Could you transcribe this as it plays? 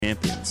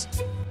Champions.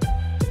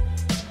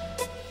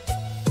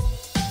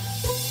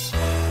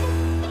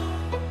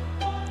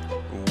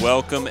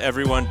 Welcome,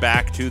 everyone,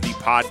 back to the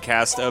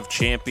podcast of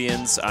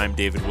champions. I'm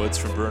David Woods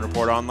from Bruin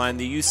Report Online,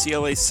 the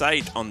UCLA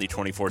site on the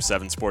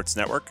 24/7 Sports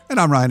Network. And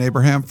I'm Ryan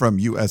Abraham from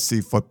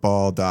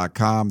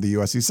USCFootball.com, the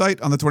USC site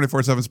on the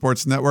 24/7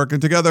 Sports Network.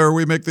 And together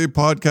we make the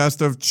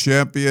podcast of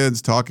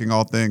champions, talking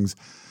all things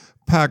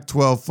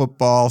Pac-12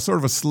 football, sort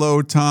of a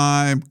slow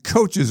time.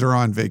 Coaches are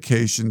on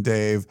vacation,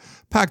 Dave.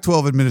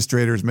 Pac-12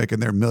 administrators making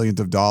their millions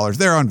of dollars.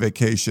 They're on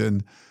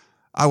vacation.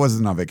 I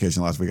wasn't on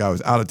vacation last week. I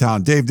was out of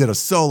town. Dave did a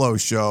solo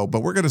show,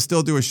 but we're going to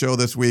still do a show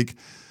this week.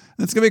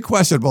 And it's going to be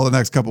questionable the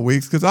next couple of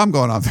weeks because I'm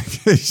going on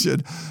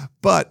vacation.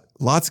 But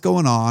lots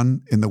going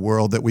on in the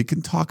world that we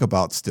can talk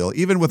about still,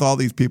 even with all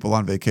these people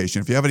on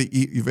vacation. If you have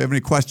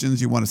any questions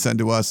you want to send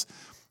to us,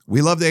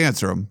 we love to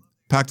answer them.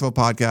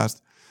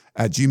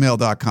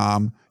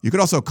 Pac12podcast@gmail.com. You could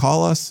also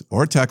call us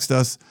or text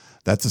us.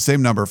 That's the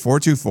same number,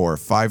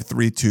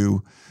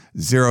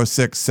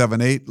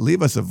 424-532-0678.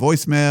 Leave us a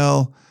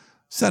voicemail.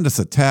 Send us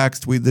a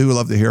text. We do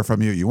love to hear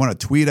from you. You want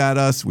to tweet at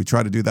us? We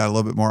try to do that a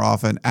little bit more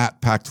often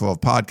at Pac-12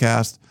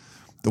 Podcast.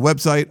 The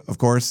website, of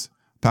course,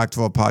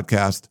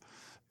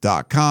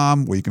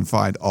 Pac12podcast.com, where you can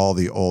find all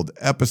the old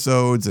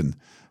episodes and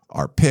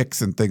our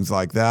picks and things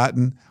like that.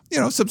 And,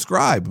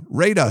 subscribe,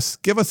 rate us,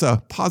 give us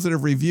a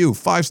positive review,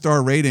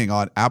 5-star rating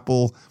on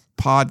Apple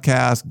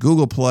Podcasts,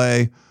 Google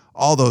Play,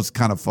 all those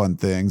kind of fun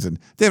things. And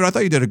David, I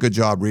thought you did a good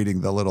job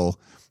reading the little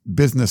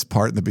business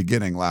part in the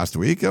beginning last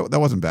week. That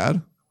wasn't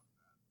bad.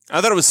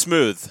 I thought it was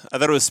smooth.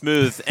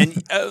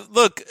 And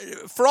look,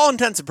 for all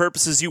intents and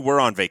purposes, you were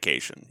on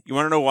vacation. You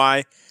want to know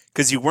why?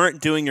 Because you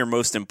weren't doing your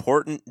most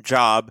important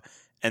job,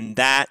 and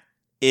that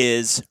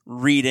is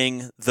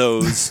reading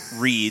those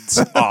reads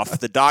off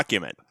the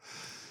document.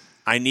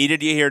 I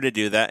needed you here to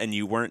do that, and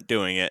you weren't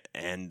doing it,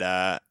 and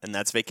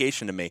that's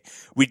vacation to me.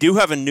 We do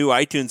have a new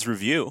iTunes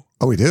review.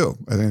 Oh, we do?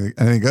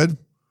 Anything good?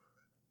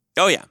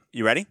 Oh, yeah.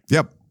 You ready?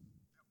 Yep.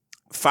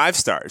 5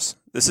 stars.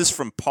 This is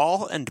from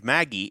Paul and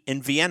Maggie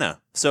in Vienna,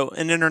 so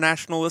an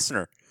international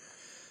listener.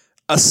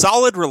 A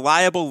solid,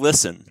 reliable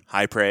listen.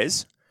 High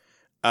praise.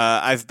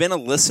 I've been a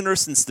listener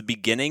since the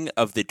beginning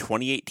of the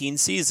 2018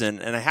 season,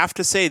 and I have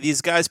to say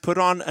these guys put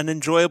on an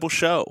enjoyable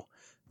show.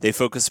 They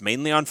focus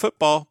mainly on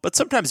football, but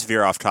sometimes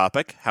veer off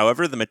topic.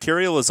 However, the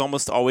material is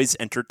almost always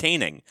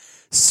entertaining.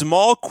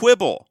 Small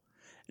quibble.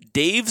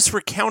 Dave's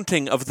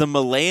recounting of the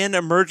Malayan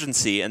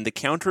emergency and the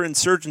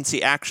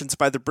counterinsurgency actions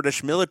by the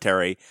British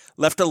military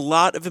left a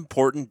lot of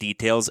important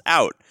details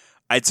out.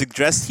 I'd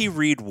suggest he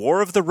read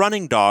War of the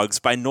Running Dogs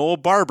by Noel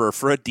Barber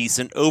for a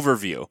decent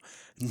overview.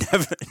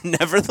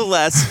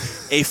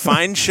 Nevertheless, a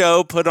fine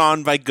show put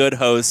on by good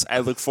hosts. I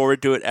look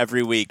forward to it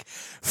every week.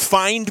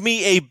 Find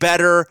me a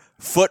better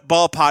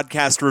football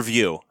podcast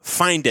review.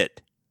 Find it.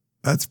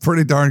 That's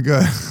pretty darn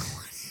good.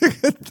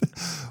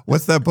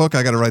 What's that book?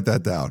 I got to write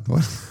that down.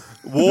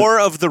 War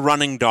of the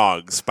Running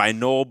Dogs by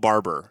Noel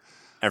Barber.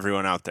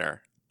 Everyone out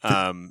there.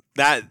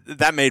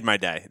 That made my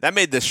day. That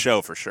made this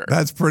show for sure.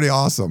 That's pretty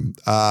awesome.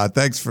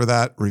 Thanks for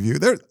that review.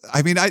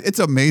 It's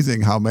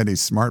amazing how many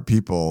smart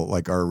people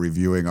are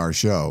reviewing our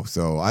show.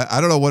 So I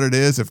don't know what it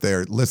is, if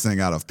they're listening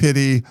out of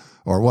pity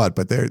or what,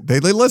 but they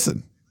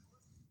listen.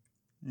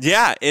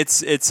 Yeah,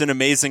 it's an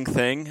amazing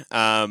thing.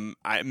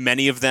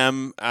 Many of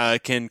them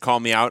can call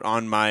me out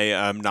on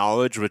my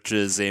knowledge, which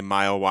is a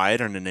mile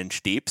wide and an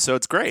inch deep. So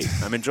it's great.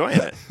 I'm enjoying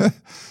it.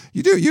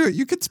 You do.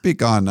 You could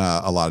speak on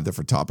a lot of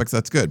different topics.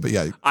 That's good. But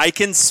yeah, I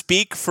can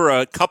speak for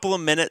a couple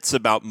of minutes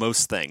about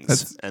most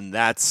things, and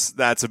that's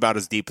about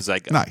as deep as I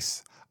go.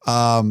 Nice.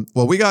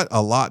 Well, we got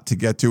a lot to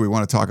get to. We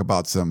want to talk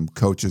about some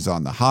coaches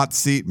on the hot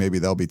seat. Maybe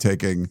they'll be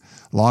taking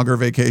longer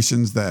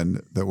vacations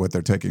than what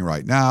they're taking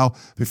right now.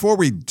 Before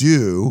we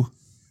do,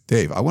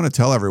 Dave, I want to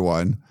tell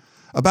everyone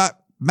about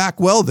Mack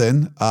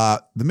Weldon.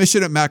 The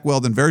mission at Mack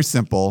Weldon, very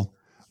simple.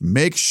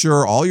 Make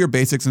sure all your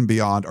basics and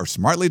beyond are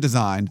smartly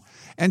designed,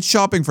 and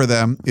shopping for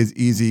them is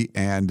easy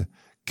and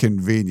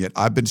convenient.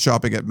 I've been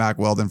shopping at Mack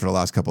Weldon for the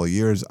last couple of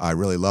years. I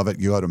really love it.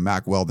 You go to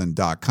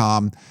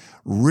MackWeldon.com.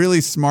 Really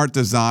smart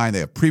design. They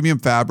have premium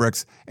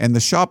fabrics, and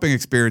the shopping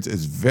experience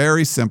is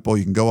very simple.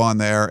 You can go on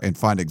there and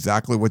find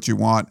exactly what you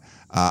want.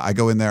 I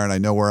go in there and I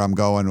know where I'm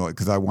going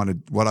because I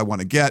wanted what I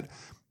want to get.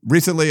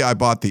 Recently, I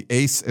bought the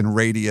Ace and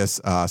Radius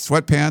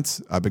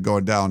sweatpants. I've been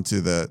going down to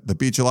the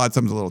beach a lot.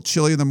 Sometimes a little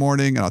chilly in the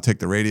morning, and I'll take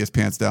the Radius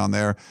pants down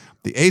there.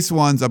 The Ace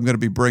ones I'm going to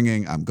be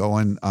bringing. I'm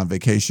going on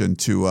vacation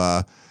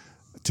to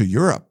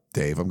Europe,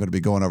 Dave. I'm going to be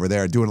going over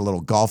there doing a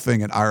little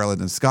golfing in Ireland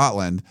and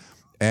Scotland.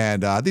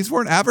 And these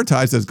weren't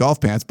advertised as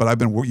golf pants, but I've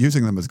been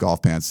using them as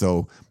golf pants.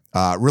 So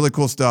really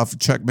cool stuff.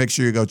 Make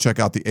sure you go check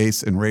out the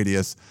Ace and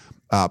Radius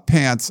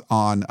pants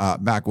on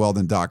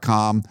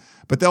MackWeldon.com.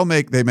 But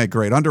they make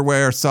great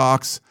underwear,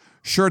 socks,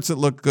 shirts that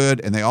look good,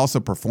 and they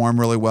also perform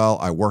really well.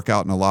 I work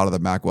out in a lot of the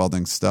Mack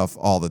Weldon stuff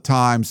all the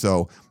time,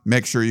 so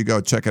make sure you go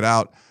check it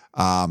out.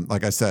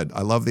 Like I said,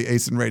 I love the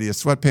Ace and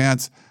Radius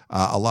sweatpants.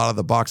 A lot of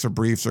the boxer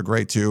briefs are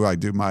great too. I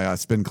do my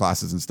spin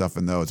classes and stuff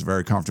in those.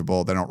 Very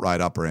comfortable. They don't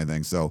ride up or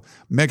anything. So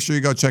make sure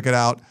you go check it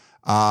out.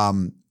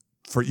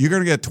 you're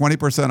going to get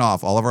 20%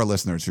 off, all of our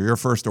listeners, for your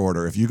first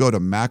order if you go to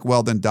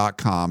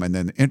macweldon.com and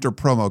then enter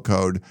promo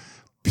code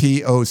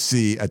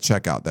POC at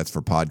checkout. That's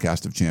for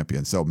Podcast of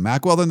Champions. So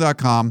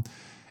macweldon.com,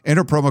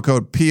 enter promo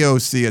code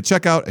POC at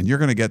checkout, and you're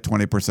going to get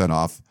 20%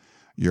 off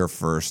your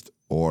first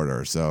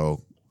order.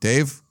 So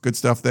Dave, good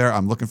stuff there.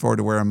 I'm looking forward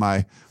to wearing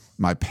my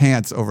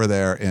pants over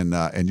there in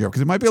Europe,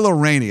 because it might be a little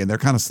rainy and they're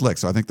kind of slick.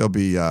 So I think they'll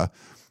be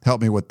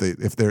help me with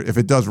if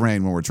it does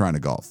rain when we're trying to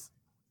golf.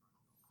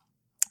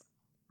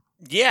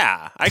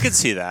 Yeah, I could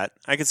see that.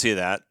 I've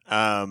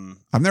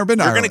never been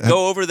to Ireland. You're going to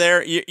go over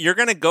there. You're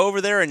going to go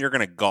over there and you're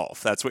going to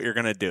golf. That's what you're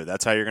going to do.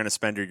 That's how you're going to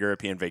spend your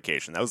European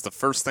vacation. That was the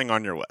first thing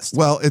on your list.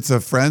 Well, it's a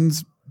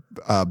friend's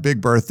big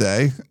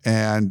birthday,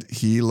 and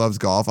he loves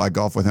golf. I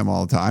golf with him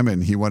all the time,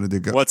 and he wanted to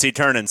go. What's he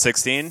turning?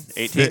 16?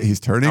 18? He's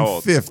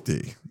turning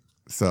 50.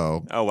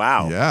 So. Oh,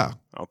 wow. Yeah.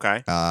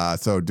 Okay.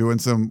 So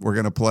we're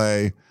going to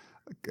play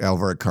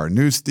over at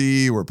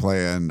Carnoustie. We're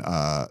playing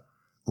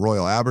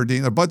Royal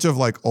Aberdeen, a bunch of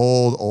like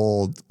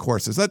old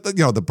courses. That,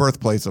 the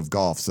birthplace of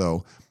golf.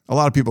 So a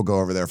lot of people go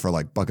over there for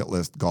like bucket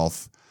list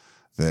golf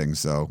things.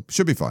 So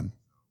should be fun.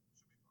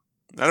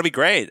 That'll be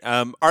great.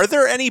 Are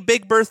there any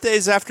big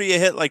birthdays after you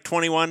hit like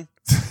 21?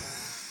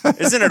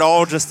 Isn't it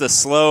all just a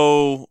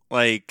slow,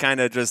 like kind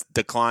of just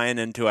decline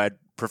into I'd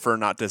prefer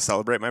not to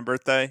celebrate my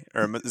birthday?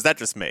 Or is that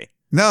just me?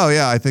 No,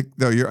 yeah, I think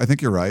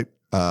you're right.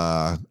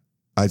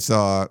 I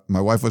saw my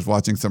wife was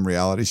watching some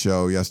reality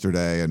show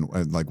yesterday,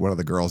 and like one of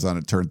the girls on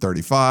it turned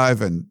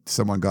 35, and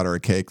someone got her a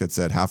cake that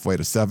said halfway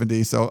to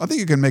 70. So I think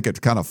you can make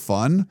it kind of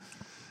fun.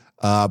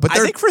 But I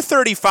think for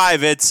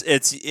 35,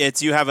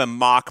 it's you have a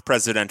mock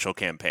presidential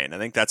campaign. I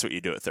think that's what you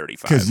do at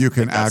 35. Because you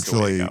can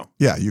actually,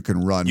 you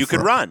can run. You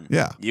could run.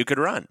 Yeah, you could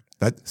run.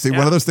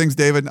 One of those things,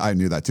 David. I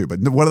knew that too, but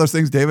one of those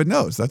things David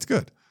knows. That's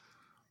good.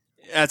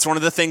 That's one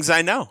of the things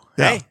I know.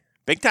 Yeah. Hey,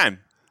 big time.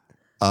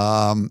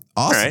 Awesome.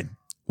 All right.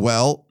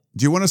 Well,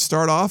 do you want to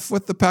start off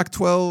with the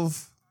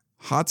Pac-12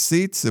 hot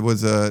seats? It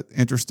was an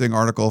interesting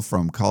article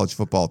from College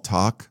Football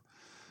Talk.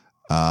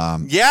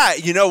 Yeah,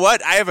 you know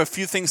what? I have a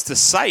few things to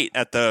cite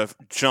at the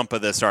jump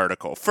of this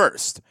article.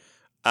 First,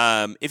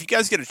 if you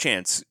guys get a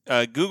chance,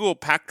 Google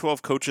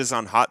Pac-12 coaches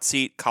on hot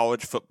seat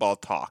College Football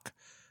Talk,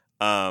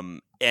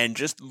 and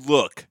just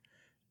look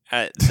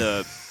at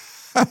the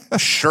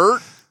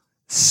shirt,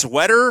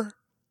 sweater,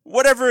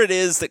 whatever it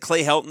is that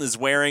Clay Helton is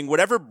wearing,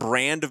 whatever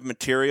brand of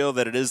material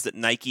that it is that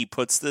Nike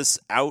puts this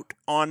out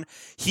on,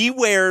 he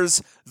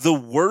wears the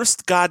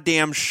worst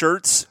goddamn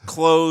shirts,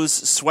 clothes,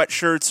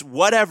 sweatshirts,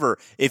 whatever.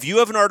 If you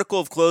have an article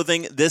of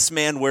clothing, this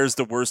man wears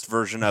the worst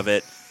version of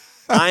it.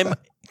 I'm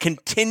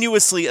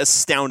continuously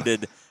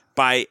astounded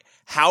by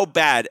how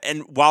bad,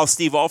 and while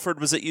Steve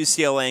Alford was at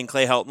UCLA and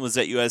Clay Helton was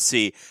at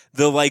USC,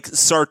 the like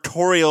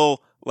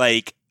sartorial,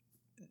 like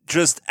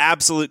just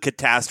absolute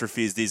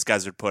catastrophes these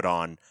guys would put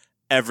on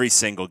every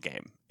single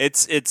game.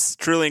 It's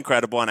truly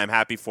incredible, and I'm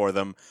happy for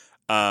them.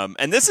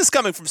 And this is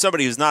coming from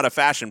somebody who's not a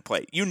fashion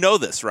plate. You know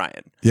this,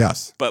 Ryan.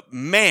 Yes. But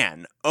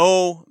man,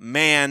 oh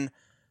man,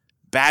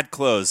 bad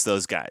clothes,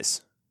 those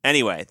guys.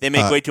 Anyway, they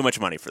make way too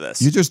much money for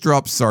this. You just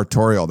dropped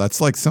sartorial.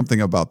 That's like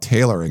something about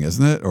tailoring,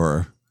 isn't it?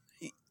 Or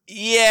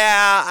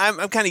yeah,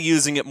 I'm kind of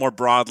using it more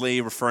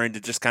broadly, referring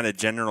to just kind of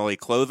generally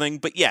clothing.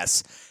 But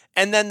yes.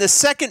 And then the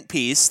second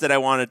piece that I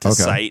wanted to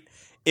cite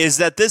is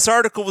that this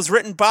article was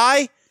written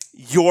by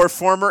your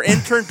former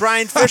intern,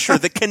 Brian Fisher.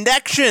 The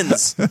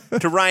connections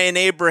to Ryan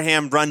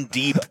Abraham run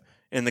deep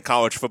in the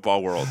college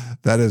football world.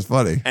 That is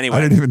funny. Anyway,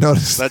 I didn't even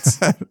notice.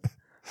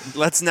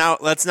 Let's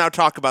now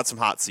talk about some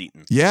hot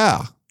seating.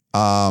 Yeah.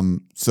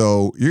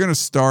 So you're going to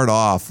start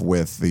off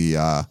with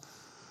the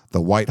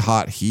White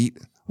Hot Heat.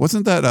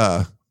 Wasn't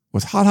that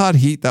was Hot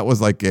Heat? That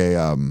was like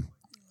a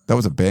that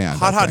was a band.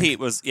 Hot Heat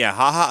was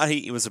Hot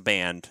Heat was a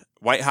band.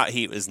 White Hot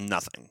Heat was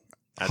nothing.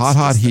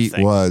 Hot Heat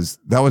was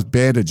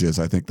Bandages,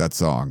 I think, that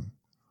song.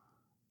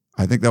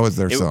 I think that was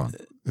their song.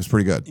 It was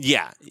pretty good.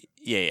 Yeah.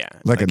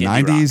 Like a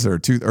 90s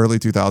or early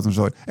 2000s or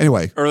something.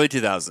 Anyway. Early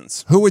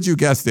 2000s. Who would you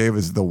guess, Dave,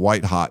 is the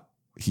White Hot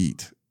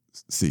Heat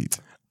seat?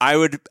 I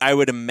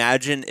would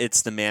imagine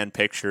it's the man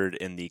pictured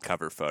in the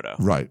cover photo.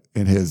 Right.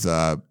 In his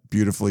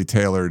beautifully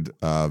tailored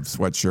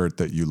sweatshirt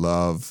that you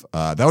love.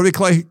 That would be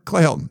Clay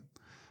Helton.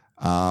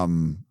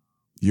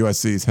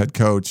 USC's head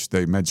coach.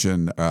 They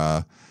mentioned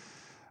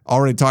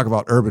already talk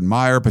about Urban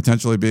Meyer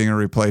potentially being a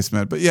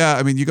replacement. But yeah,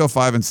 I mean, you go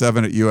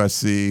 5-7 at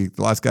USC.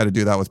 The last guy to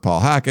do that was Paul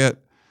Hackett.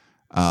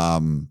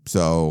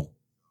 So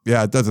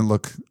yeah, it doesn't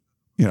look,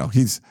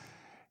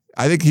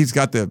 I think he's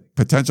got the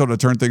potential to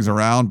turn things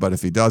around, but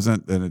if he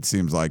doesn't, then it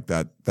seems like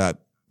that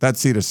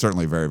seat is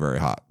certainly very, very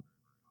hot.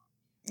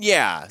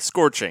 Yeah,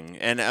 scorching.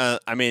 And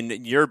I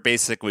mean, you're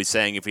basically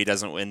saying if he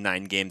doesn't win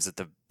 9 games at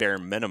the bare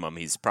minimum,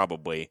 he's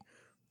probably,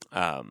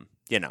 going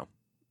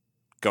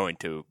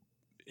to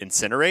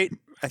incinerate,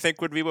 I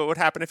think would be what would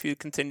happen if you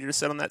continue to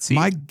sit on that seat.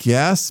 My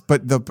guess,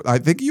 but I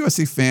think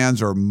USC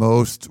fans are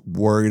most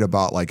worried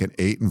about like an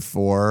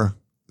 8-4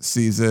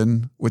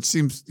 season, which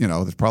seems,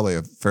 there's probably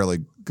a fairly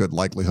good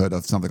likelihood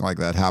of something like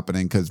that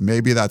happening because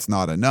maybe that's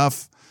not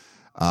enough.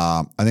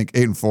 I think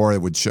 8-4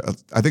 it would show.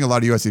 I think a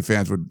lot of USC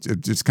fans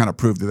would just kind of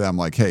prove to them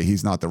like, hey,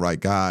 he's not the right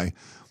guy.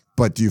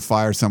 But do you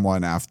fire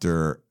someone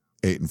after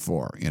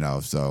 8-4? You know,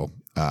 so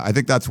I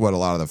think that's what a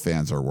lot of the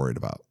fans are worried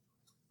about.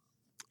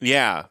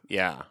 Yeah.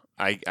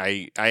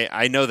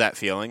 I know that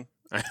feeling.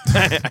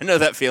 I know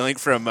that feeling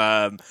from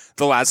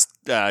the last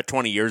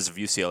 20 years of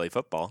UCLA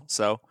football.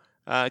 So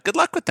good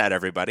luck with that,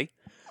 everybody.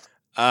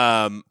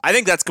 I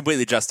think that's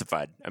completely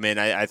justified. I mean,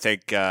 I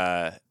think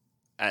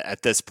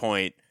at this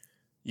point,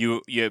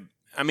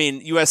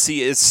 USC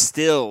is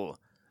still,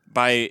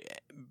 by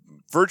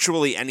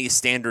virtually any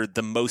standard,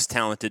 the most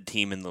talented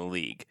team in the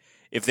league.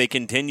 If they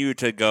continue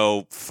to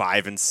go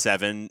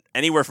 5-7,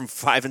 anywhere from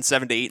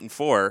 5-7 to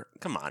 8-4,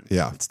 come on,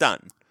 it's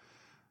done.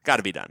 Got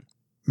to be done.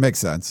 Makes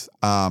sense.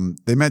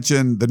 They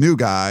mentioned the new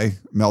guy,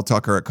 Mel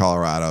Tucker at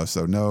Colorado,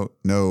 so no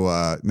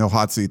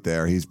hot seat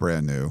there. He's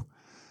brand new.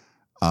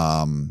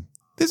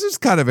 This is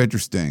kind of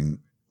interesting.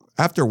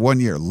 After 1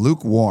 year,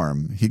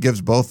 lukewarm. He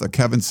gives both a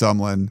Kevin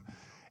Sumlin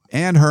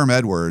and Herm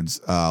Edwards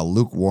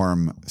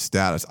lukewarm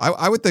status.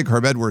 I would think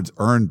Herm Edwards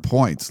earned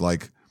points,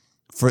 like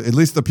for at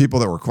least the people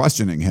that were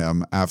questioning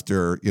him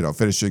after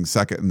finishing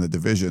second in the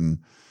division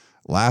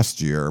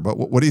last year. But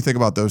what do you think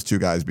about those two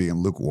guys being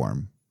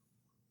lukewarm?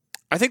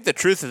 I think the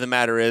truth of the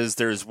matter is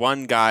there's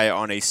one guy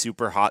on a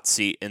super hot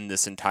seat in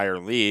this entire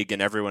league,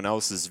 and everyone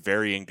else is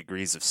varying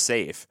degrees of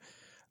safe.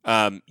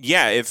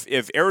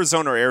 If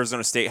Arizona or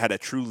Arizona State had a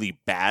truly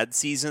bad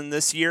season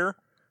this year,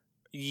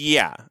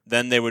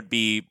 then they would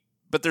be,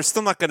 but they're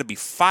still not going to be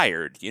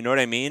fired. You know what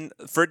I mean?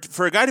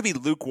 For a guy to be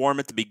lukewarm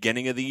at the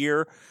beginning of the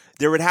year,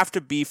 there would have to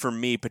be, for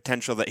me,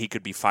 potential that he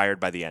could be fired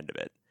by the end of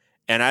it.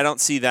 And I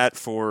don't see that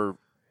for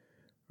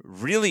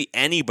really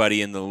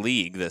anybody in the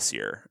league this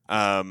year.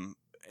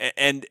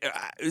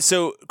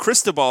 So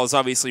Cristobal is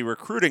obviously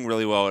recruiting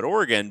really well at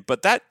Oregon,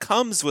 but that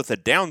comes with a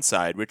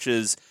downside, which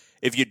is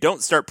if you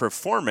don't start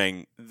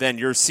performing, then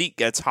your seat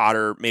gets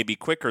hotter maybe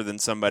quicker than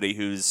somebody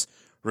who's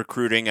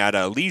recruiting at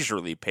a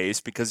leisurely pace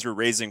because you're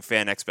raising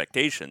fan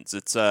expectations.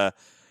 It's a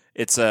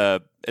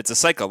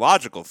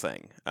psychological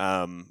thing.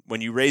 When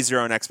you raise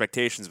your own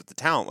expectations with the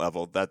talent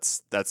level,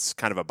 that's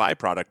kind of a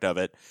byproduct of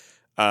it.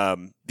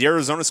 The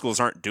Arizona schools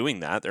aren't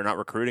doing that. They're not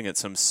recruiting at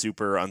some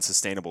super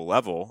unsustainable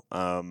level.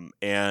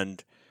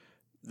 And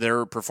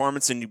their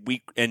performance in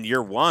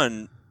year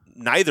one,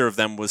 neither of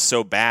them was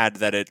so bad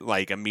that it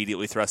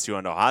immediately thrust you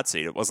onto a hot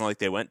seat. It wasn't like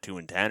they went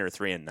 2-10 or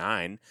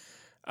 3-9.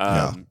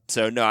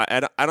 So no,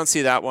 I don't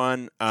see that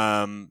one.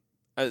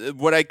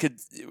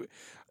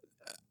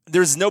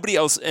 There's nobody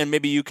else, and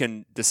maybe you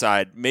can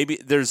decide, maybe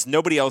there's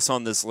nobody else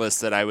on this list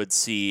that I would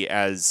see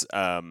as,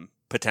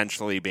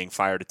 potentially being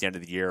fired at the end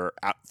of the year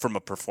from a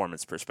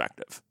performance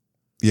perspective.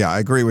 Yeah, I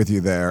agree with you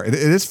there. It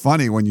is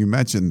funny when you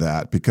mentioned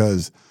that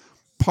because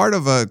part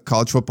of a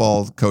college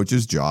football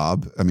coach's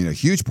job, I mean, a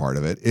huge part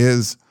of it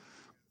is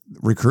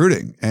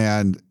recruiting.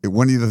 And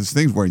one of those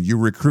things where you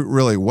recruit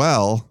really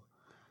well,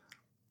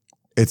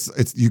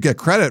 it's you get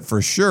credit for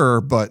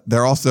sure, but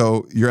they're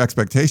also, your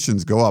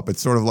expectations go up.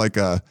 It's sort of like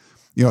a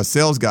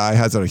sales guy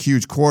has a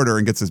huge quarter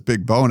and gets this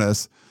big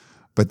bonus,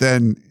 but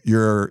then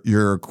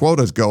your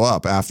quotas go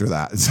up after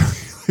that. So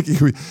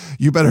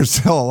you better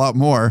sell a lot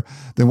more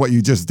than what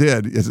you just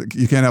did.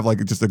 You can't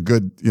have just a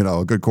good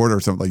quarter or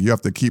something. You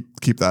have to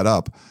keep that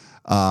up.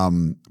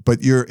 But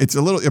it's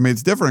a little. I mean,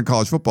 it's different in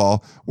college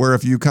football where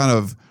if you kind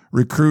of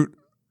recruit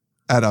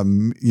at a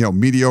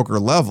mediocre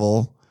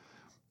level,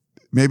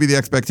 maybe the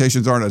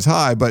expectations aren't as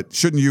high. But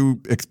shouldn't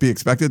you be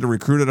expected to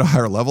recruit at a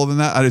higher level than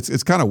that?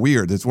 It's kind of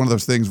weird. It's one of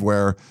those things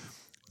where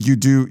you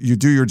do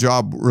your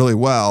job really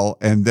well,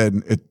 and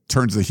then it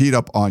turns the heat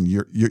up on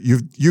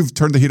you've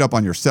turned the heat up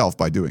on yourself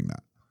by doing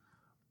that.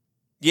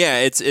 Yeah,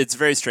 it's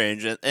very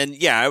strange, and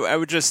I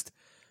would just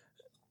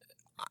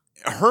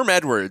Herm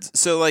Edwards.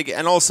 So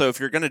and also if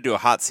you're going to do a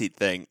hot seat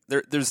thing,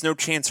 there's no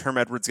chance Herm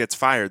Edwards gets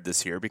fired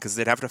this year because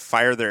they'd have to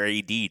fire their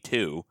AD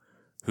too,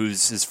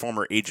 who's his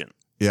former agent.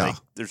 Yeah,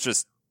 there's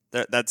just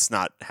that's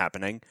not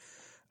happening.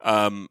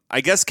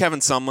 I guess Kevin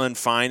Sumlin,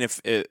 fine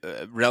if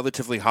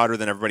relatively hotter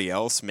than everybody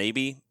else,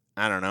 maybe.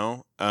 I don't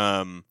know.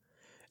 And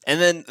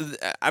then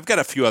I've got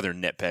a few other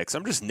nitpicks.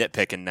 I'm just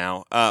nitpicking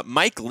now.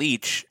 Mike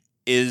Leach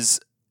is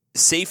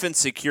safe and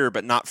secure,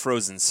 but not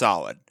frozen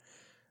solid.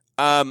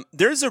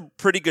 There's a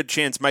pretty good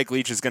chance Mike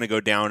Leach is going to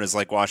go down as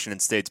Washington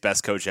State's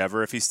best coach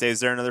ever if he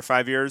stays there another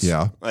 5 years.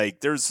 Yeah,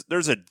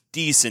 there's a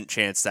decent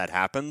chance that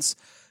happens.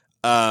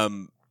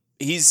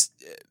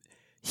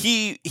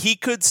 He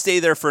could stay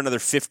there for another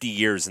 50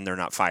 years and they're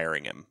not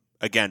firing him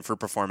again for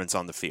performance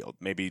on the field.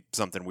 Maybe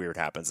something weird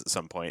happens at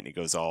some point and he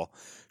goes all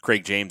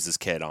Craig James's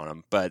kid on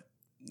him, but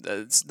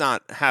it's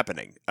not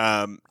happening.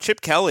 Chip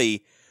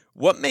Kelly,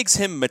 what makes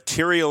him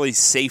materially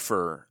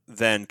safer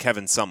than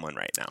Kevin Sumlin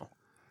right now?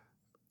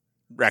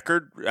 Track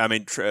record?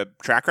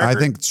 I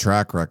think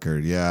track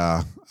record,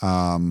 yeah.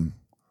 And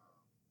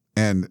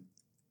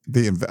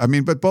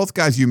but both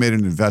guys you made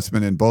an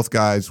investment in, both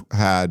guys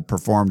had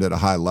performed at a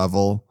high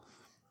level.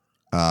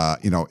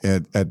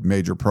 At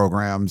major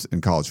programs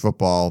in college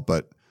football.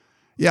 But,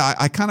 Yeah,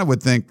 I kind of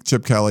would think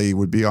Chip Kelly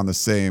would be on the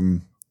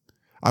same.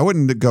 I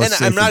wouldn't go. And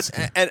safe I'm not.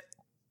 and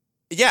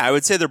Yeah, I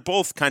would say they're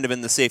both kind of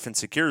in the safe and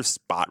secure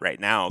spot right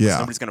now. Yeah.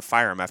 Nobody's going to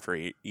fire him after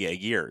a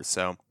year.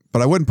 So,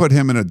 but I wouldn't put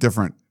him in a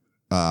different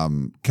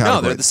category.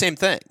 No, they're the same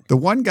thing. The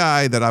one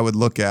guy that I would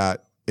look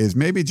at is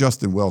maybe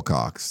Justin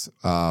Wilcox.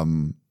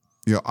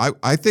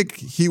 I think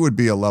he would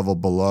be a level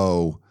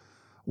below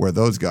where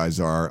those guys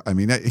are. I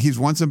mean, he's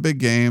won some big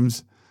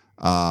games.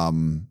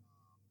 The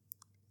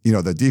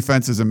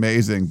defense is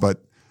amazing,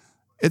 but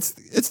it's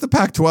the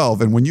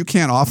Pac-12, and when you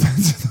can't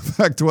offense in the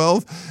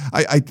Pac-12,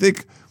 I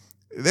think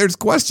there's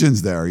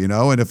questions there,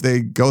 and if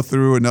they go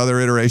through another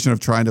iteration of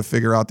trying to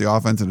figure out the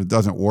offense and it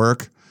doesn't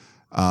work,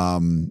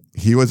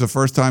 he was a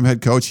first-time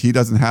head coach. He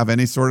doesn't have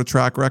any sort of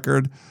track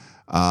record.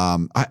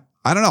 I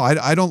don't know.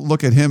 I don't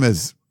look at him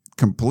as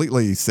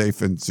completely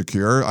safe and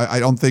secure. I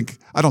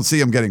don't see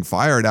him getting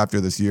fired after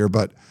this year,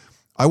 but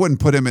I wouldn't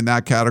put him in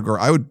that category.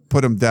 I would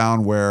put him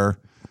down where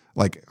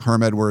like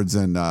Herm Edwards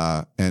and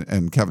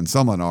Kevin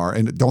Sumlin are,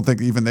 and don't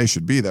think even they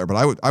should be there.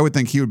 But I would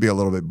think he would be a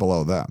little bit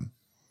below them.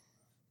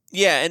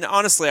 Yeah, and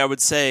honestly, I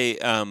would say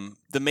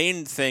the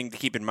main thing to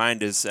keep in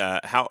mind is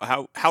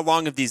how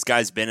long have these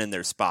guys been in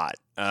their spot?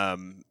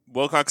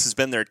 Wilcox has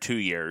been there 2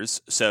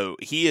 years, so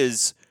he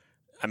is,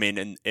 I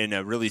mean, in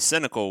a really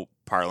cynical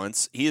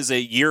parlance, he is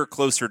a year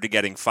closer to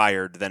getting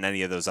fired than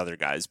any of those other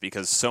guys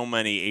because so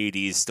many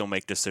ADs still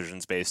make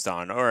decisions based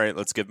on, all right,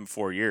 let's give him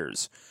 4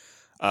 years.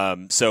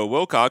 So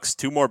Wilcox,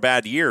 2 more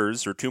bad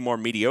years or 2 more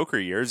mediocre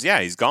years,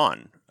 yeah, he's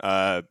gone.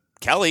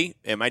 Kelly,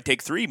 it might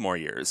take 3 more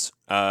years.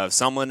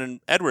 Sumlin and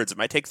Edwards, it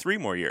might take 3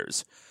 more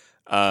years.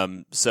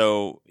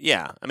 So,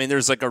 yeah, I mean,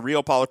 there's like a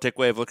realpolitik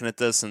way of looking at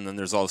this, and then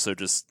there's also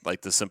just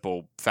like the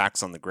simple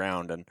facts on the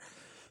ground. And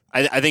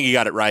I think you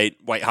got it right.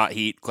 White hot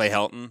heat, Clay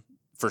Helton,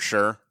 for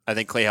sure. I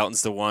think Clay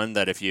Helton's the one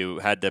that if you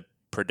had to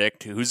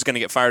predict who's going to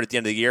get fired at the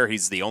end of the year,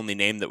 he's the only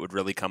name that would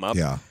really come up.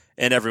 Yeah.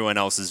 And everyone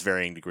else is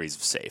varying degrees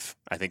of safe.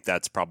 I think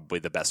that's probably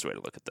the best way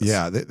to look at this.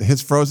 Yeah,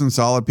 his frozen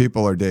solid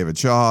people are David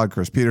Shaw,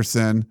 Chris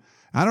Peterson.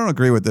 I don't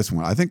agree with this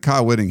one. I think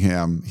Kyle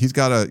Whittingham, he's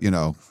got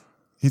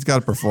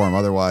to perform.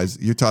 Otherwise,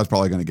 Utah's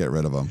probably going to get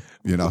rid of him.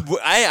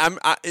 I'm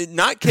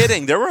not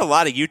kidding. There were a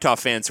lot of Utah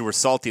fans who were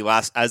salty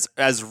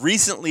as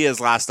recently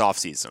as last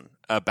offseason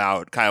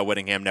about Kyle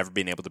Whittingham never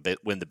being able to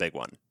win the big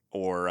one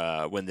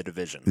or win the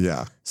division.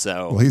 Yeah.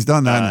 So well, he's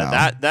done that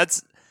now.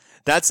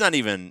 That's not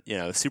even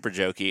super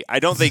jokey. I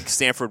don't think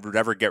Stanford would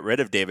ever get rid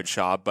of David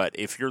Shaw, but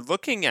if you're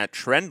looking at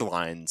trend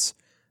lines,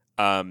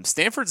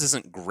 Stanford's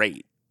isn't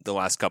great the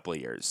last couple of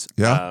years.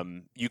 Yeah.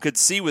 You could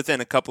see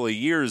within a couple of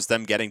years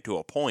them getting to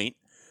a point,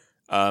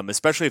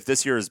 especially if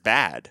this year is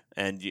bad.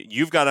 And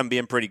you've got them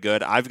being pretty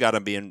good. I've got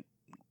them being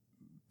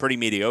pretty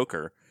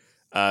mediocre.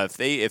 If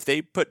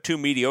they put 2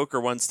 mediocre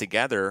ones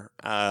together,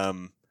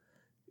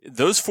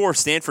 those 4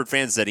 Stanford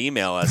fans that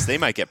email us, they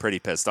might get pretty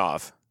pissed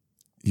off.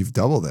 You've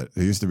doubled it.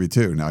 It used to be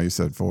 2. Now you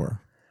said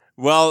 4.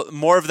 Well,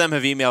 more of them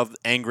have emailed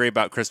angry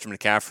about Christian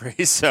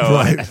McCaffrey, so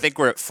right. I think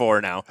we're at 4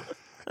 now.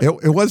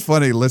 It was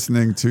funny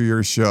listening to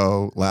your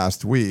show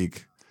last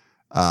week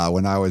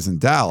when I was in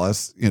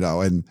Dallas,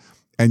 and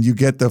you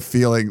get the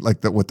feeling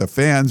like that with the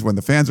fans, when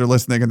the fans are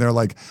listening and they're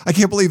like, I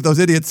can't believe those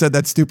idiots said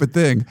that stupid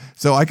thing.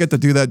 So I get to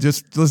do that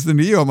just listening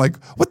to you. I'm like,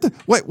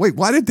 wait,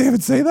 why did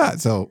David say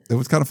that? So it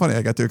was kind of funny.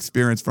 I got to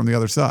experience from the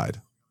other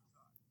side.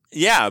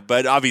 Yeah,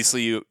 but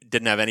obviously you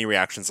didn't have any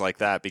reactions like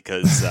that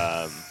because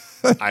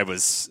I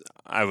was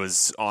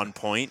on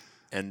point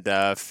and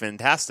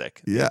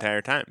fantastic the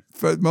entire time.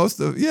 For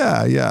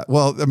yeah.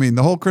 Well, I mean,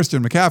 the whole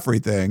Christian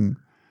McCaffrey thing,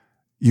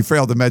 you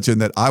failed to mention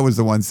that I was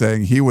the one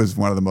saying he was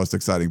one of the most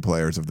exciting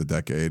players of the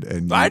decade.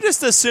 And I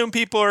just assume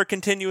people are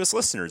continuous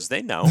listeners.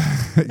 They know.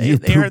 They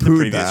heard the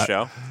previous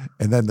show.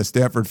 And then the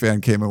Stanford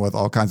fan came in with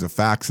all kinds of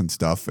facts and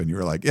stuff, and you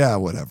were like, yeah,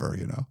 whatever,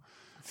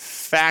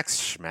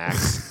 Facts,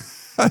 schmacks.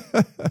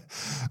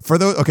 For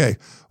those, okay,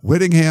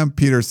 Whittingham,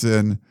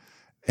 Peterson,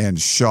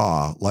 and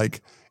Shaw,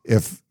 like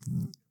if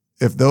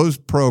those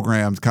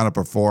programs kind of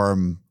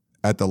perform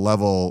at the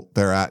level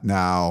they're at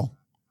now,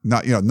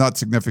 not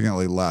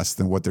significantly less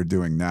than what they're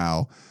doing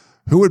now,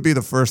 who would be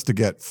the first to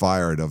get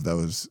fired of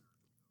those?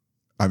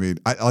 I mean,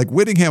 like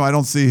Whittingham, I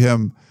don't see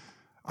him.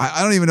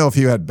 I don't even know if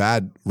he had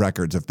bad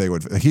records. If they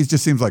would, he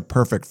just seems like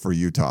perfect for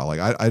Utah. Like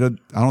I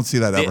don't see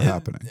that ever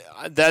happening.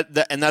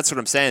 And that's what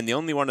I'm saying. The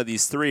only one of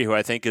these 3 who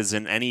I think is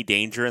in any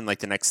danger in like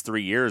the next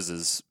 3 years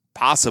is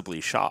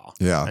possibly Shaw.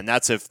 Yeah, and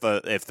that's if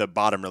the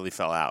bottom really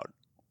fell out.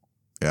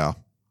 Yeah,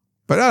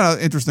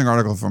 but interesting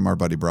article from our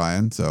buddy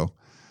Brian. So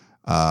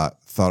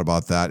thought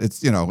about that. It's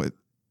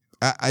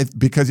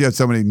because you have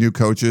so many new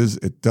coaches,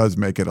 it does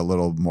make it a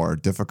little more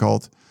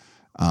difficult.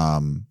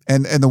 And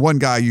the one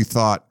guy you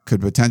thought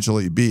could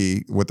potentially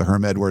be with the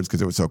Herm Edwards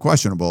because it was so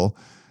questionable,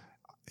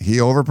 he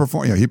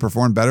overperformed. He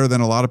performed better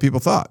than a lot of people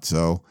thought.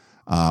 So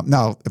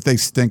now, if they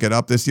stink it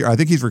up this year, I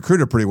think he's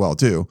recruited pretty well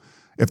too.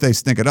 If they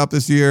stink it up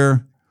this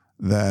year,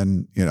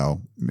 then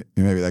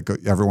maybe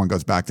everyone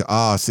goes back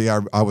to see,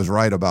 I was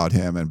right about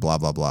him and blah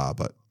blah blah.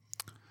 But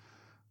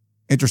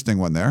interesting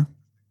one there.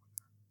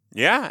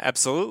 Yeah,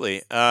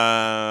 absolutely.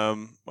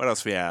 What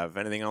else we have?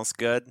 Anything else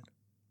good?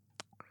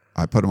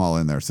 I put them all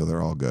in there, so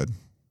they're all good.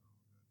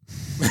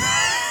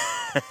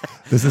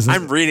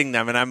 I'm reading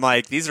them, and I'm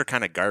like, these are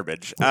kind of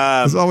garbage.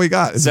 That's all we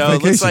got. It's so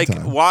it looks like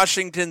time.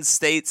 Washington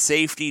State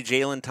safety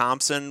Jalen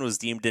Thompson was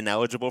deemed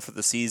ineligible for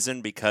the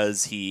season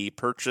because he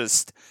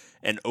purchased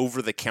an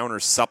over-the-counter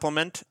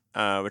supplement,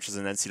 which is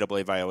an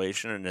NCAA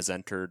violation, and has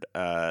entered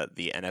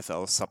the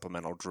NFL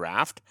supplemental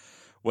draft.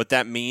 What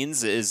that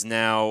means is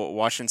now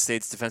Washington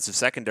State's defensive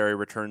secondary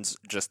returns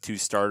just 2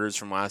 starters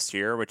from last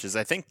year, which is,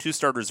 I think, 2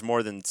 starters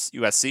more than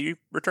USC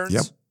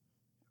returns.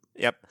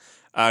 Yep.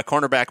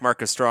 Cornerback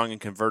Marcus Strong and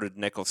converted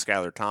nickel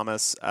Skylar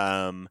Thomas.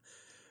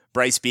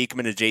 Bryce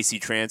Beekman, a JC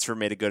transfer,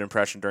 made a good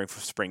impression during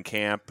spring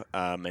camp,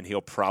 and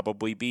he'll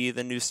probably be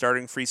the new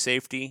starting free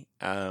safety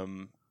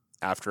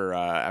after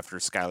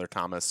Skylar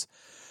Thomas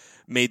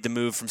made the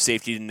move from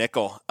safety to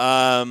nickel.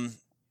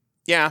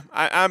 Yeah,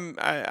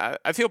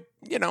 I feel,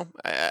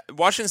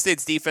 Washington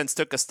State's defense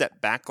took a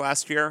step back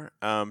last year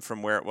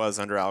from where it was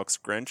under Alex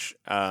Grinch.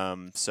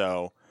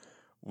 So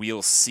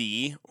we'll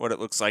see what it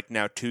looks like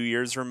now 2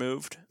 years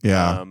removed.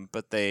 Yeah.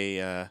 But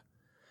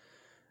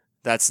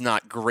that's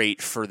not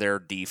great for their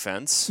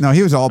defense. No,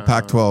 he was all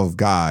Pac-12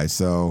 guy.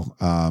 So,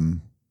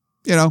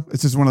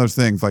 it's just one of those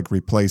things like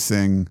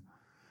replacing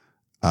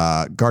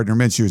Gardner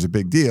Minshew is a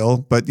big deal.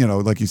 But,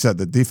 like you said,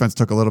 the defense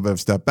took a little bit of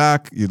step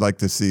back. You'd like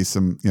to see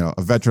some,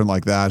 a veteran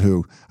like that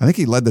who I think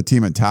he led the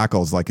team in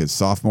tackles like his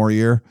sophomore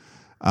year.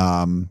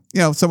 Having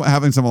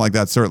someone like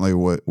that certainly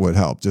would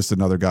help. Just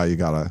another guy you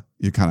kind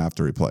of have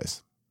to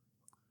replace.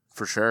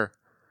 For sure.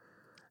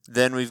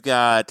 Then we've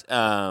got we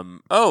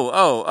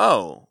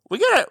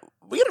gotta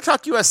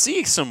talk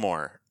USC some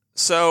more.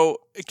 So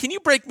can you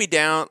break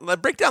down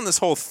this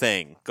whole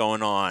thing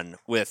going on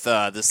with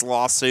this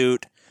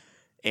lawsuit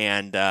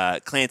and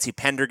Clancy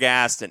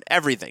Pendergast and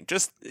everything?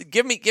 Just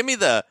give me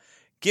the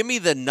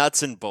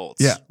nuts and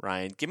bolts,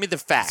 Ryan. Give me the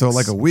facts. So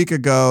like a week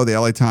ago, the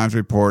LA Times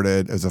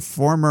reported as a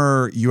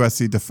former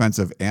USC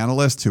defensive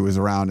analyst who was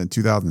around in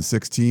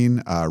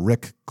 2016,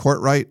 Rick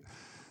Courtwright.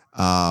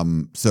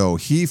 So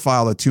he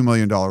filed a $2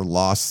 million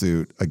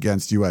lawsuit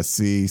against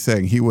USC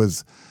saying he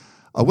was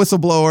a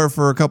whistleblower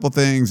for a couple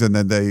things, and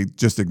then they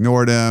just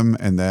ignored him,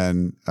 and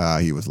then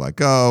he was let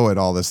go and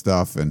all this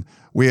stuff. And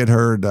we had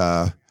heard,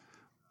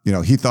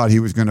 he thought he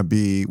was going to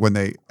be, when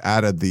they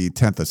added the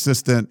 10th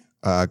assistant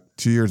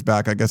 2 years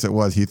back, I guess it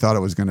was, he thought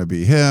it was going to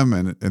be him,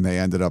 and they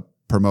ended up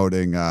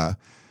promoting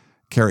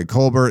Kerry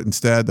Colbert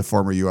instead, the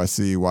former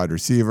USC wide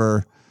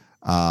receiver.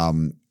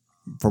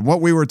 From what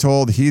we were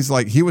told, he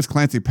was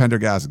Clancy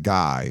Pendergast's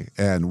guy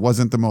and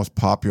wasn't the most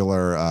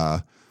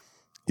popular,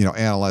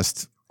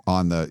 analyst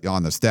on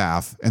the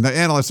staff. And the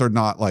analysts are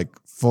not like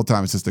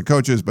full-time assistant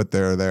coaches, but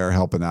they're there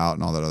helping out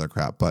and all that other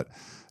crap. But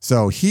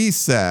so he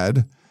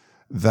said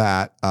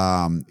that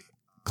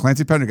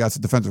Clancy Pendergast,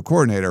 the defensive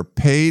coordinator,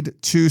 paid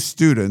 2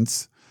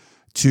 students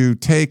to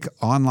take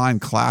online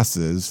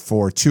classes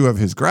for 2 of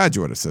his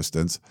graduate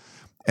assistants.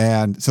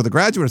 And so the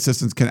graduate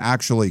assistants can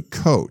actually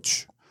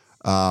coach.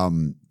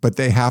 But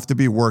they have to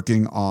be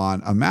working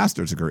on a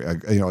master's degree,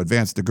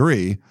 advanced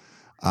degree,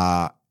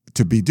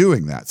 to be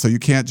doing that. So you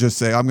can't just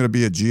say, I'm going to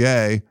be a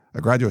GA,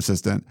 a graduate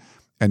assistant,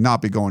 and not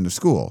be going to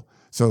school.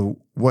 So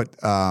what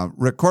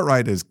Rick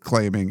Courtwright is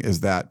claiming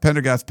is that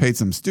Pendergast paid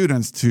some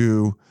students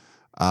to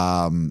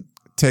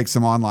take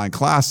some online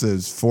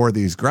classes for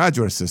these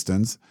graduate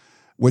assistants,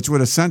 which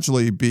would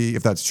essentially be,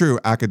 if that's true,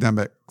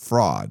 academic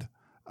fraud.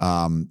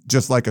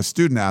 Just like a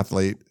student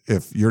athlete,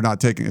 if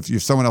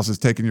someone else is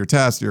taking your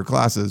tests, your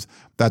classes,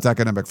 that's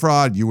academic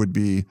fraud, you would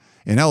be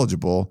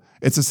ineligible.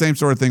 It's the same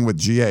sort of thing with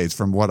GAs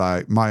from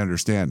what my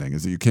understanding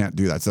is that you can't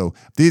do that. So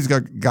these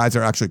guys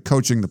are actually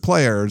coaching the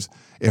players.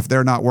 If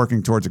they're not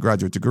working towards a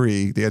graduate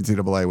degree, the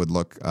NCAA would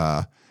look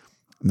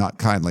not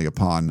kindly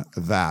upon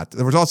that.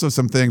 There was also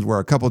some things where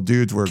a couple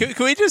dudes were... Can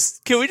we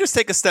just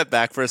take a step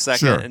back for a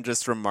second Sure. and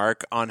just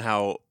remark on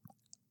how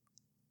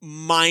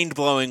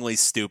mind-blowingly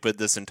stupid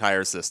this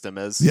entire system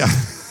is? Yeah.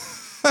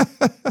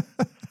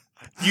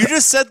 You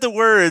just said the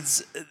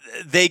words,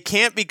 they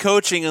can't be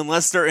coaching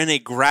unless they're in a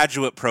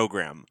graduate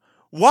program.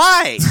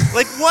 Why?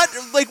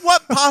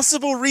 What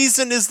possible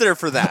reason is there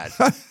for that?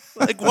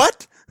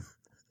 What?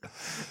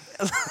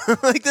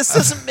 This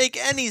doesn't make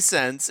any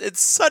sense. It's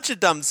such a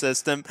dumb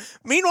system.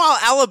 Meanwhile,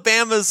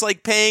 Alabama's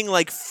paying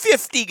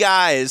 50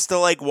 guys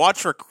to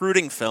watch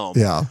recruiting film.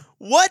 Yeah.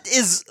 What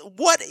is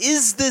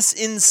this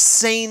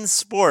insane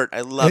sport?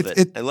 I love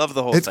it. I love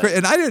the whole it's thing. Great.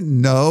 And I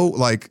didn't know,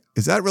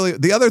 is that really...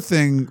 The other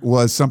thing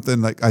was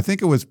something I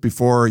think it was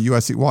before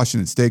USC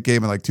Washington State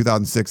game in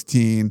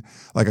 2016.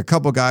 A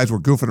couple guys were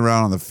goofing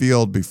around on the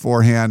field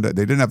beforehand. They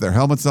didn't have their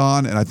helmets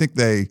on, and I think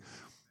they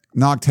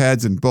knocked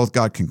heads and both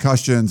got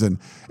concussions. And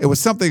it was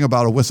something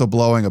about a whistle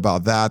blowing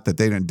about that they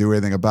didn't do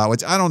anything about,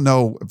 which I don't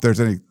know if there's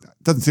any...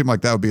 It doesn't seem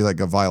like that would be a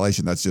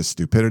violation. That's just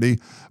stupidity.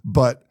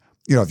 But...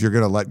 if you're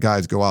going to let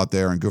guys go out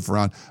there and goof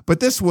around. But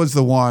this was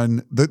the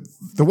one,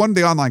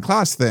 the online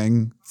class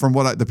thing, from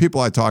what the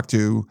people I talked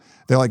to,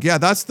 they're like, yeah,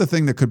 that's the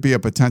thing that could be a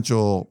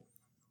potential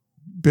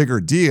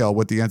bigger deal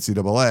with the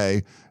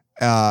NCAA.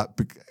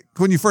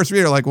 When you first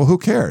read it, like, well, who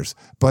cares?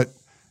 But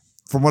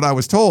from what I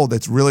was told,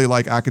 it's really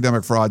like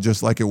academic fraud,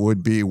 just like it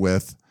would be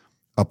with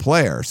a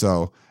player.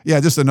 So yeah,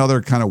 just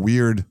another kind of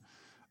weird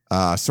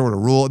sort of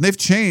rule. And they've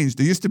changed.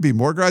 There used to be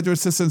more graduate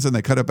assistants, and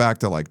they cut it back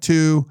to like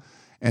 2,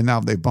 and now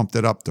they bumped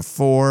it up to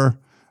 4.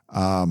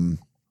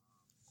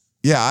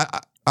 Yeah,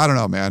 I don't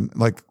know, man.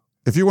 Like,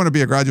 if you want to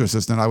be a graduate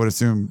assistant, I would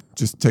assume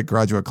just take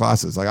graduate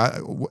classes. Like,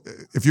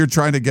 if you're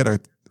trying to get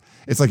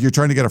it's like you're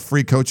trying to get a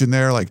free coach in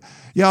there. Like,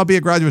 yeah, I'll be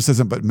a graduate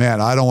assistant, but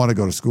man, I don't want to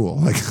go to school.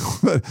 Like,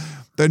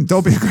 then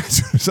don't be a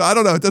graduate. So I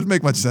don't know. It doesn't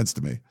make much sense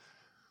to me.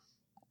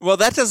 Well,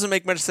 that doesn't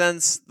make much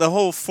sense. The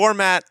whole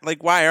format,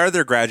 like, why are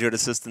there graduate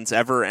assistants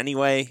ever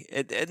anyway?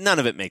 None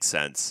of it makes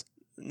sense.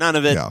 None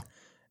of it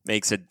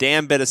makes a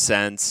damn bit of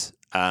sense.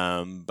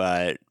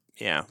 But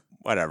yeah,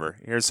 whatever.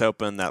 Here's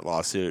hoping that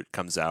lawsuit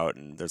comes out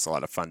and there's a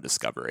lot of fun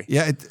discovery.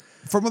 Yeah,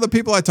 from the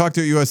people I talked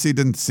to at USC,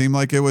 didn't seem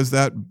like it was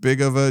that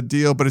big of a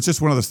deal, but it's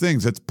just one of those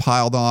things that's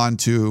piled on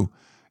to,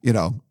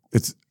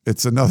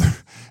 it's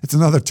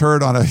another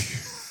turd on a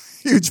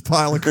huge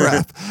pile of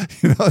crap.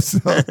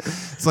 So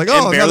it's like,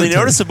 and barely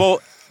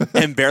noticeable,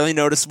 and barely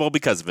noticeable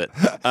because of it.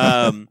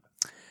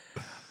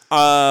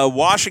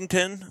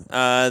 Washington,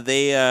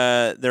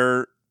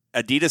 their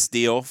Adidas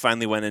deal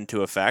finally went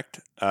into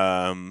effect.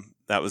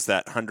 That was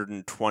that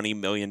 $120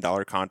 million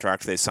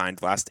contract they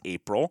signed last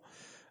April.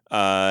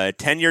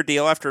 10-year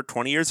deal after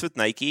 20 years with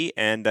Nike,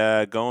 and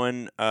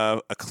going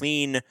a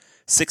clean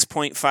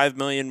 $6.5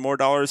 million more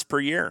per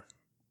year.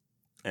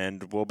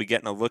 And we'll be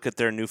getting a look at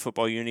their new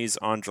football unis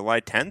on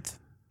July 10th.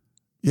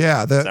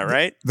 Yeah, is that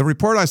right? The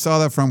report I saw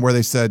that from where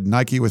they said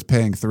Nike was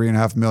paying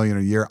 $3.5 million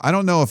a year. I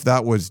don't know if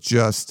that was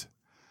just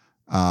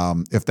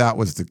if that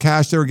was the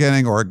cash they were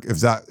getting, or if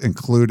that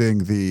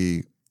including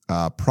the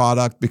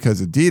product,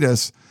 because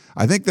Adidas,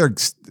 I think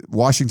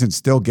Washington's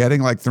still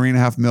getting like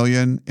 $3.5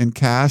 million in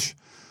cash,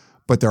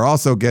 but they're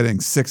also getting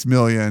 $6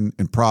 million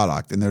in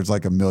product, and there's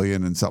like $1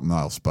 million in something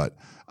else. But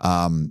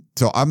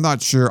so I'm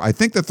not sure. I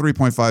think the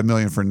 $3.5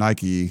 million for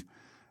Nike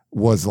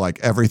was like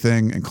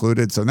everything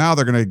included. So now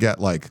they're going to get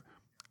like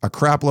a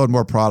crap load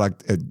more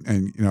product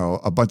and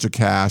a bunch of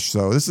cash.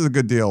 So this is a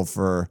good deal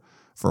for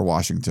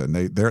Washington.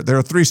 They're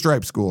a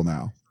 3-stripe school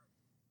now.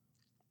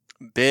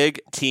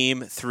 Big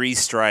team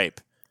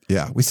 3-stripe.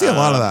 Yeah, we see a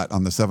lot of that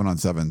on the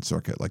 7-on-7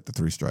 circuit, like the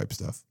 3-stripe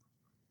stuff.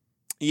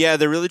 Yeah,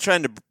 they're really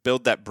trying to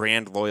build that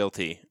brand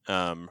loyalty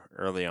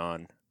early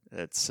on.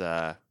 It's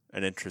an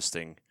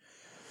interesting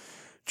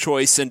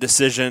choice and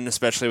decision,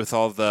 especially with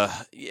all the.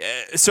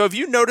 Yeah. So have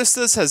you noticed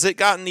this? Has it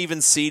gotten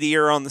even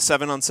seedier on the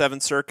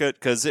 7-on-7 circuit?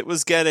 Because it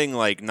was getting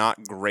like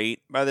not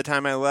great by the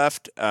time I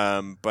left,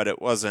 but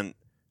it wasn't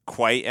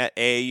quite at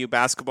AAU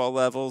basketball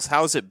levels.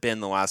 How's it been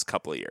the last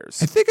couple of years?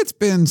 I think it's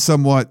been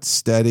somewhat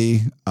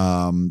steady.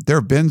 There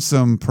have been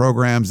some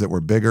programs that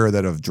were bigger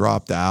that have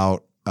dropped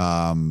out.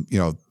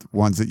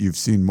 Ones that you've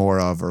seen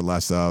more of or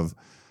less of,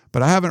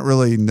 but I haven't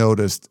really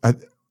noticed.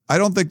 I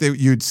don't think that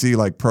you'd see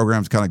like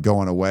programs kind of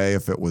going away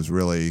if it was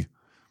really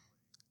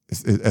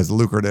as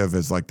lucrative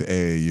as like the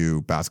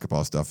AAU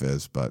basketball stuff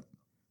is. But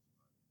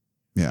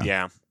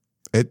yeah.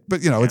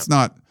 It's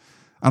not.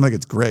 I don't think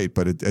it's great,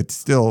 but it's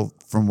still,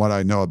 from what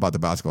I know about the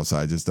basketball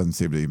side, just doesn't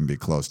seem to even be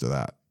close to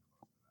that.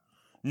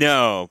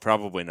 No,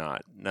 probably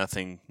not.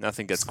 Nothing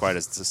gets quite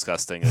as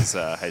disgusting as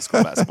high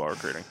school basketball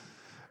recruiting.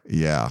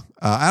 Yeah.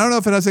 I don't know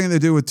if it has anything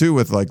to do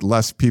with like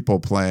less people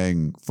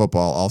playing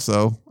football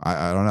also.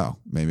 I don't know.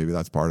 Maybe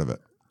that's part of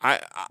it.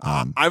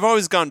 I've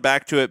always gone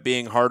back to it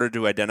being harder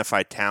to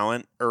identify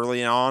talent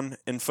early on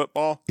in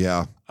football.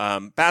 Yeah.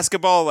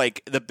 Basketball,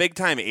 like the big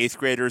time 8th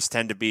graders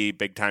tend to be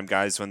big time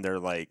guys when they're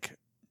like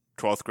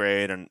 12th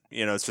grade, and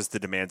it's just the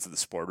demands of the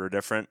sport are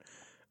different.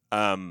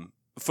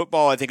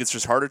 Football, I think it's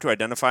just harder to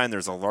identify, and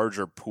there's a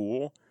larger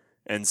pool.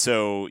 And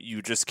so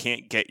you just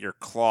can't get your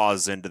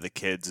claws into the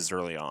kids as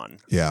early on.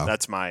 Yeah.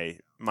 That's my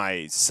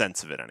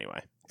sense of it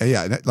anyway.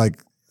 Yeah,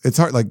 like it's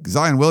hard. Like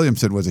Zion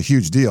Williamson was a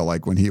huge deal,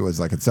 like when he was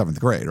like in 7th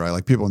grade, right?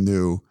 Like people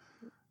knew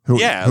who.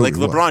 Yeah, who like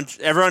he LeBron. was.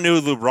 Everyone knew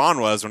who LeBron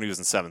was when he was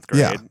in 7th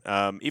grade.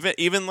 Yeah.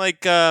 Even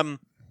like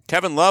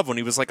Kevin Love, when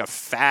he was like a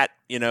fat,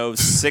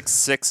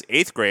 6'6"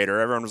 8th grader,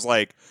 everyone was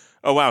like,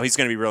 "Oh wow, he's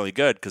going to be really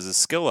good" because his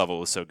skill level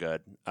was so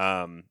good.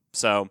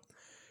 So.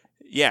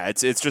 Yeah,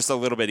 it's just a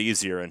little bit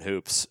easier in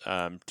hoops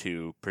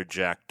to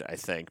project, I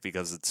think,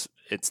 because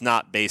it's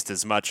not based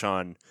as much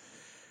on,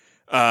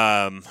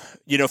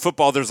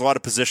 football. There's a lot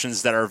of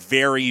positions that are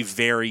very,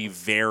 very,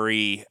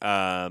 very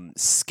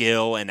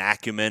skill and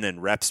acumen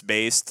and reps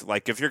based.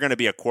 Like if you're going to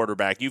be a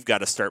quarterback, you've got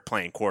to start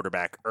playing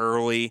quarterback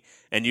early,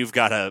 and you've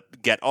got to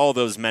get all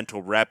those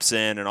mental reps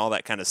in and all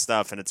that kind of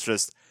stuff. And it's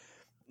just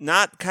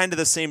not kind of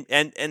the same,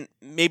 and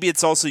maybe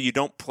it's also you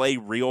don't play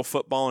real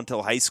football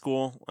until high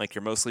school. Like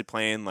you're mostly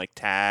playing like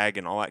tag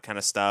and all that kind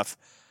of stuff.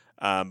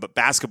 But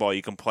basketball,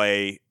 you can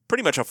play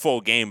pretty much a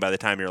full game by the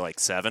time you're like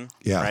 7,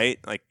 right?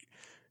 Like,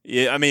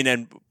 yeah, I mean,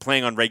 and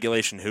playing on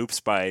regulation hoops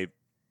by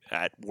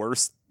at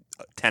worst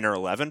 10 or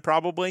 11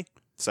 probably.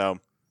 So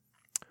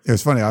it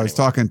was funny. I was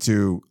talking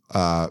to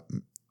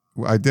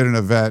I did an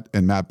event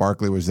and Matt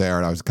Barkley was there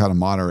and I was kind of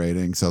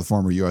moderating. So the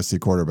former USC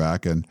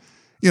quarterback. And,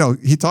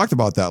 he talked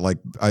about that. Like,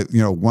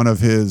 one of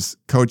his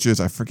coaches,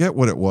 I forget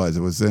what it was.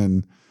 It was I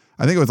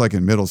think it was like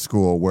in middle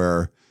school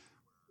where,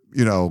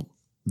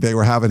 they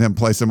were having him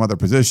play some other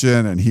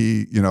position and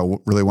he,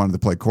 really wanted to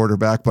play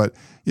quarterback. But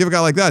you have a guy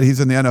like that. He's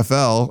in the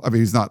NFL. I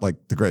mean, he's not like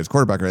the greatest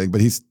quarterback or anything,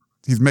 but he's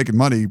making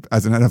money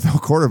as an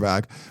NFL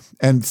quarterback.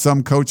 And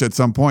some coach at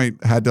some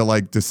point had to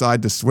like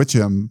decide to switch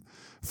him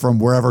from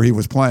wherever he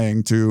was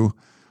playing to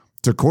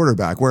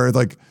quarterback, where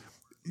like,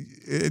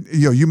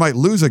 you might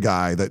lose a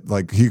guy that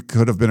like he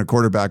could have been a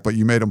quarterback, but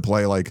you made him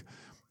play like,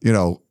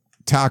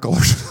 tackle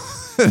or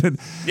something.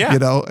 Yeah.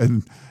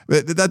 And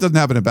that doesn't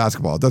happen in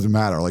basketball. It doesn't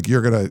matter. Like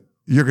you're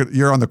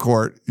on the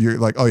court. You're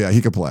like, oh yeah, he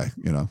could play,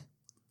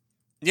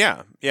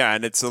 Yeah. Yeah.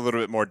 And it's a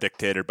little bit more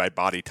dictated by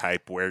body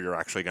type where you're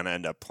actually going to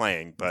end up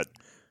playing. But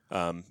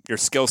your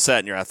skill set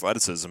and your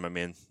athleticism, I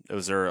mean,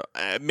 those are,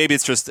 maybe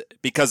it's just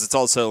because it's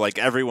also like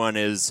everyone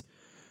is,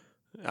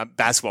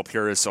 basketball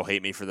purists will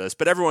hate me for this,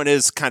 but everyone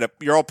is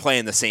you're all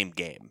playing the same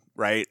game,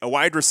 right? A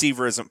wide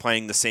receiver isn't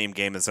playing the same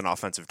game as an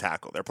offensive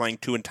tackle. They're playing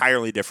two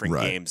entirely different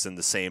games in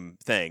the same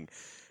thing.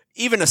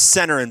 Even a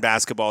center in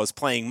basketball is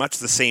playing much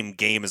the same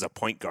game as a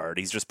point guard.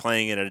 He's just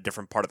playing it at a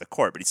different part of the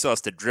court, but he still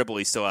has to dribble.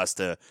 He still has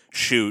to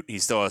shoot. He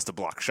still has to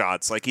block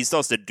shots. Like he still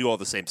has to do all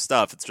the same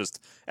stuff. It's just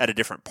at a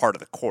different part of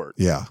the court.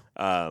 Yeah.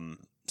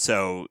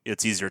 So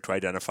it's easier to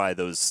identify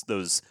those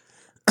those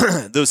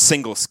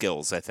single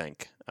skills, I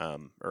think,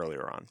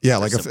 earlier on. Yeah.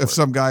 Like if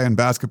some guy in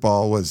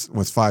basketball was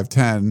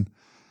 5'10"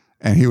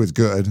 and he was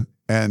good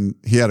and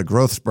he had a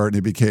growth spurt and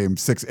he became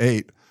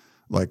 6'8",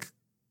 like,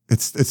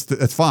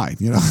 it's fine,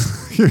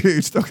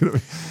 You're still gonna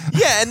be.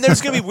 Yeah, and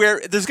there's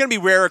gonna be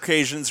rare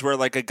occasions where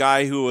like a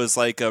guy who was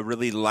like a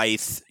really lithe,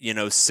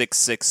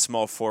 6'6"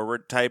 small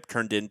forward type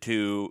turned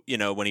into,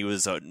 when he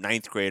was a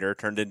ninth grader,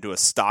 turned into a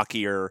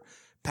stockier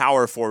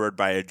power forward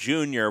by a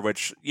junior,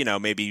 which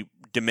maybe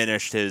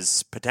diminished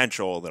his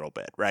potential a little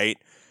bit, right?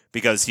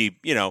 Because he,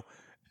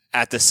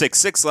 at the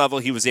 6'6" level,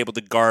 he was able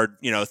to guard,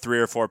 3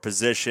 or 4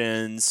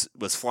 positions,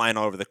 was flying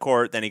all over the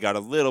court. Then he got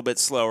a little bit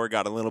slower,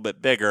 got a little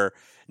bit bigger.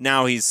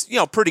 Now he's,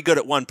 pretty good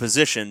at one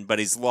position, but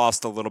he's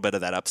lost a little bit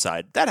of that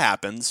upside. That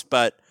happens,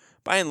 but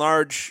by and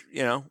large,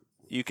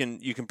 you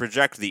can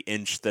project the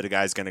inch that a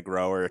guy's going to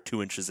grow or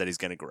 2 inches that he's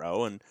going to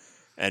grow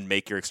and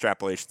make your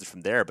extrapolations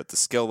from there. But the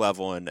skill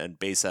level and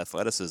base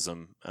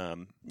athleticism,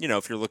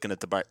 if you're looking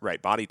at the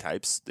right body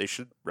types, they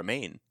should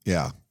remain.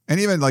 Yeah. And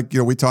even like,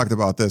 we talked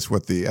about this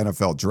with the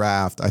NFL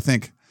draft. I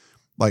think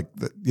like,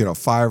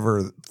 5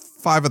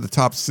 of the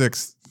top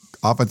 6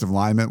 offensive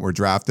linemen were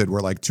drafted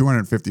were like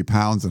 250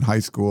 pounds in high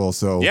school.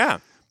 So yeah,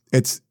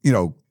 it's,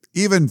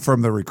 even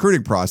from the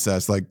recruiting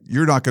process, like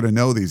you're not going to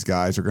know these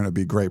guys are going to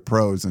be great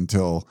pros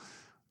until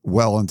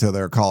well into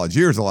their college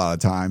years a lot of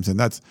times. And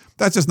that's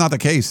just not the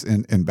case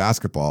in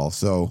basketball.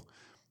 So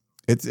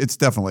it's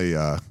definitely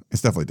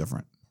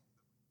different.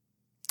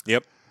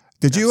 Yep.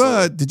 Did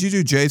you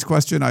do Jay's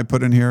question I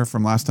put in here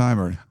from last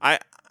time or?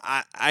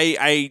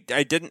 I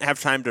didn't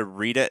have time to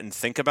read it and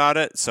think about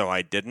it, so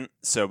I didn't.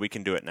 So we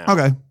can do it now.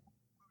 Okay.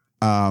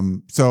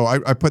 So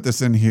I put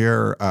this in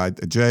here.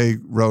 Jay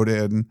wrote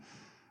in,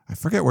 I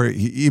forget where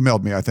he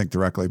emailed me, I think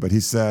directly, but he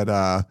said,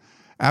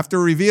 after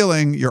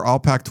revealing your all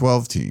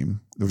Pac-12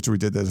 team, which we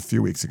did this a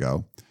few weeks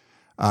ago,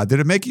 did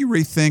it make you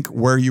rethink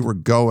where you were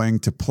going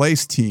to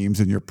place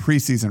teams in your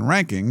preseason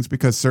rankings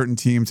because certain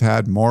teams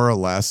had more or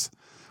less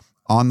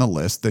on the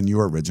list than you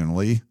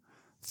originally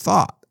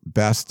thought?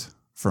 Best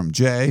from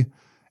Jay.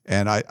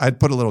 And I'd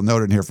put a little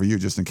note in here for you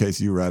just in case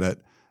you read it.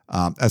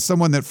 As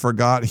someone that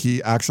forgot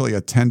he actually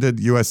attended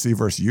USC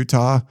versus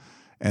Utah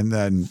and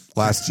then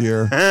last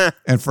year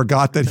and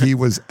forgot that he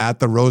was at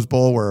the Rose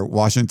Bowl where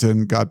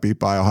Washington got beat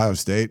by Ohio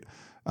State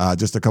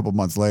just a couple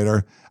months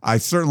later, I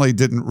certainly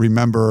didn't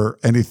remember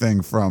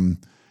anything from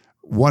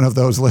one of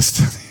those lists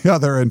to the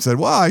other and said,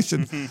 well,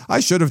 I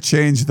should have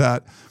changed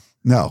that.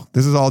 No,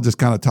 this is all just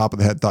kind of top of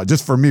the head thought.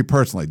 Just for me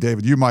personally,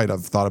 David, you might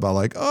have thought about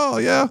like, oh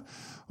yeah,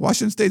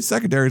 Washington State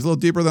secondary is a little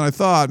deeper than I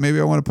thought.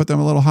 Maybe I want to put them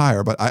a little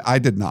higher, but I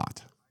did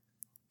not.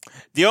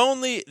 The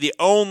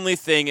only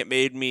thing it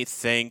made me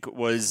think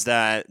was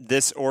that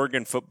this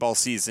Oregon football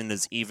season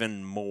is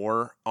even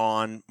more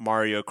on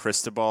Mario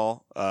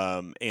Cristobal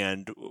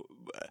and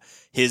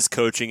his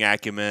coaching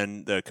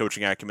acumen, the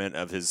coaching acumen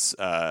of his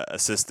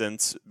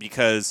assistants,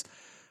 because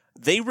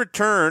they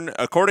return,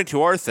 according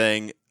to our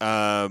thing,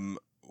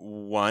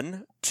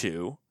 1,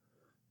 2,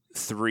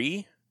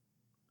 3,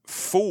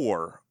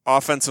 4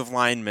 offensive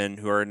linemen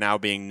who are now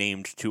being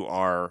named to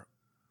our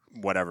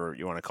whatever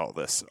you want to call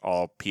this,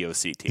 all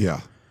POC team.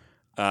 Yeah.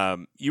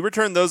 You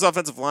return those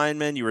offensive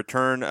linemen, you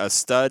return a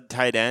stud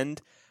tight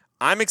end.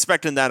 I'm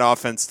expecting that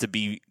offense to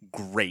be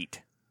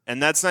great.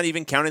 And that's not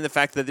even counting the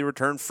fact that they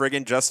return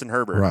friggin' Justin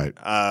Herbert.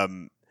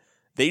 Right.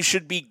 They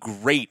should be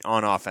great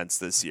on offense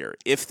this year.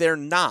 If they're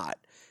not,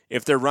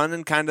 if they're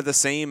running kind of the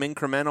same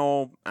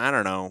incremental, I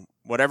don't know,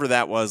 whatever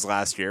that was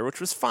last year,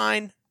 which was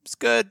fine, it's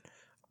good,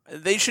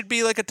 they should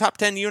be like a top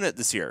 10 unit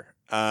this year.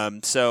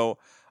 So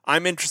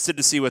I'm interested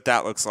to see what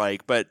that looks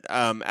like. But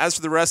as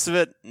for the rest of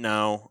it,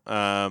 no.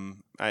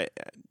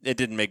 It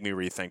didn't make me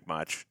rethink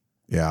much.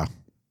 Yeah.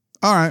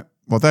 All right.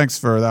 Well, thanks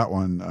for that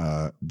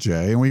one,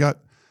 Jay. And we got,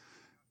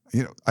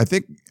 I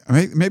think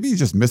maybe you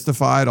just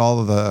mystified all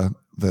of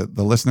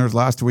the listeners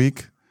last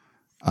week.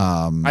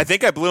 I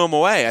think I blew them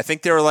away. I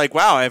think they were like,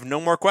 wow, I have no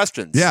more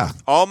questions. Yeah.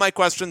 All my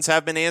questions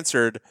have been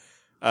answered.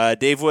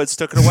 Dave Woods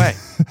took it away.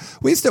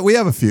 We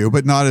have a few,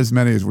 but not as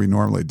many as we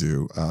normally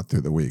do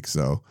through the week.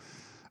 So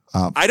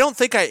I don't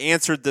think I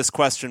answered this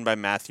question by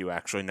Matthew,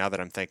 actually, now that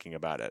I'm thinking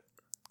about it.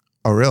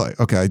 Oh, really?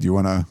 Okay. Do you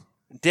want to?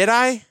 Did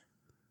I?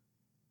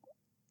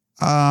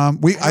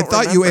 I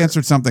thought you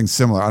answered something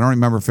similar. I don't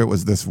remember if it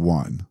was this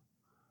one.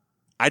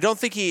 I don't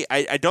think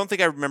I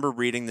remember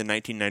reading the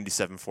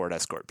 1997 Ford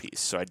Escort piece,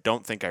 so I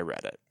don't think I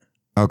read it.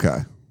 Okay.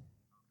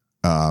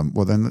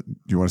 Well, then, do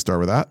you want to start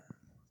with that?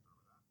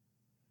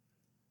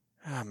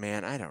 Oh,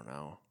 man, I don't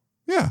know.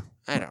 Yeah.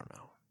 I don't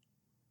know.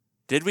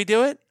 Did we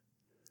do it?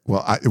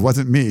 Well, it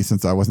wasn't me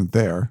since I wasn't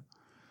there.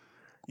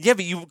 Yeah,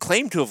 but you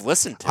claim to have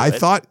listened to it. I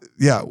thought,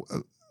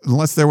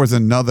 unless there was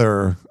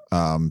another.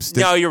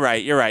 No, you're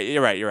right. And when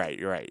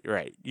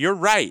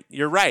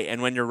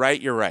you're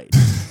right, you're right.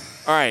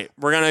 All right,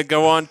 we're gonna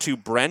go on to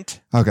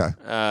Brent. Okay.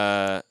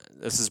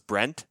 This is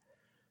Brent.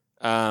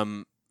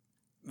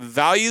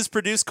 Values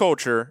produce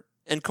culture,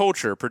 and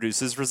culture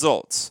produces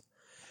results.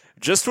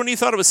 Just when you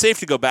thought it was safe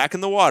to go back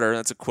in the water,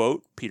 that's a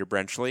quote, Peter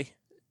Brenchley,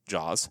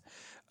 Jaws.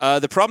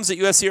 The problems at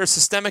USC are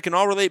systemic and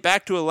all relate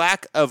back to a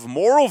lack of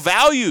moral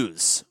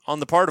values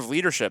on the part of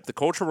leadership. The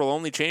culture will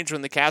only change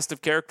when the cast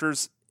of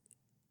characters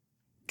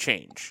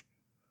change.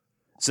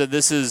 So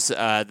this is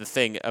the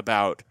thing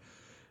about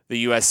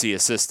the USC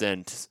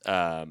assistant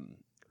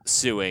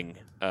suing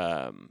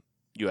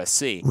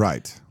USC.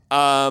 Right.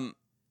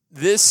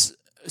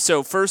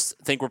 So first,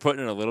 I think we're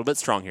putting it a little bit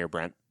strong here,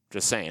 Brent.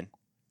 Just saying.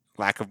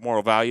 Lack of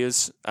moral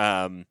values.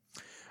 I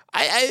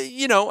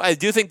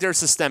do think there's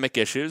systemic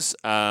issues.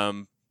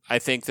 I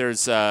think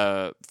there's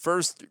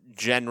first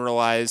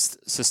generalized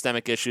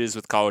systemic issues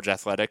with college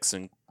athletics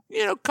and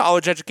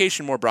college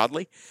education more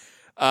broadly.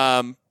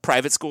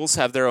 Private schools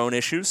have their own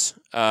issues,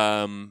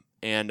 and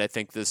I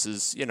think this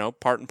is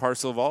part and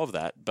parcel of all of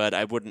that. But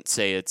I wouldn't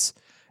say it's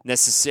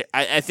necessary.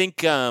 I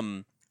think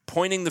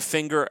pointing the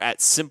finger at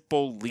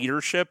simple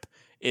leadership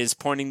is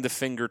pointing the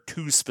finger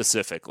too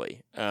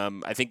specifically.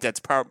 I think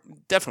that's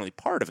definitely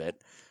part of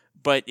it.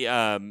 But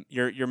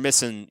you're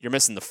missing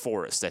the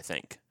forest. I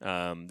think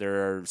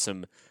there are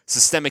some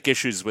systemic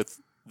issues with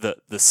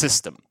the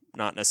system,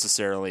 not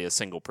necessarily a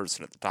single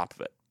person at the top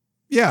of it.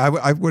 Yeah,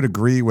 I would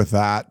agree with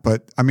that.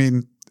 But I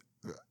mean,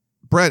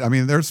 Brett,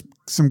 there's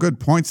some good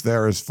points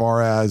there as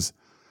far as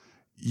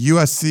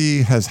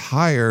USC has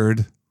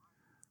hired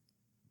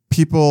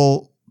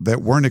people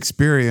that weren't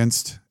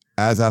experienced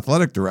as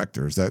athletic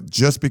directors, that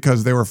just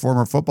because they were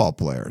former football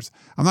players.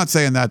 I'm not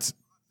saying that's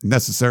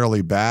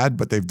necessarily bad,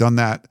 but they've done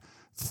that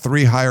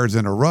 3 hires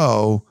in a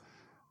row.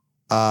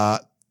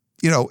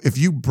 If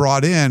you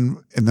brought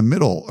in the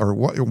middle, or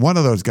one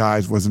of those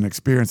guys was an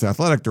experienced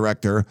athletic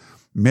director,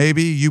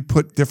 maybe you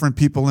put different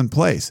people in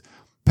place.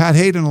 Pat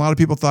Hayden, a lot of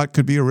people thought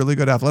could be a really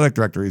good athletic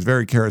director. He's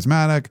very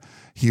charismatic.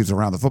 He was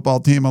around the football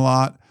team a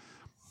lot.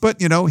 But,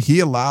 he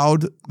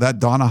allowed that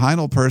Donna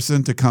Heinel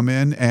person to come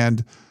in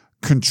and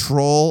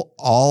control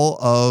all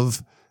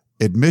of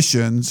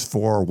admissions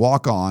for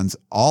walk-ons,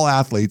 all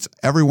athletes.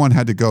 Everyone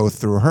had to go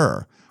through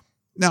her.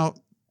 Now,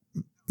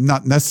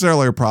 not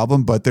necessarily a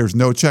problem, but there's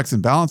no checks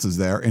and balances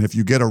there. And if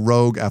you get a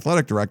rogue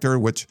athletic director,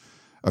 which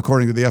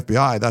according to the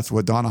FBI, that's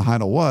what Donna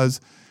Heinel was,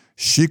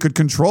 she could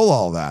control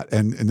all that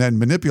and then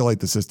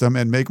manipulate the system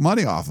and make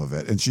money off of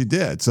it. And she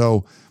did.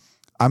 So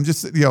I'm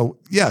just,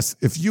 yes,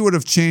 if you would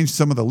have changed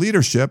some of the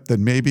leadership,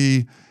 then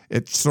maybe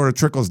it sort of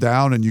trickles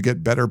down and you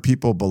get better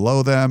people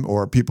below them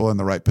or people in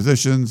the right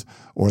positions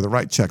or the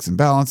right checks and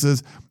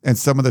balances. And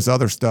some of this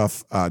other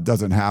stuff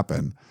doesn't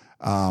happen.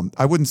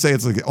 I wouldn't say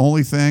it's like the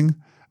only thing.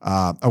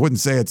 I wouldn't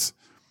say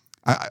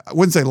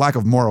lack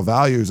of moral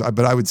values,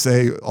 but I would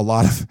say a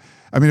lot of,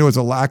 it was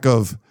a lack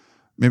of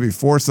maybe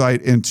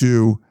foresight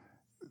into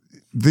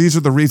these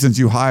are the reasons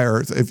you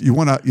hire. If you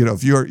want to,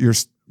 if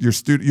your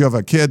student, you have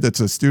a kid that's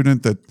a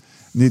student that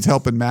needs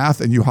help in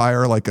math and you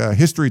hire like a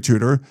history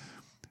tutor,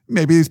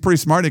 maybe he's pretty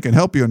smart. He can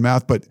help you in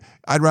math, but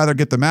I'd rather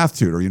get the math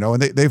tutor,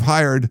 and they've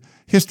hired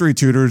history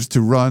tutors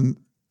to run,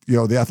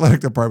 the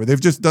athletic department.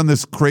 They've just done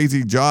this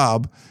crazy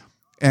job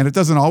and it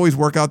doesn't always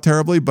work out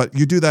terribly, but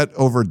you do that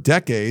over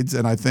decades.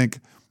 And I think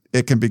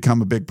it can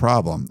become a big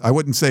problem. I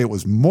wouldn't say it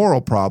was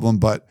moral problem,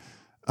 but,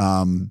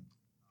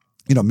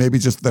 maybe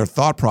just their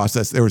thought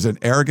process. There was an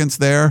arrogance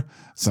there,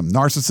 some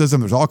narcissism.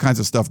 There's all kinds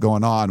of stuff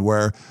going on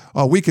where,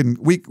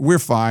 we're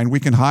fine. We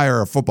can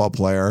hire a football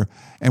player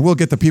and we'll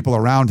get the people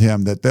around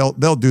him that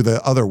they'll do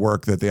the other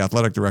work that the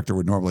athletic director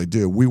would normally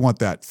do. We want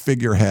that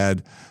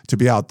figurehead to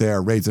be out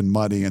there raising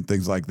money and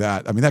things like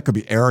that. That could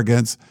be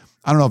arrogance.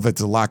 I don't know if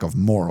it's a lack of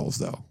morals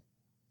though.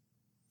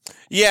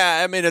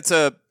 Yeah, I mean it's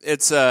a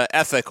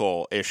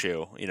ethical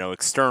issue,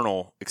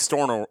 external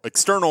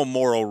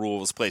moral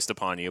rules placed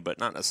upon you, but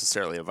not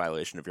necessarily a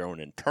violation of your own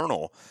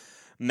internal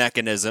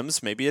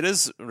mechanisms. Maybe it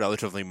is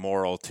relatively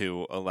moral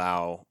to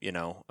allow,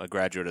 a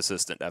graduate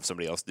assistant to have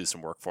somebody else do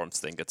some work for him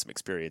so they can get some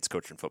experience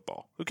coaching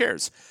football. Who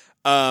cares?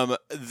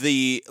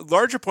 The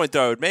larger point,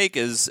 though, I would make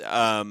is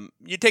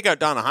you take out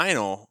Donna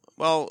Heinel.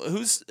 Well,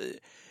 who's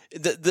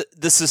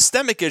the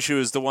systemic issue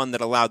is the one that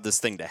allowed this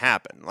thing to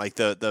happen, like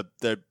the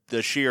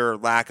sheer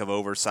lack of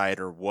oversight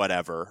or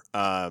whatever.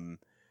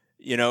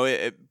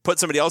 It put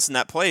somebody else in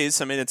that place.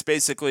 I mean, it's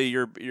basically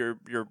you're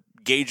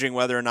gauging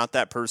whether or not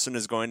that person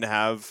is going to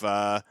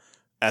have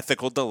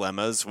ethical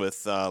dilemmas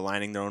with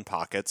lining their own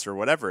pockets or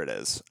whatever it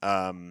is.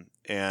 If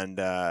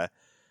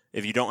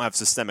you don't have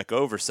systemic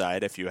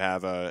oversight, if you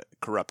have a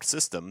corrupt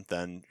system,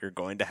 then you're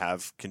going to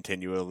have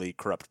continually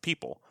corrupt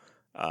people.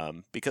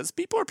 Because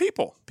people are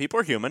people.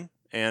 People are human.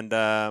 And,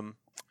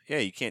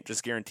 you can't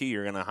just guarantee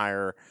you're going to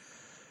hire,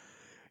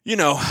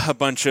 a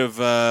bunch of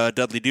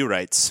Dudley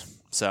Do-Rights.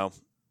 So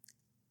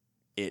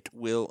it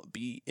will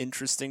be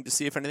interesting to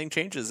see if anything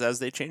changes as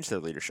they change their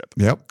leadership.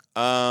 Yep.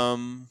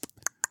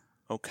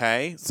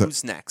 Okay. So,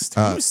 who's next?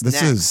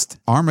 This is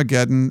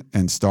Armageddon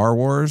and Star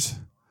Wars.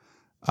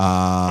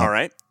 All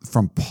right.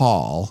 From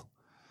Paul.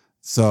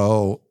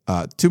 So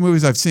 2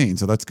 movies I've seen,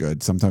 so that's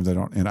good. Sometimes I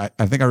don't, and I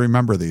think I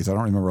remember these. I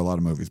don't remember a lot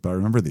of movies, but I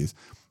remember these.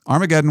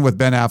 Armageddon with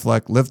Ben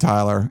Affleck, Liv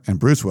Tyler, and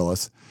Bruce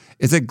Willis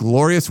is a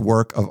glorious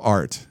work of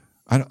art.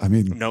 I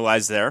mean, no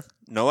lies there.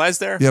 No lies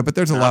there. Yeah, but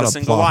there's a lot of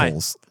plot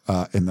holes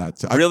in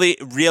that. Really.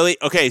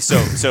 Okay,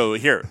 so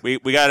here we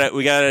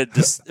gotta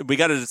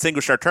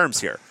distinguish our terms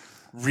here.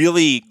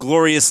 Really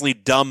gloriously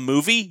dumb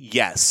movie?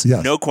 Yes.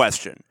 No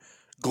question.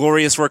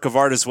 Glorious work of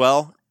art as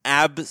well?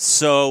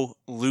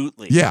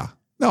 Absolutely. Yeah.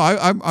 No,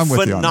 I'm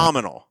with you.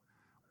 Phenomenal.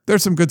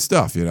 There's some good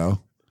stuff, when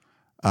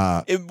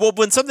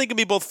something can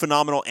be both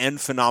phenomenal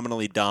and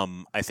phenomenally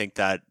dumb, I think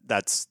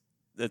it's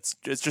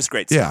just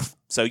great stuff. Yeah.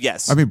 So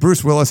yes. I mean,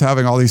 Bruce Willis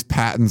having all these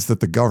patents that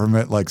the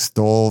government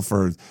stole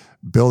for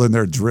building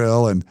their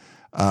drill, and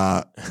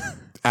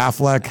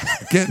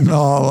Affleck getting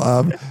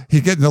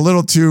getting a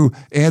little too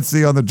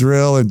antsy on the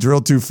drill and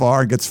drilled too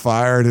far and gets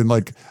fired, and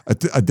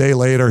a day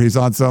later he's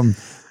on some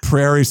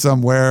prairie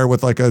somewhere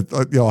with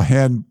a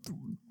hand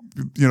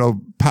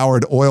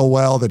powered oil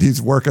well that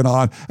he's working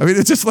on. I mean,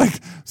 it's just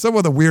some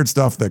of the weird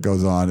stuff that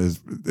goes on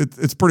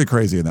it's pretty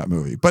crazy in that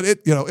movie, but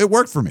it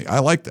worked for me. I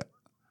liked it.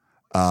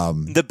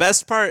 The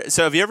best part.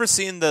 So have you ever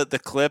seen the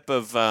clip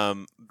of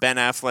Ben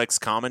Affleck's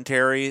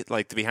commentary,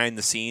 the behind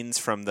the scenes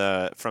from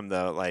the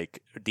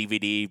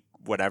DVD,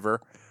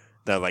 whatever,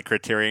 the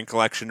Criterion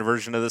Collection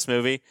version of this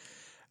movie?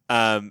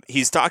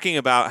 He's talking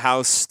about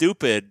how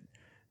stupid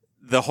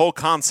the whole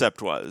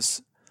concept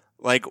was.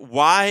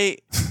 Why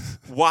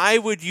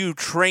would you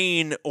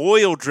train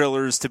oil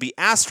drillers to be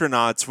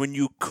astronauts when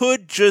you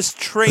could just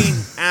train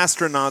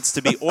astronauts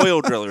to be oil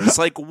drillers?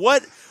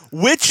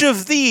 Which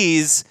of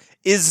these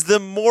is the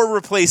more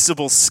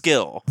replaceable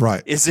skill?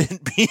 Right. Is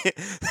it being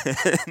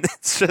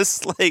it's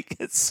just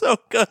it's so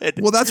good.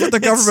 Well, that's what the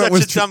government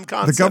was.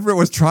 The government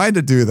was trying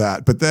to do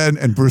that, but then,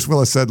 and Bruce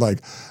Willis said,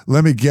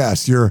 let me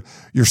guess, you're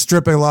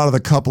stripping a lot of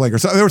the coupling or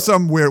something. There was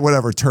some weird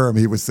whatever term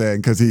he was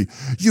saying, because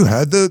you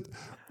had the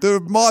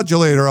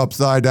modulator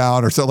upside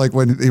down or so,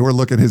 when they were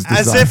looking at his design.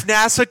 As if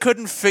NASA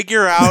couldn't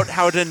figure out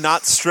how to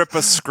not strip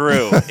a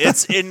screw.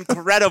 It's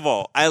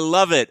incredible. I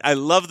love it. I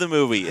love the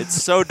movie. It's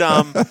so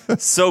dumb,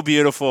 so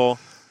beautiful.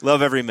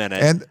 Love every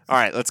minute. And all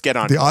right, let's get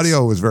on. The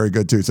audio was very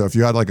good too. So if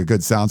you had a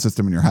good sound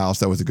system in your house,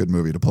 that was a good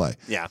movie to play.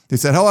 Yeah. He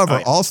said,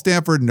 however, all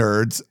Stanford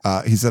nerds,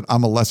 he said,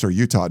 I'm a lesser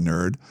Utah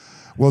nerd,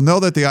 will know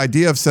that the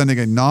idea of sending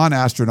a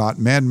non-astronaut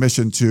manned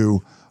mission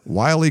to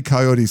Wile E.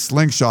 Coyote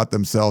slingshot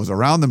themselves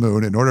around the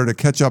moon in order to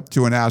catch up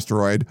to an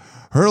asteroid,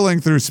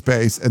 hurling through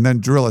space, and then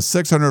drill a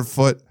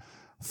 600-foot,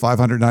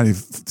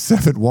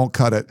 597 won't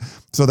cut it,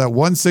 so that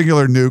one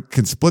singular nuke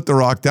can split the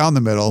rock down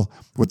the middle,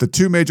 with the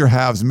 2 major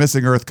halves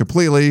missing Earth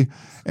completely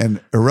and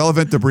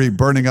irrelevant debris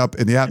burning up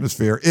in the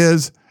atmosphere,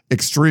 is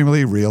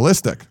extremely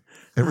realistic.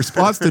 In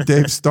response to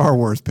Dave's Star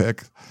Wars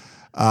pick,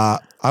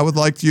 I would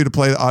like you to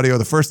play the audio of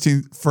the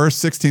first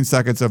 16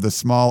 seconds of the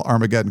small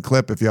Armageddon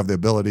clip, if you have the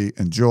ability.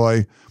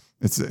 Enjoy.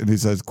 And he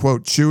says,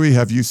 quote, Chewie,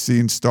 have you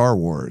seen Star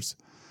Wars?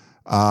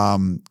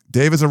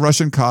 Dave is a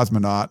Russian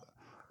cosmonaut,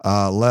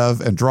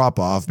 Lev, and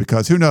Drop-Off,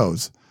 because who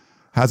knows?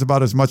 Has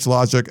about as much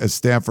logic as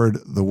Stanford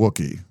the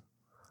Wookiee.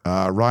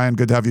 Ryan,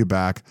 good to have you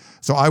back.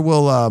 So I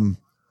will,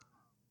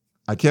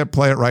 I can't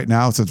play it right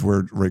now since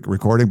we're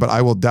recording, but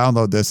I will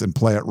download this and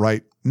play it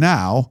right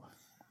now,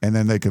 and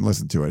then they can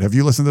listen to it. Have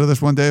you listened to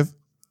this one, Dave?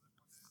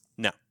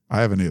 No,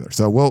 I haven't either.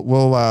 So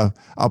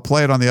I'll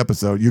play it on the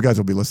episode. You guys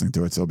will be listening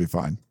to it, so it'll be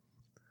fine.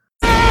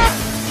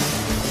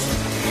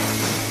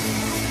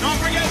 Don't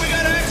forget, we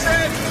got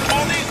X-ray.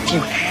 If you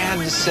had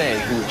to say,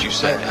 who would you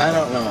say? I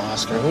don't know,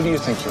 Oscar. Who do you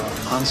think you are?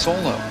 Han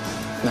Solo.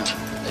 No.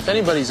 If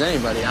anybody's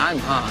anybody, I'm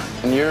Han,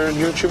 and you're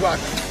Chewbacca.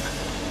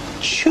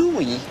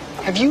 Chewie?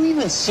 Have you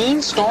even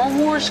seen Star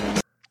Wars?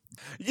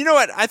 You know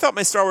what? I thought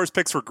my Star Wars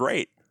picks were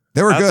great.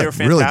 They were I thought good.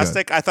 They were Really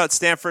fantastic. good. I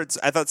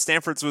thought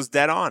Stanford's was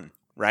dead on,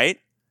 right?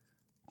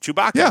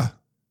 Chewbacca. Yeah.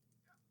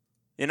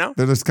 You know?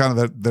 They're just kind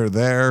of, they're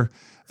there.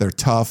 They're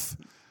tough.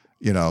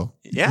 You know,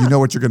 Yeah. you know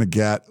what you're going to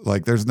get.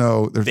 Like there's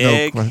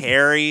Big, no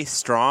hairy,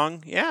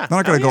 strong. Yeah. they're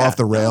not going to go off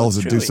the rails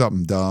it's and do Chewie.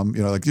 something dumb.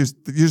 You know, like you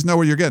just know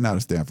what you're getting out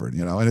of Stanford.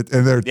 You know, and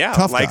they're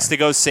tough. Likes guys. to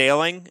go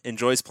sailing,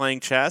 enjoys playing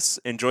chess,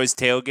 enjoys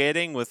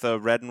tailgating with a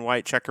red and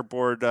white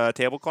checkerboard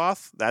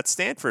tablecloth. That's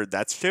Stanford.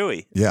 That's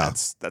Chewy. Yeah.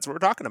 That's what we're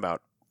talking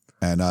about.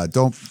 And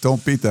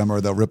don't beat them or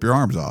they'll rip your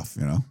arms off.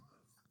 You know.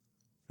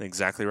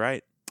 Exactly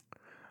right.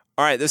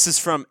 All right, this is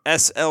from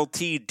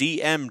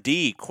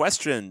SLTDMD.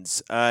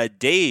 Questions.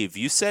 Dave,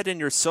 you said in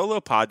your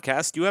solo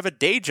podcast you have a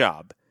day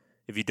job.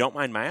 If you don't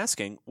mind my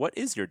asking, what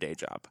is your day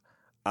job?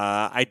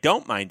 I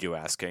don't mind you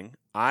asking.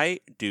 I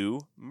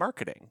do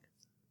marketing.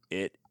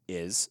 It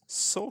is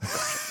soul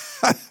crushing.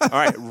 All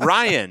right,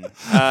 Ryan.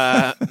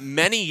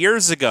 Many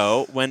years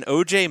ago, when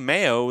OJ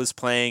Mayo was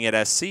playing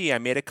at SC, I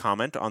made a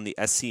comment on the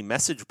SC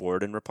message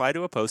board in reply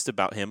to a post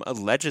about him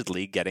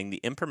allegedly getting the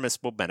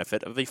impermissible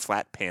benefit of a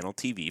flat panel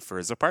TV for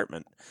his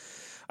apartment.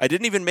 I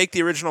didn't even make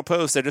the original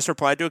post. I just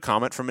replied to a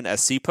comment from an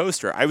SC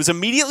poster. I was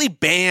immediately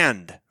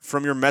banned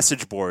from your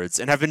message boards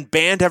and have been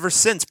banned ever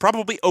since,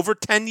 probably over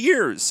 10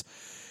 years.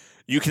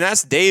 You can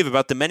ask Dave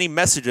about the many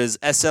messages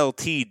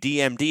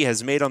SLTDMD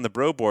has made on the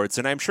bro boards,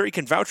 and I'm sure he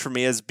can vouch for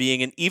me as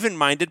being an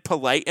even-minded,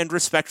 polite, and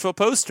respectful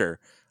poster.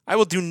 I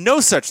will do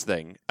no such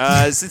thing.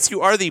 Since you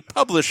are the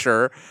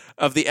publisher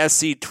of the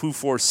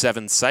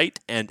SC247 site,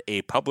 and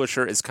a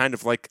publisher is kind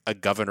of like a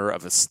governor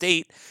of a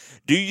state,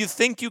 do you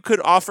think you could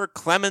offer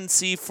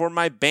clemency for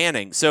my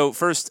banning? So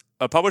first,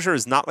 a publisher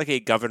is not like a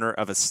governor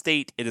of a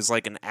state. It is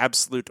like an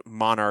absolute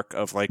monarch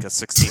of like a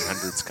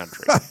 1600s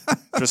country,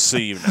 just so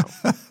you know.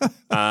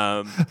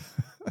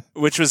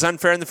 Which was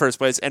unfair in the first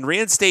place, and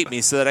reinstate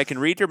me so that I can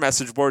read your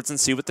message boards and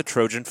see what the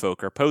Trojan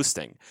folk are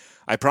posting.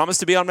 I promise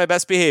to be on my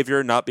best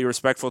behavior, not be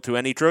respectful to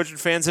any Trojan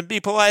fans, and be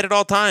polite at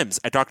all times.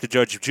 I talked to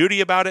Judge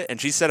Judy about it, and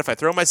she said if I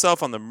throw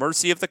myself on the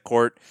mercy of the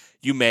court,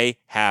 you may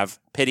have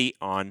pity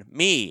on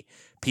me.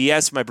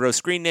 P.S. My bro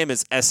screen name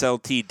is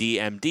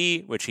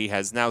SLTDMD, which he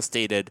has now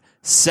stated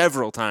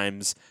several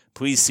times.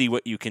 Please see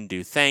what you can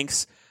do.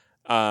 Thanks.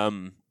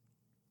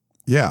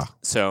 Yeah.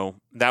 So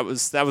that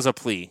was a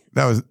plea.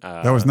 That was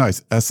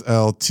nice.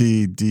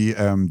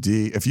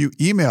 SLTDMD. If you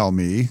email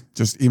me,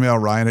 just email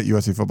Ryan at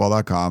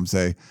uscfootball.com.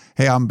 Say,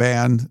 hey, I'm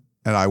banned,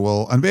 and I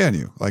will unban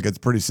you. Like, it's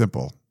pretty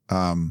simple.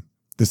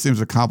 This seems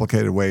a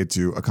complicated way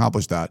to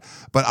accomplish that.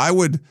 But I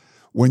would,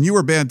 when you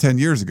were banned 10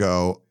 years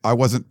ago, I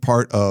wasn't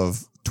part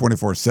of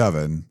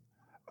 24/7.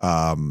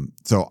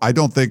 So I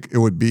don't think it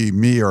would be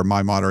me or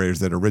my moderators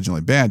that originally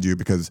banned you,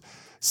 because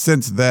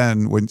since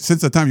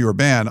the time you were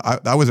banned,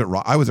 I was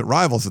at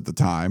Rivals at the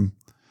time.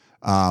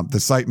 The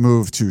site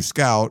moved to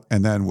Scout,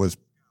 and then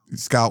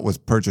Scout was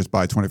purchased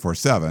by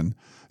 24/7.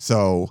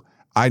 So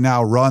I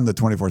now run the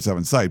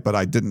 24/7 site, but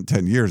I didn't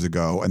 10 years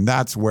ago, and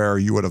that's where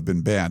you would have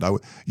been banned.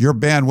 Your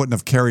ban wouldn't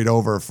have carried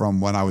over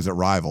from when I was at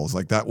Rivals.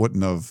 Like, that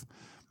wouldn't have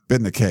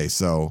been the case.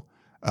 So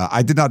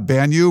I did not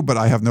ban you, but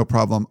I have no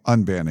problem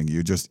unbanning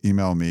you. Just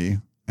email me,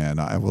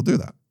 and I will do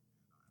that.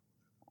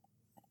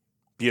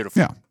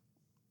 Beautiful. Yeah.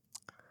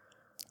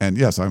 And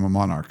yes, I'm a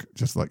monarch,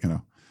 just like,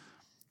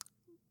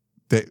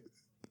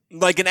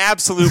 Like an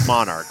absolute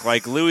monarch,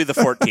 like Louis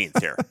XIV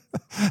here.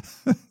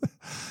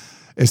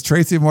 Is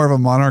Tracy more of a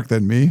monarch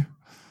than me?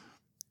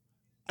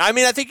 I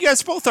mean, I think you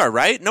guys both are,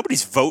 right?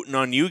 Nobody's voting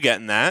on you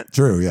getting that.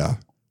 True, yeah.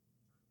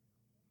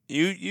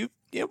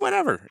 Yeah,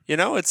 whatever.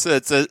 It's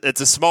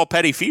a small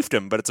petty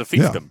fiefdom, but it's a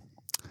fiefdom.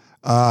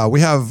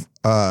 We have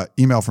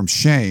email from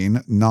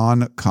Shane,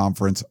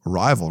 non-conference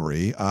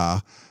rivalry.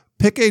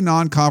 Pick a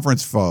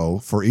non-conference foe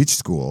for each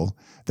school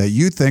that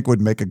you think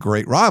would make a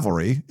great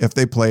rivalry if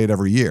they played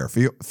every year.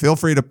 Feel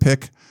free to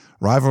pick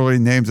rivalry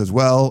names as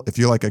well. If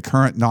you like a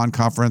current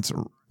non-conference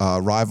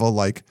rival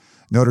like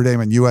Notre Dame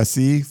and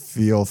USC,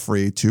 feel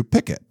free to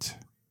pick it.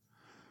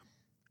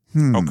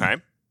 Okay.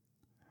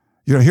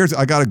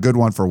 I got a good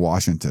one for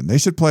Washington. They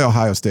should play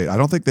Ohio State. I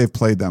don't think they've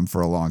played them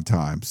for a long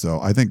time, so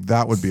I think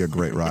that would be a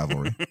great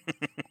rivalry.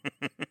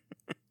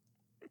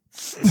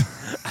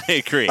 I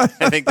agree.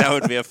 I think that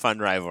would be a fun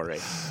rivalry.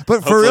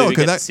 But Hopefully for real, we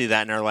get to see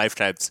that in our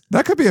lifetimes.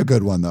 That could be a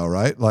good one, though,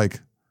 right?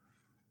 Like,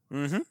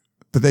 Mm-hmm.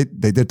 But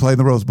they did play in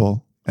the Rose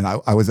Bowl, and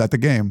I was at the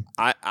game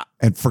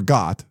and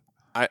forgot.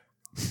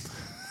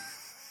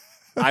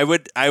 I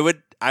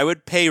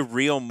would pay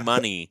real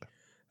money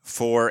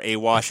for a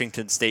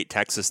Washington State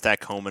Texas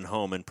Tech home and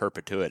home in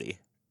perpetuity.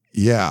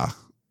 Yeah,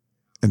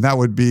 and that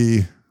would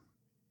be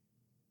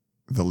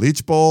the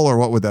Leach Bowl, or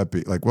what would that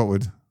be? Like, what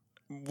would?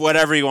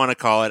 Whatever you want to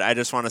call it. I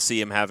just want to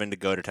see him having to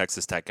go to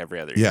Texas Tech every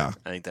other year. Yeah.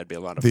 I think that'd be a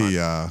lot of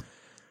fun.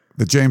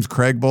 The James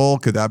Craig Bowl,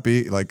 could that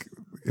be like,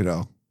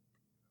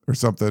 or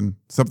something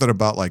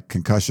about like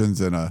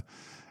concussions and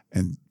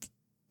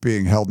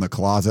being held in a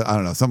closet? I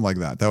don't know, something like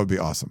that. That would be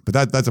awesome.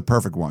 But that's a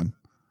perfect one.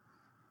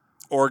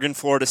 Oregon,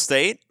 Florida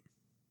State.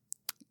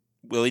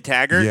 Willie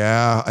Taggart.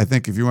 Yeah, I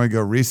think if you want to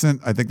go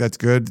recent, I think that's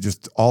good.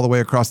 Just all the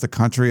way across the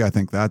country, I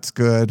think that's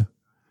good.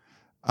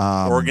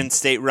 Oregon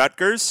State,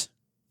 Rutgers.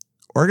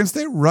 Oregon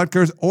State,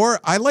 Rutgers, or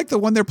I like the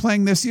one they're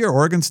playing this year,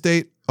 Oregon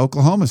State,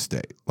 Oklahoma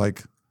State.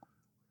 Like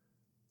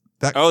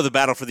that. Oh, the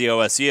battle for the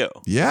OSU.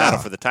 Yeah. Battle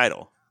for the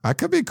title. That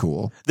could be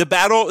cool. The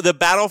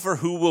battle for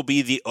who will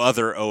be the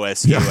other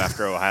OSU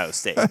after Ohio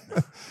State.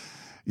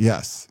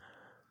 Yes.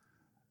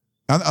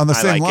 On the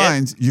same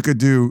lines, you could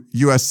do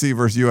USC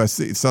versus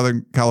USC,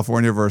 Southern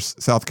California versus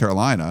South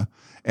Carolina,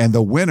 and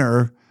the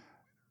winner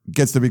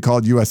gets to be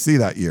called USC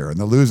that year, and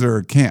the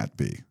loser can't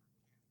be.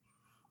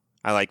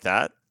 I like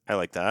that. Who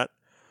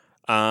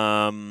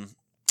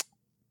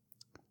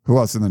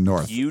else in the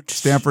North?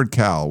 Stanford,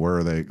 Cal. Where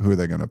are they? Who are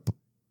they going to?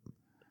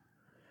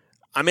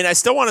 I mean, I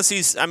still want to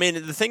see. I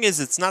mean, the thing is,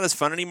 it's not as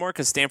fun anymore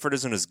because Stanford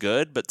isn't as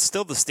good. But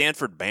still, the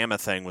Stanford Bama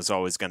thing was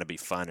always going to be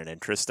fun and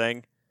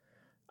interesting.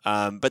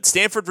 But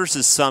Stanford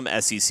versus some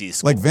SEC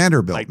school, like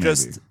Vanderbilt, like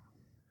maybe.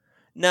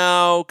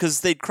 No,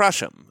 because they'd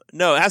crush them.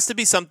 No, it has to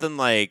be something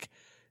like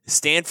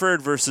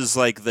Stanford versus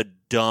like the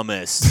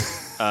dumbest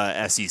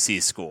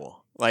SEC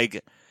school,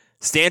 like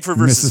Stanford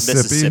versus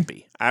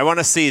Mississippi. I want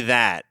to see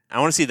that. I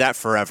want to see that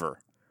forever.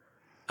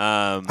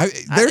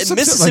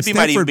 Mississippi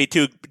might even be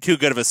too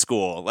good of a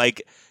school.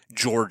 Like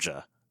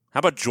Georgia. How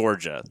about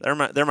Georgia? They're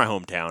my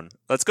hometown.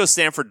 Let's go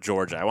Stanford,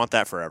 Georgia. I want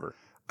that forever.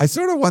 I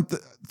sort of want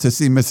to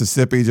see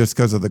Mississippi just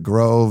because of the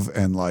Grove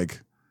and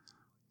like.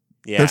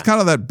 Yeah. There's kind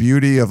of that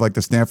beauty of like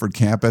the Stanford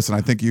campus, and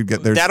I think you'd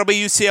get there. That'll be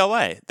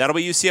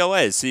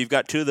UCLA. So you've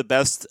got two of the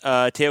best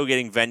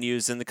tailgating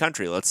venues in the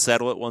country. Let's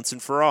settle it once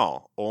and for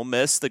all. Ole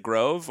Miss, the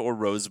Grove, or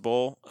Rose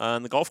Bowl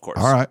on the golf course.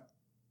 All right,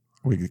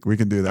 we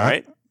can do that. All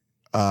right.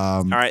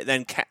 All right,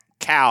 then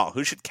Cal.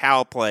 Who should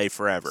Cal play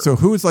forever? So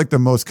who's like the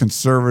most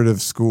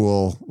conservative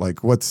school?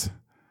 Like what's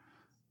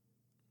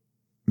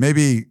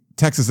maybe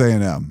Texas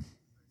A&M,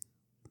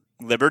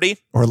 Liberty,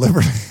 or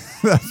Liberty?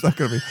 That's not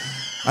going to be.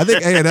 I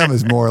think A&M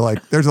is more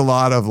like there's a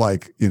lot of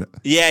like, you know.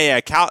 Yeah.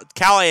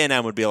 Cal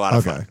A&M would be a lot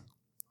of fun.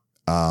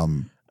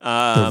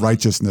 The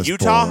Righteousness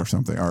Utah? Bowl or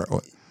something. Or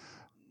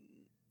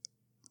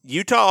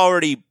Utah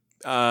already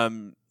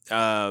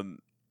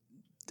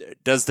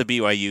does the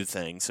BYU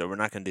thing, so we're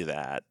not going to do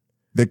that.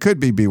 They could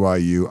be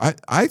BYU.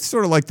 I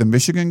sort of like the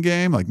Michigan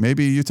game, like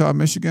maybe Utah,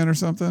 Michigan or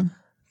something.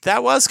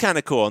 That was kind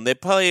of cool, and they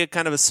play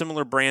kind of a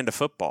similar brand of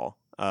football.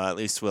 At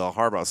least Will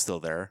Harbaugh's still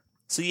there.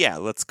 So yeah,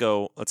 let's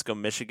go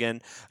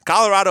Michigan.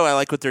 Colorado, I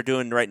like what they're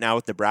doing right now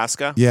with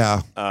Nebraska.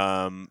 Yeah.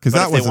 Because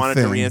if they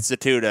wanted to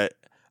reinstitute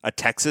a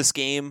Texas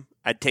game,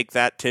 I'd take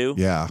that too.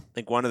 Yeah. I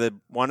think one of the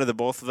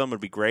both of them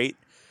would be great.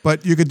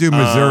 But you could do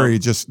Missouri,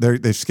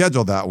 they've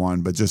scheduled that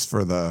one, but just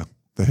for the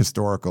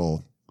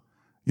historical,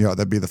 you know,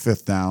 that'd be the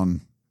 5th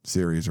down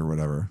series or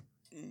whatever.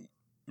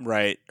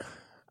 Right.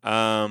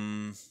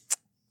 What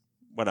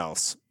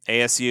else?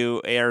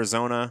 ASU,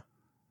 Arizona.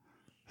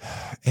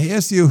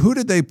 ASU, who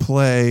did they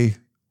play?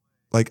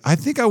 Like, I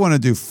think I want to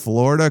do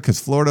Florida because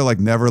Florida like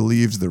never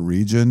leaves the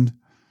region.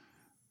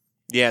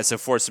 Yeah, so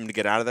force them to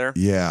get out of there.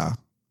 Yeah.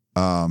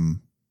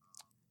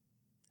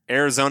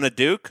 Arizona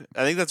Duke.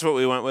 I think that's what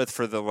we went with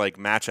for the like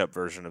matchup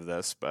version of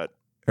this, but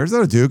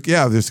Arizona Duke,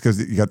 yeah, just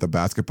because you got the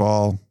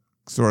basketball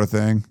sort of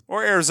thing.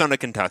 Or Arizona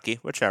Kentucky,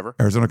 whichever.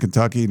 Arizona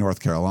Kentucky,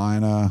 North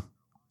Carolina.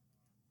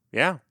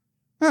 Yeah,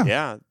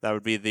 that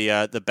would be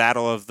the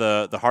battle of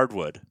the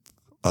hardwood.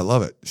 I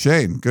love it.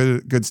 Shane,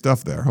 good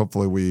stuff there.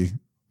 Hopefully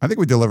I think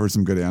we delivered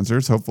some good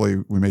answers. Hopefully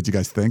we made you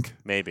guys think.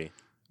 Maybe.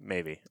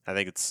 I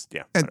think it's,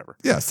 whatever.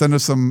 Yeah, send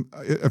us some,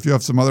 if you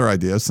have some other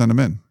ideas, send them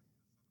in.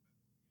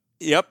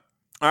 Yep.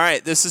 All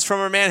right, this is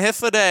from our man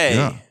Hifliday.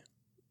 Yeah.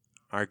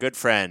 Our good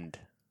friend.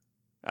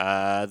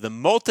 The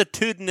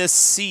multitudinous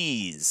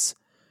seas.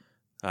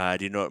 Do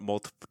you know what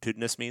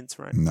multitudinous means,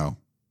 right? No.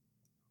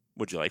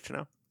 Would you like to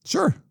know?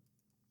 Sure.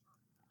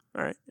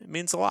 All right. It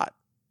means a lot,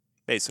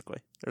 basically.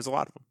 There's a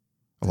lot of them.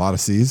 A lot of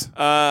C's?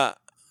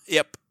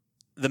 Yep.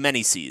 The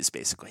many C's,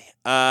 basically.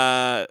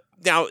 Now,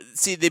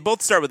 see, they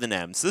both start with an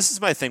M. So this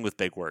is my thing with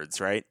big words,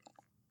 right?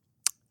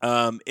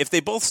 If they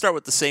both start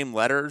with the same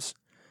letters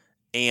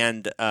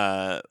and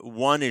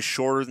one is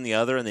shorter than the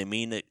other and they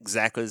mean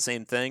exactly the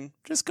same thing,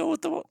 just go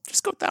with that one.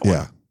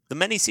 Yeah. The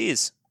many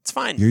C's. It's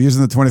fine. You're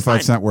using the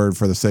 25-cent word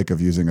for the sake of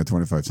using a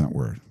 25-cent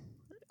word.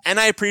 And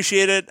I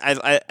appreciate it.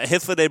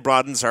 Hifliday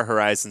broadens our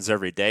horizons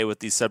every day with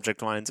these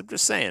subject lines. I'm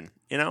just saying,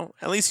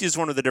 at least use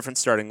one of the different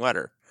starting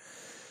letter.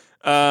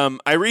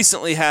 I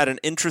recently had an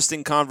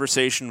interesting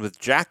conversation with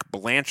Jack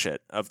Blanchett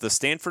of the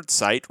Stanford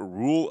site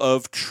Rule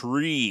of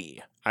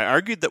Tree. I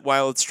argued that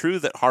while it's true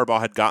that Harbaugh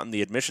had gotten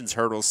the admissions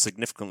hurdles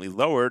significantly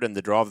lowered and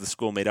the draw of the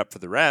school made up for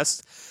the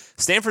rest,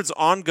 Stanford's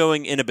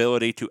ongoing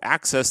inability to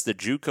access the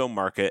JUCO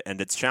market and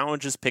its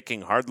challenges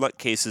picking hard luck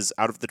cases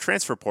out of the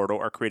transfer portal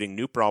are creating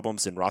new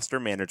problems in roster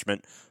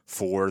management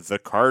for the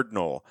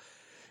Cardinal.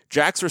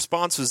 Jack's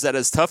response was that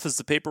as tough as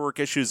the paperwork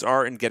issues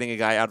are in getting a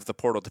guy out of the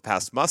portal to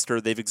pass muster,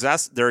 they're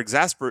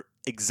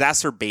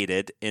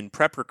exacerbated in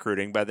prep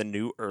recruiting by the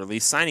new early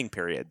signing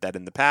period. That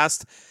in the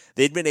past,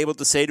 they'd been able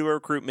to say to a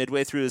recruit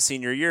midway through the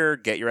senior year,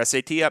 get your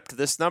SAT up to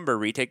this number,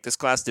 retake this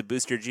class to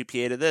boost your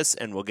GPA to this,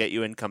 and we'll get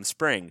you in come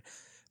spring.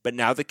 But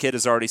now the kid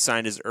has already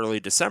signed his early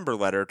December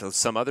letter to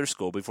some other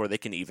school before they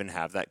can even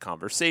have that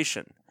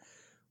conversation.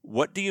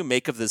 What do you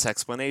make of this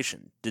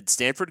explanation? Did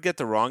Stanford get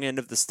the wrong end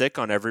of the stick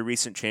on every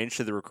recent change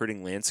to the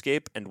recruiting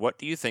landscape? And what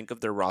do you think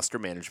of their roster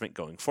management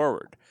going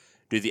forward?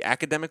 Do the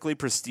academically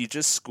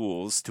prestigious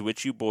schools to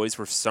which you boys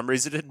were for some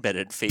reason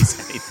admitted face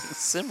anything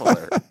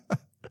similar?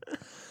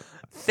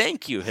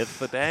 Thank you,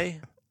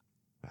 Hithliday.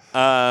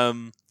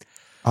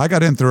 I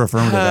got in through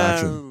affirmative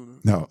action.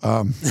 No,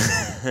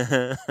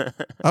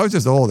 I was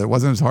just old. It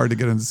wasn't as hard to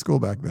get into school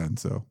back then.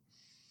 So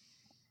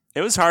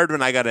it was hard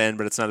when I got in,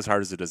 but it's not as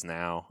hard as it is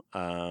now.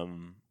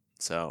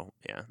 So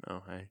yeah,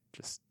 no, I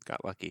just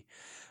got lucky.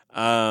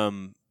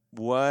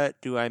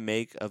 What do I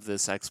make of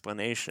this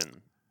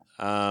explanation?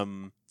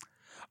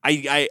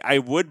 I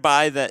would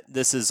buy that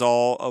this is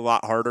all a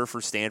lot harder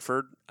for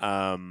Stanford.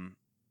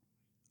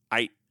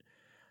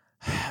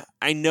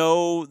 I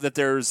know that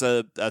there's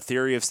a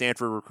theory of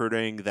Stanford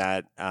recruiting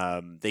that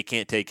they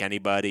can't take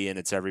anybody and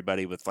it's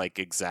everybody with like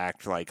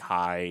exact like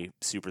high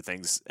super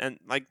things. And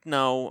like,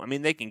 no, I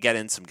mean, they can get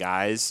in some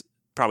guys,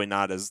 probably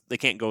not as, they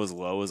can't go as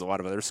low as a lot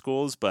of other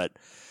schools, but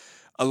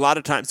a lot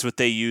of times what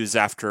they use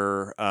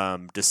after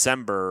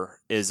December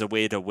is a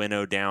way to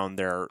winnow down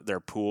their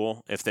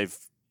pool. If they've,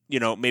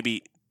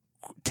 maybe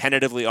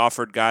tentatively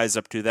offered guys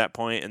up to that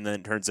point and then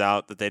it turns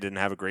out that they didn't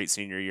have a great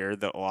senior year,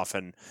 they'll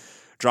often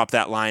drop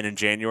that line in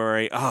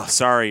January. Oh,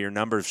 sorry, your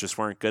numbers just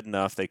weren't good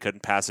enough. They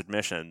couldn't pass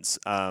admissions.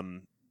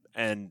 And,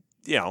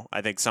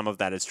 I think some of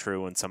that is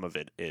true and some of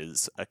it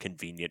is a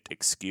convenient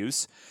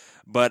excuse.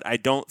 But I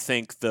don't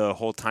think the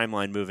whole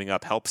timeline moving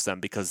up helps them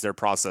because their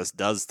process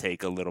does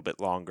take a little bit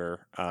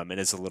longer and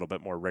is a little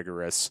bit more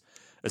rigorous,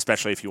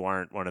 especially if you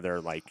aren't one of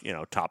their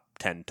top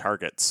 10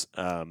 targets.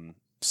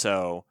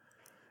 So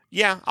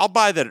yeah, I'll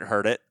buy that it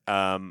hurt it.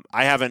 I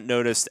haven't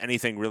noticed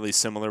anything really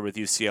similar with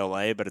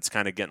UCLA, but it's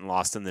kind of getting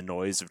lost in the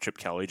noise of Chip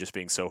Kelly just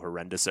being so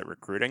horrendous at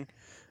recruiting.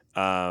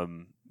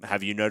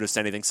 Have you noticed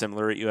anything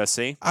similar at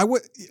USC?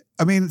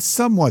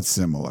 Somewhat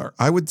similar.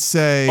 I would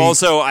say.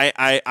 Also,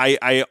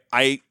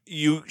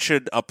 you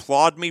should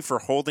applaud me for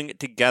holding it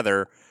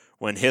together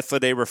when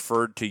Hithliday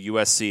referred to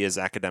USC as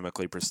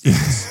academically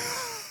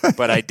prestigious.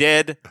 But I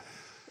did.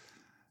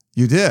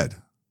 You did.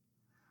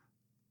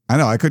 I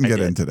know. I couldn't get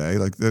in today.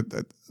 Like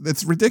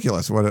it's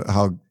ridiculous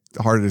how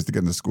hard it is to get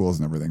into schools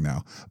and everything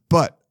now.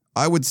 But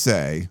I would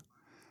say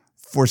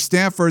for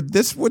Stanford,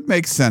 this would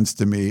make sense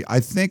to me. I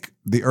think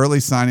the early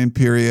signing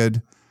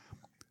period,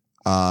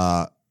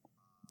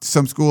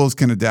 some schools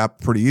can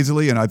adapt pretty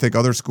easily, and I think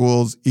other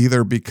schools,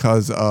 either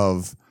because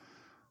of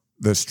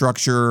the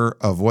structure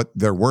of what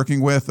they're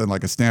working with, and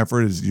like a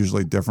Stanford is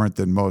usually different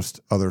than most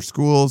other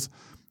schools,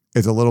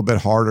 is a little bit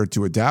harder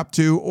to adapt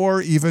to,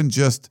 or even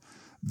just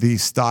the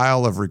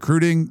style of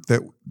recruiting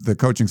that the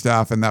coaching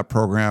staff in that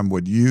program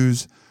would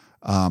use.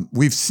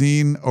 We've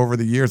seen over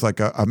the years, like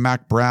a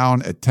Mac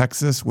Brown at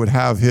Texas would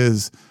have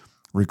his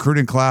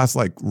recruiting class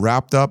like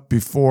wrapped up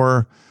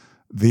before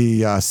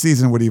the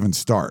season would even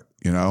start,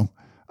 and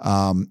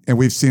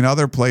we've seen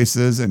other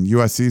places, and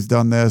USC's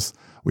done this.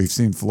 We've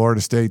seen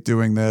Florida State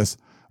doing this,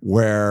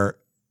 where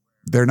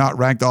they're not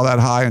ranked all that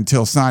high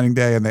until signing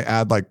day, and they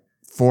add like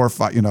 4 or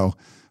 5,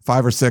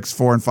 5 or 6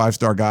 4- and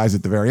 5-star guys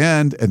at the very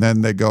end, and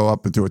then they go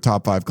up into a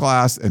top 5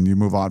 class, and you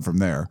move on from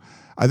there.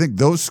 I think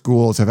those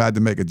schools have had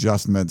to make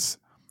adjustments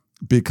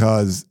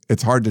because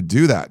it's hard to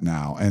do that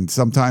now. And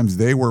sometimes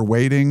they were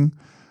waiting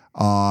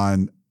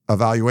on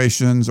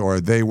evaluations, or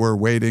they were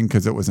waiting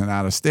because it was an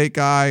out-of-state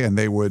guy, and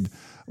they would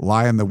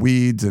lie in the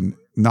weeds and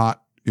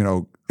not,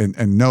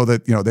 and know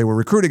that, they were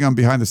recruiting them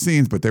behind the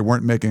scenes, but they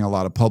weren't making a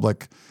lot of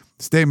public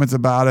statements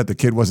about it. The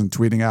kid wasn't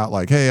tweeting out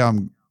like, hey,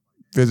 I'm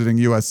visiting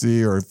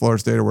USC or Florida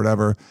State or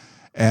whatever.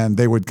 And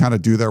they would kind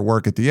of do their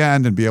work at the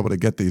end and be able to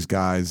get these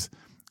guys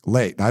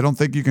late. I don't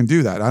think you can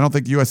do that. I don't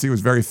think USC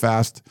was very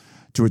fast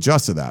to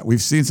adjust to that.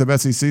 We've seen some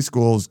SEC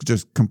schools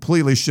just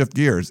completely shift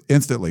gears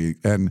instantly.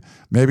 And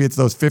maybe it's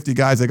those 50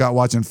 guys they got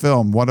watching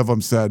film. One of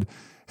them said,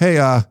 hey,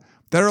 that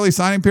early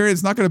signing period,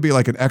 it's not going to be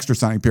like an extra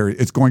signing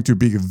period. It's going to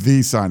be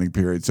the signing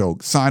period. So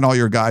sign all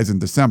your guys in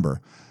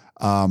December.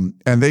 And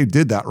they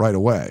did that right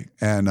away.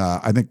 And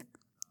I think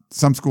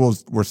some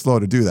schools were slow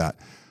to do that.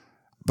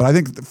 But I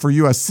think for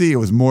USC, it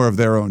was more of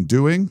their own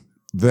doing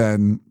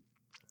than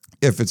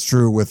if it's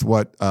true with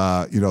what,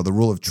 the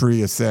rule of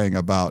tree is saying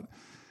about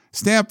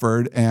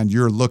Stanford, and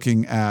you're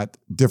looking at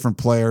different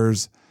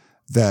players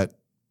that,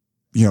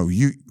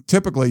 you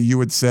typically you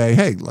would say,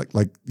 hey,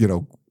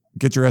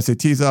 get your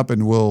SATs up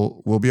and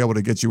we'll be able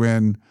to get you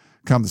in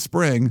come the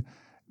spring.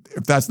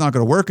 If that's not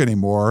going to work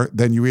anymore,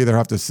 then you either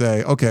have to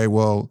say, okay,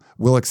 well,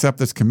 we'll accept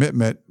this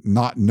commitment,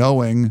 not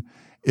knowing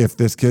if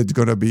this kid's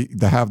going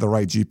to have the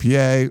right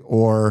GPA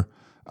or,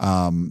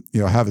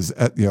 have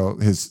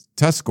his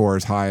test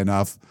scores high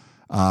enough.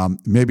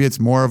 Maybe it's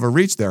more of a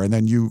reach there, and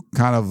then you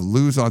kind of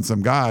lose on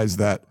some guys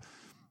that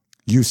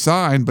you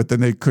signed, but then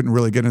they couldn't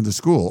really get into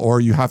school,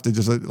 or you have to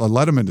just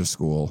let them into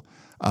school.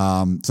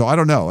 So I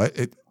don't know.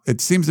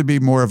 It seems to be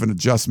more of an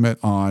adjustment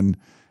on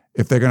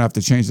if they're going to have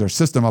to change their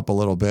system up a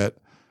little bit.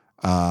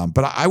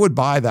 But I would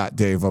buy that,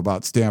 Dave,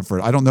 about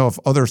Stanford. I don't know if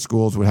other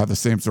schools would have the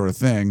same sort of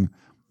thing.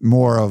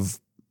 More of,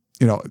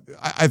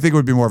 I think it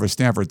would be more of a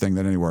Stanford thing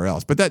than anywhere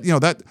else. But that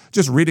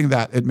just reading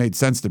that, it made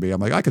sense to me.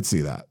 I'm like, I could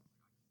see that.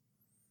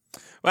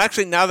 Well,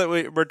 actually, now that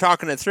we're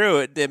talking it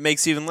through, it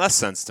makes even less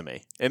sense to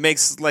me. It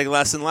makes like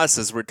less and less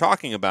as we're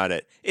talking about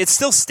it. It's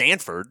still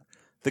Stanford.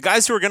 The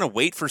guys who are going to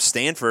wait for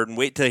Stanford and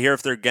wait to hear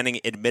if they're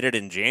getting admitted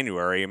in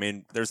January, I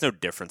mean, there's no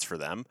difference for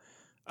them.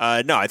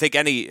 No, I think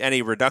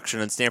any reduction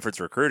in Stanford's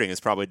recruiting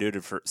is probably due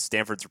to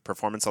Stanford's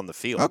performance on the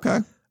field. Okay.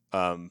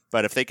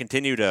 But if they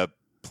continue to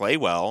play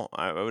well,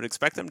 I would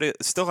expect them to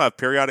still have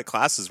periodic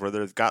classes where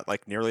they've got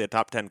like nearly a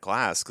top 10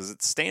 class because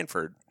it's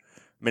Stanford.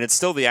 I mean, it's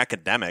still the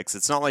academics.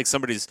 It's not like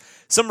some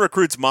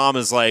recruit's mom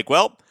is like, you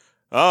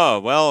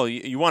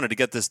wanted to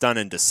get this done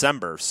in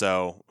December,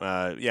 so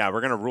we're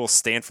going to rule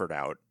Stanford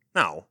out.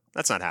 No,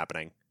 that's not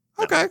happening.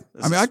 Okay.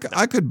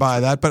 I could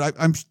buy that, but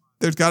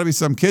there's got to be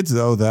some kids,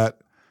 though, that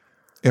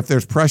if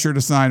there's pressure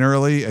to sign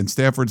early and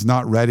Stanford's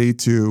not ready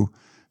to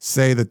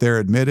say that they're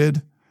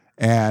admitted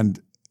and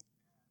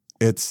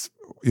it's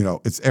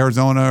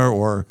Arizona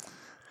or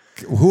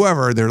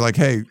whoever, they're like,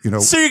 hey,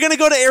 So you're going to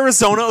go to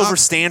Arizona over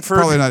Stanford?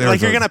 Probably not Arizona.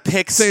 Like you're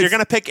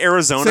going to pick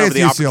Arizona over the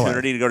UCLA.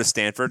 opportunity to go to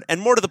Stanford.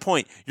 And more to the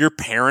point, your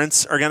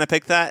parents are going to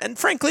pick that, and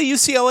frankly,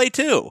 UCLA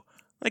too.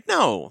 Like,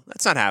 no,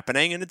 that's not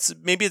happening. And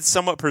maybe it's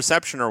somewhat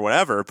perception or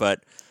whatever,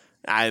 but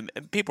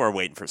people are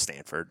waiting for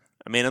Stanford.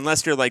 I mean,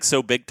 unless you're like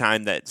so big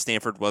time that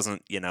Stanford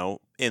wasn't,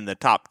 in the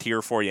top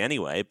tier for you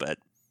anyway. But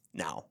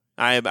no,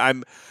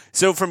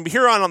 so from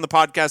here on the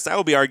podcast, I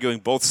will be arguing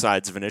both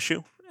sides of an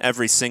issue.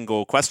 Every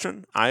single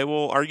question, I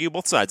will argue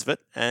both sides of it,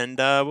 and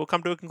we'll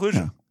come to a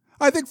conclusion.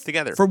 Yeah. I think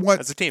together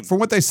as a team. From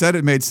what they said,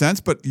 it made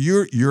sense. But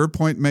your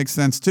point makes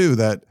sense too,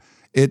 that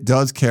it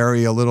does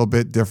carry a little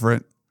bit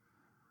different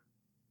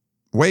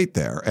weight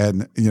there,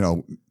 and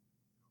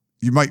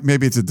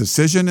maybe it's a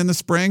decision in the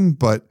spring,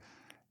 but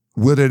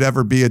would it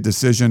ever be a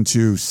decision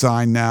to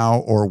sign now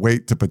or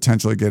wait to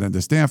potentially get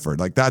into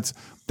Stanford? Like that's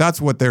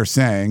what they're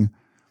saying.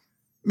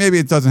 Maybe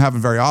it doesn't happen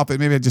very often.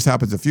 Maybe it just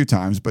happens a few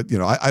times, but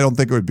I don't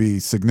think it would be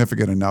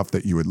significant enough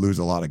that you would lose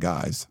a lot of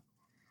guys.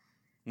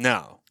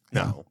 No.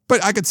 Yeah.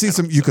 But I could see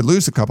you could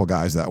lose a couple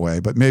guys that way,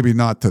 but maybe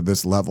not to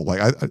this level.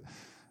 Like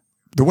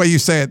the way you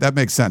say it, that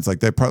makes sense. Like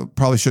they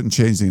probably shouldn't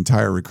change the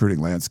entire recruiting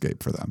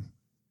landscape for them.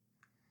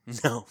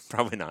 No,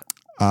 probably not.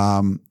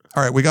 All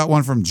right, we got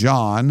one from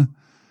John.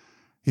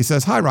 He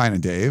says, "Hi, Ryan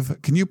and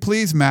Dave. Can you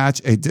please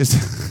match a Disney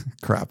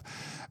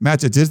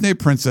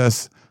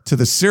princess to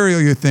the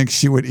cereal you think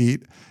she would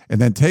eat, and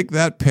then take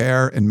that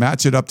pair and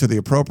match it up to the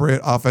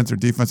appropriate offense or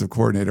defensive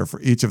coordinator for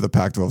each of the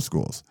Pac-12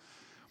 schools?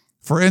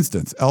 For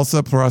instance,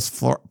 Elsa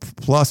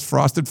plus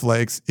Frosted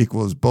Flakes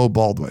equals Bo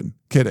Baldwin.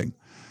 Kidding.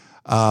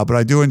 But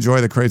I do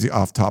enjoy the crazy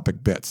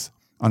off-topic bits.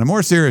 On a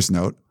more serious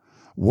note,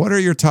 what are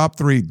your top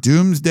 3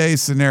 doomsday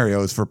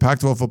scenarios for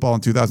Pac-12 football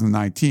in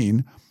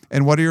 2019?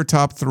 And what are your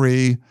top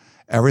 3,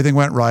 everything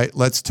went right,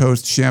 let's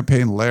toast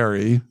Champagne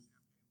Larry?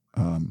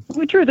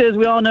 The truth is,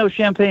 we all know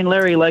Champagne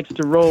Larry likes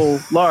to roll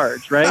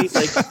large, right?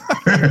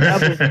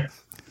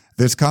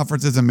 This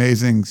conference is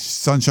amazing.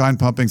 Sunshine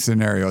pumping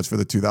scenarios for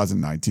the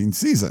 2019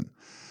 season.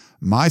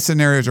 My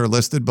scenarios are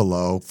listed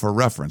below for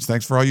reference.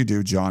 Thanks for all you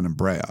do, John and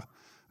Brea.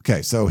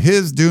 Okay, so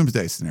his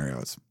doomsday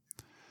scenarios.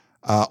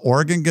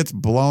 Oregon gets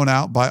blown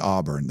out by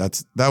Auburn.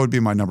 That would be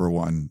my number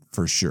 1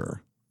 for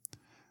sure.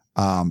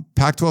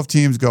 Pac-12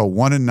 teams go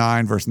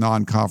 1-9 versus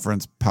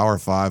non-conference Power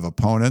 5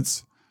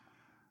 opponents.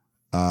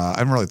 I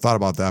haven't really thought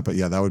about that, but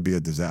yeah, that would be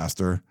a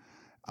disaster.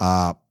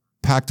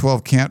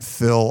 Pac-12 can't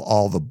fill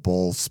all the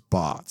bowl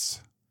spots.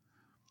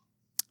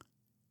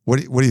 What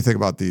do you think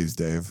about these,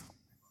 Dave?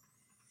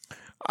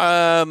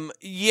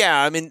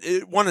 Yeah, I mean,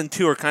 1 and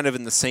 2 are kind of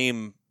in the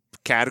same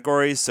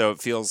category, so it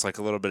feels like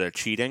a little bit of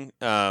cheating.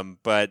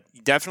 But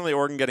definitely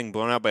Oregon getting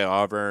blown out by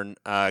Auburn.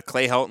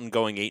 Clay Helton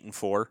going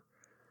 8-4.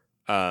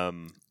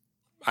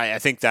 I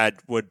think that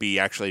would be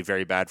actually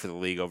very bad for the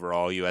league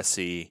overall.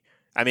 USC.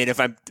 I mean, if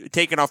I'm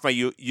taking off my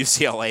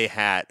UCLA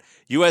hat,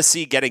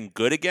 USC getting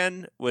good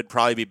again would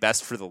probably be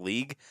best for the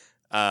league,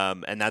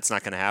 and that's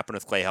not going to happen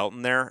with Clay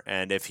Helton there.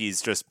 And if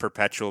he's just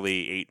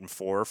perpetually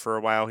 8-4 for a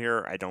while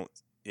here,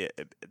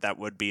 that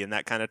would be in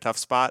that kind of tough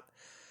spot.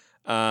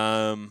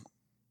 I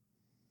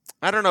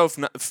don't know if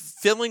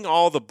filling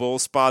all the bowl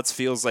spots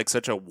feels like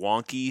such a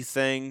wonky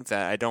thing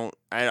that I don't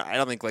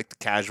think like the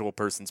casual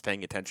person's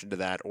paying attention to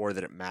that or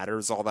that it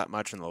matters all that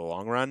much in the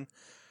long run.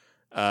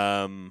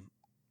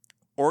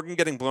 Oregon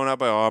getting blown out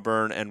by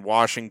Auburn and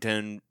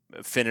Washington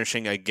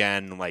finishing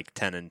again like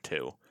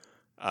 10-2.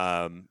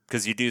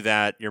 Because you do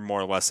that, you're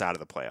more or less out of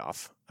the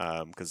playoff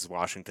because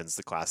Washington's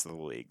the class of the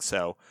league.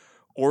 So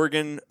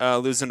Oregon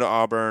losing to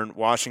Auburn,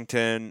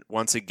 Washington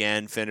once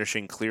again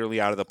finishing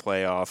clearly out of the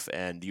playoff,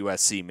 and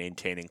USC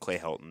maintaining Clay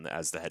Helton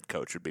as the head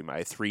coach would be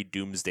my 3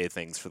 doomsday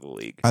things for the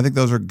league. I think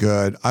those are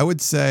good. I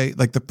would say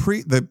like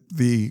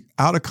the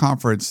out of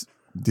conference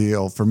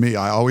deal for me,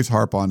 I always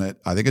harp on it.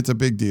 I think it's a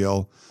big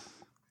deal.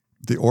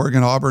 The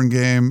Oregon-Auburn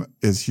game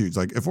is huge.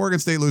 Like if Oregon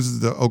State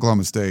loses to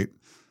Oklahoma State,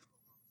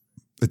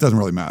 it doesn't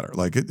really matter.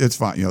 Like it's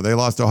fine. You know, they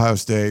lost to Ohio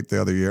State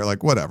the other year.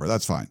 Like whatever,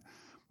 that's fine.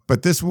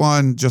 But this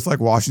one, just like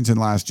Washington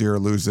last year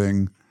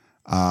losing,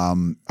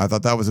 I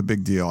thought that was a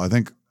big deal. I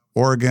think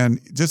Oregon,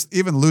 just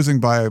even losing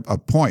by a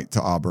point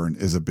to Auburn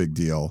is a big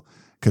deal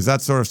because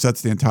that sort of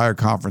sets the entire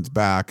conference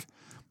back.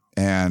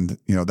 And,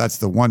 you know, that's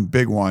the one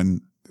big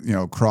one, you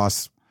know,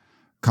 cross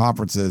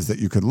conferences that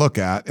you could look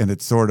at, and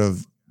it sort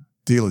of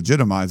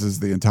delegitimizes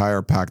the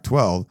entire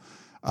Pac-12.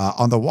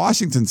 On the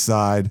Washington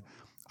side,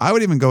 I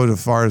would even go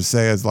as far as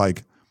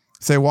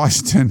say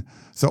Washington,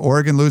 so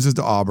Oregon loses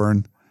to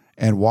Auburn,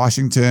 and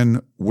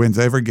Washington wins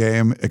every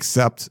game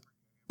except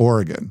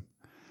Oregon.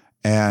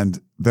 And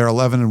they're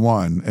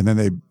 11-1, and then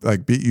they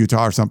like beat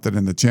Utah or something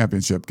in the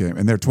championship game,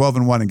 and they're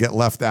 12-1 and get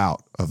left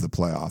out of the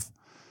playoff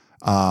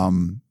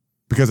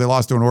because they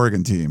lost to an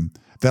Oregon team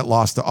that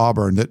lost to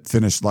Auburn that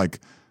finished like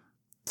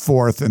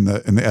fourth in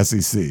the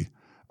SEC.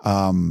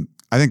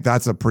 I think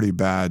that's a pretty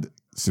bad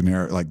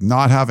scenario. Like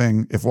not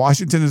having, if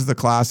Washington is the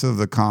class of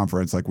the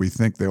conference, like we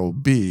think they will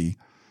be,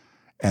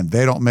 and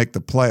they don't make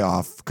the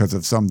playoff because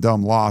of some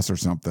dumb loss or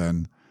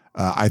something,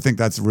 I think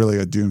that's really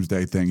a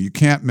doomsday thing. You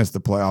can't miss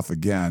the playoff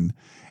again.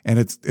 And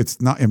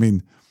it's not, I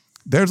mean,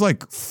 there's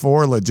like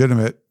 4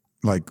 legitimate,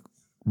 like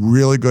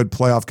really good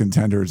playoff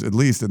contenders, at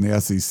least in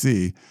the SEC.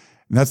 And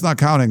that's not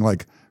counting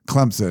like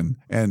Clemson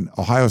and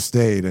Ohio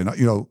State and,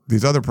 you know,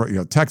 these other, you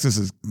know, Texas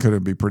is going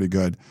to be pretty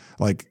good.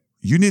 Like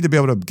you need to be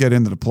able to get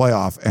into the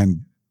playoff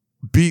and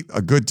beat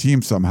a good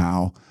team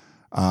somehow.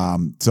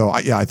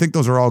 I think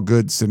those are all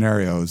good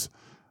scenarios.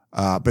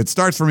 But it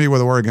starts for me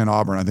with Oregon,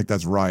 Auburn. I think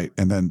that's right.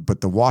 And then,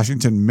 but the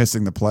Washington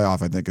missing the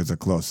playoff, I think is a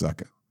close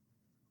second.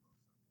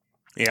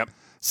 Yep.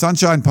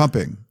 Sunshine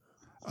pumping.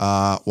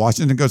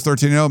 Washington goes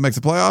 13-0, makes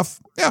the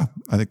playoff. Yeah,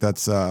 I think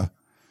that's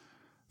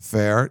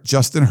fair.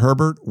 Justin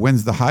Herbert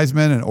wins the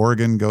Heisman, and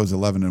Oregon goes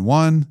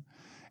 11-1.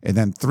 And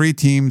then 3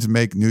 teams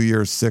make New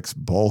Year's 6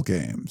 bowl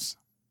games.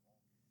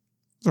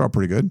 Those are all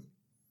pretty good.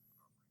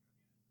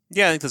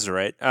 Yeah, I think those are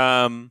right.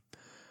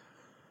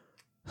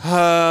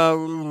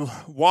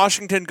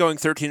 Washington going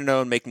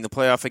 13-0 and making the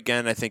playoff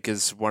again, I think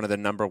is one of the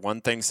number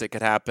one things that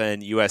could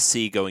happen.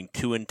 USC going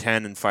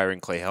 2-10 and firing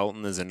Clay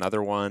Helton is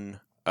another one.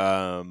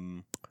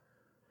 Oregon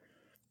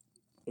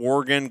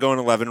going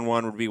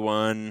 11-1 would be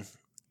one.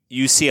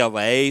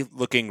 UCLA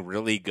looking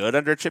really good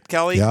under Chip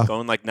Kelly,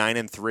 going like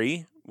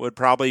 9-3 would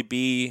probably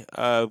be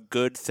a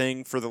good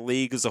thing for the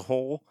league as a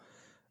whole.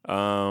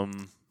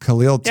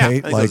 Khalil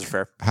Tate, like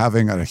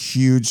having a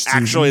huge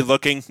season. Actually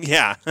looking,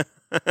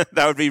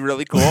 that would be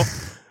really cool.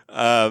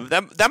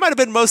 That might have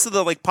been most of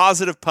the like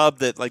positive pub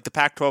that like the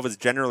Pac-12 has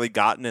generally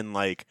gotten in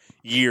like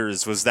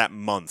years was that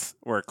month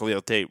where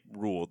Khalil Tate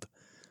ruled.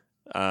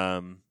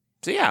 All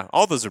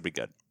those would be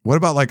good. What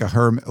about like a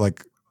Herm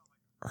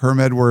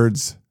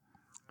Edwards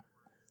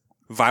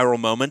viral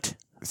moment?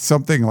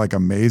 Something like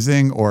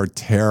amazing or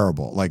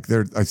terrible. Like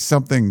there's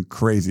something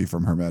crazy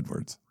from Herm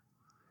Edwards.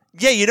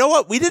 Yeah, you know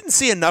what? We didn't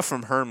see enough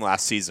from Herm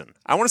last season.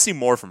 I want to see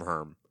more from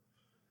Herm.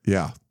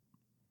 Yeah.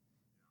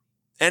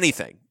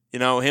 Anything. You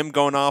know, him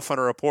going off on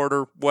a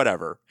reporter,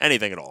 whatever.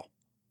 Anything at all.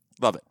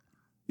 Love it.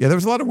 Yeah, there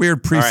was a lot of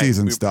weird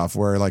preseason stuff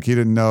where like he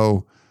didn't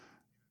know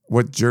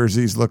what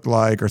jerseys looked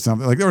like or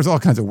something. Like there was all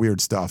kinds of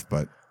weird stuff,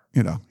 but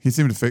you know, he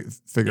seemed to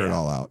figure it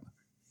all out.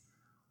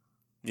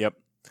 Yep.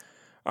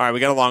 All right,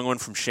 we got a long one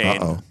from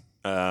Shane.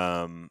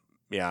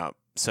 Uh-oh.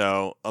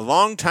 So a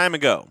long time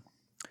ago,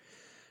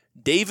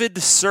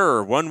 David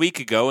Sir, 1 week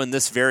ago in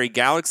this very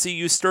galaxy,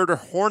 you stirred a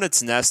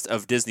hornet's nest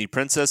of Disney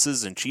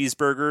princesses and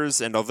cheeseburgers,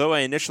 and although I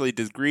initially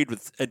disagreed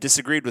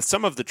with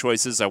some of the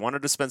choices, I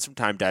wanted to spend some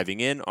time diving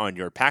in on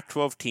your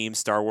Pac-12 team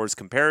Star Wars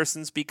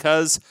comparisons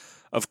because,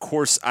 of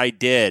course, I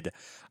did.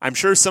 I'm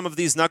sure some of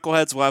these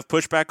knuckleheads will have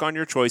pushback on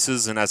your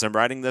choices, and as I'm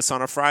writing this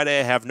on a Friday,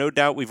 I have no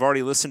doubt we've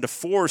already listened to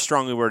 4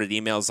 strongly worded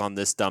emails on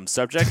this dumb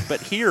subject,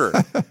 but here,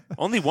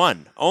 only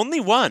one.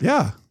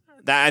 Yeah.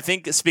 That I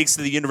think speaks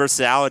to the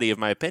universality of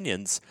my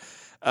opinions.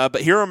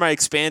 But here are my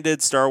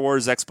expanded Star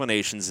Wars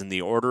explanations in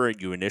the order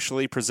you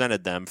initially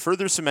presented them,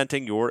 further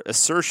cementing your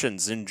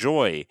assertions.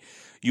 Enjoy.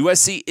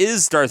 USC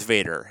is Darth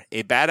Vader,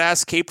 a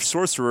badass caped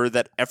sorcerer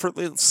that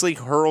effortlessly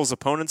hurls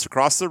opponents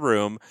across the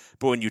room,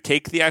 but when you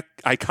take the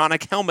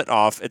iconic helmet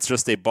off, it's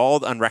just a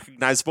bald,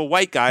 unrecognizable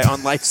white guy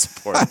on life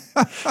support.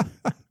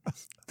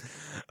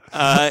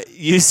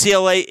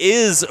 UCLA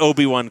is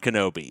Obi-Wan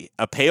Kenobi,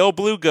 a pale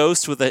blue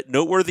ghost with a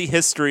noteworthy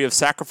history of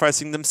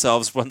sacrificing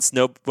themselves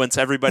once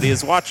everybody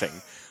is watching.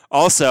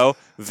 Also,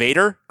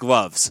 Vader,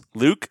 gloves.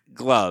 Luke,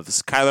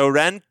 gloves. Kylo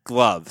Ren,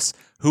 gloves.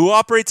 Who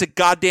operates a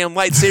goddamn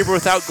lightsaber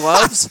without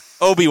gloves?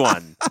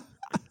 Obi-Wan.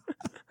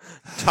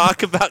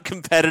 Talk about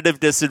competitive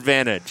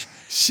disadvantage.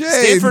 Shane.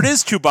 Stanford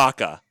is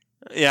Chewbacca.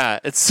 Yeah,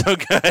 it's so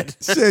good.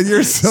 Shane,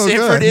 you're so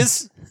good.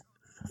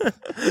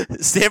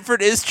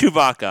 Stanford is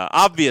Chewbacca,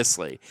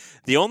 obviously.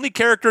 The only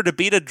character to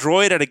beat a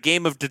droid at a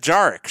game of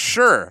Djarik,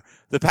 sure.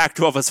 The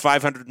Pac-12 has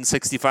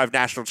 565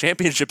 national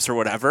championships or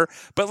whatever,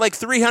 but like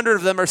 300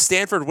 of them are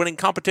Stanford winning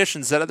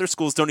competitions that other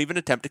schools don't even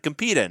attempt to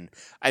compete in.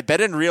 I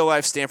bet in real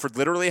life Stanford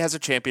literally has a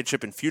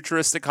championship in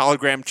futuristic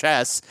hologram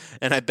chess,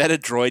 and I bet a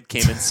droid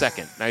came in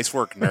second. Nice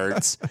work,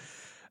 nerds.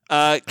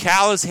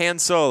 Cal is Han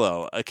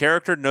Solo, a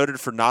character noted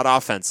for not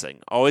offensing,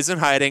 always in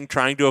hiding,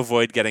 trying to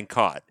avoid getting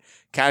caught.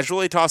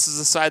 Casually tosses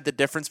aside the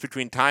difference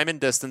between time and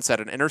distance at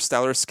an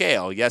interstellar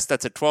scale. Yes,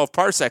 that's a 12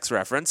 parsecs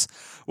reference,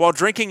 while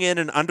drinking in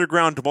an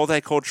underground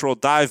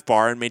multicultural dive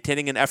bar and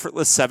maintaining an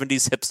effortless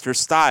 70s hipster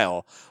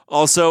style.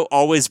 Also,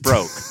 always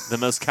broke. The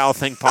most Cal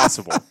thing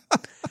possible.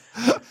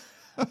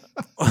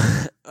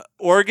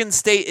 Oregon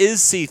State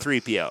is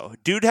C-3PO.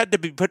 Dude had to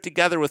be put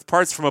together with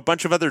parts from a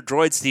bunch of other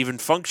droids to even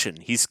function.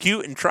 He's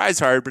cute and tries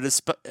hard,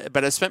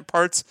 but has spent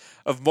parts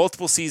of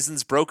multiple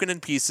seasons broken in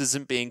pieces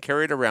and being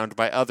carried around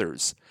by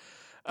others.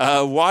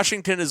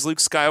 Washington is Luke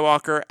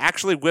Skywalker,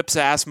 actually whips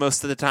ass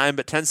most of the time,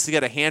 but tends to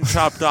get a hand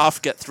chopped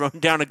off, get thrown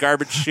down a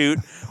garbage chute,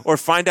 or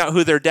find out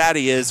who their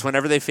daddy is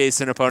whenever they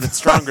face an opponent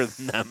stronger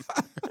than them.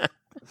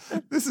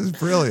 This is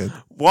brilliant.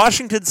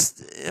 Washington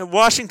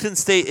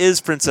State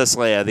is Princess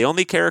Leia, the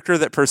only character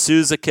that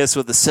pursues a kiss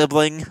with a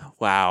sibling.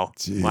 Wow.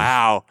 Jeez.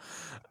 Wow.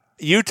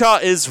 Utah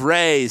is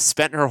Rey,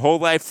 spent her whole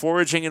life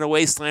foraging in a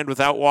wasteland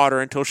without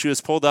water until she was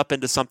pulled up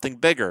into something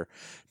bigger.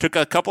 Took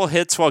a couple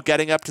hits while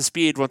getting up to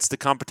speed once the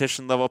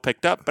competition level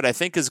picked up, but I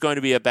think is going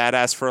to be a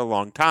badass for a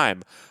long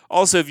time.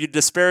 Also, if you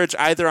disparage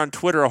either on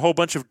Twitter, a whole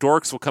bunch of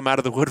dorks will come out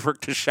of the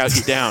woodwork to shout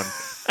you down.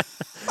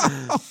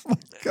 Oh, my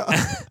God.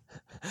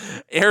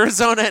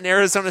 Arizona and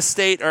Arizona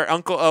State are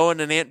Uncle Owen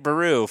and Aunt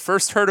Beru.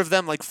 First heard of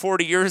them like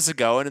 40 years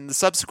ago, and in the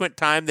subsequent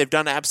time, they've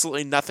done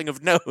absolutely nothing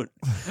of note,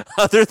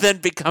 other than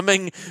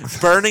becoming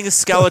burning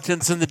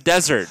skeletons in the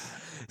desert.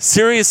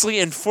 Seriously,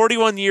 in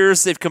 41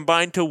 years, they've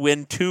combined to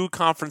win 2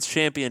 conference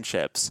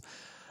championships.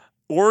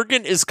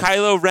 Oregon is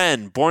Kylo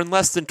Ren, born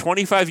less than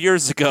 25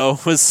 years ago,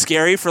 was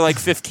scary for like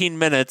 15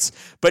 minutes,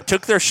 but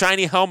took their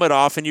shiny helmet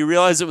off, and you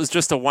realize it was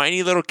just a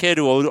whiny little kid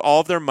who owed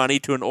all of their money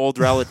to an old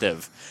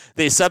relative.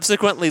 They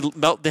subsequently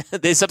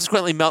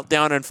melt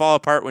down and fall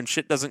apart when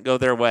shit doesn't go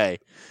their way.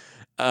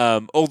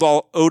 Owed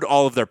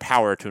all of their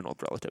power to an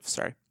old relative,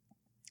 sorry.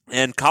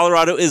 And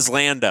Colorado is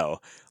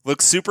Lando.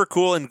 Looks super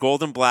cool in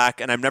gold and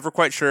black, and I'm never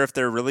quite sure if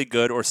they're really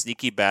good or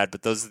sneaky bad,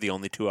 but those are the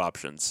only 2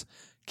 options.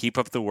 Keep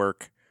up the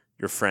work.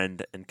 Your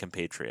friend and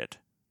compatriot.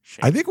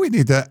 Shane. I think we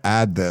need to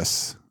add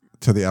this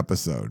to the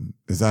episode.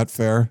 Is that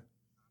fair?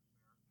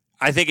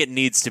 I think it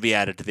needs to be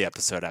added to the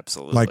episode,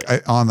 absolutely.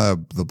 Like on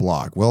the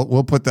blog.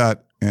 We'll put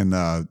that in,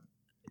 Oh,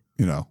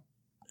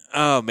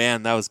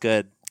 man, that was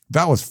good.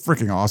 That was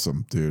freaking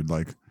awesome, dude.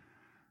 Like,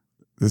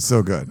 it's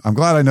so good. I'm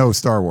glad I know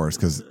Star Wars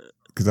because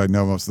I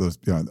know most of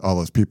those, all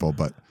those people,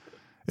 but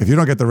if you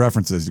don't get the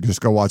references, you can just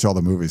go watch all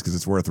the movies because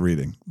it's worth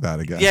reading that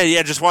again.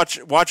 Yeah, just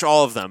watch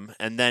all of them,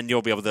 and then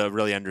you'll be able to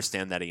really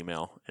understand that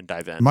email and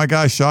dive in. My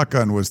guy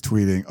Shotgun was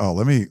tweeting. Oh,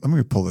 let me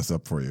pull this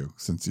up for you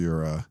since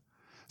you're.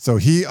 So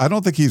I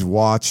don't think he's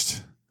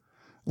watched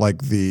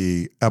like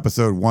the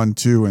episode 1,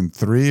 2, and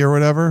 3 or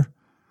whatever.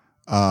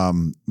 Let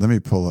me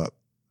pull up.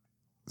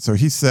 So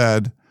he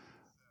said,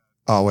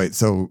 "Oh wait,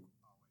 so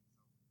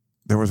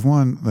there was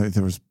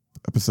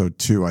episode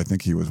 2. I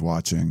think he was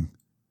watching."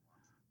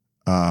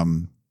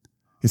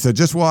 He said,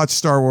 just watch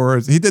Star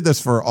Wars. He did this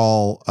for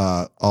all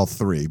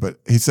 3, but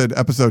he said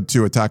episode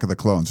 2, Attack of the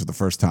Clones for the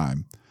first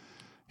time.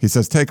 He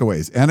says,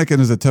 takeaways.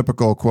 Anakin is a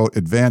typical, quote,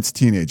 advanced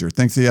teenager,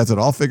 thinks he has it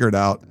all figured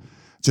out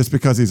just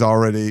because he's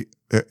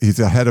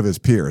ahead of his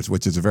peers,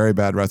 which is a very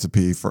bad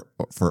recipe for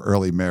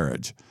early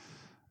marriage.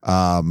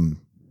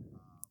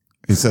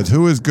 He said,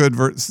 who is good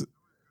versus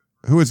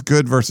who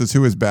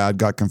is bad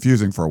got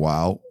confusing for a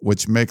while,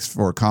 which makes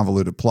for a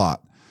convoluted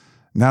plot.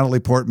 Natalie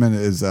Portman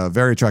is a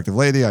very attractive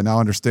lady. I now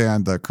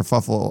understand the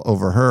kerfuffle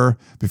over her.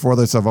 Before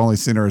this, I've only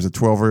seen her as a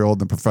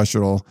 12-year-old and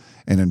professional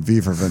and in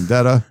V for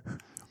Vendetta.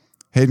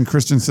 Hayden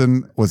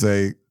Christensen was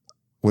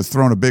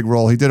thrown a big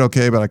role. He did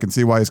okay, but I can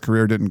see why his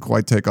career didn't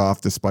quite take off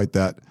despite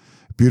that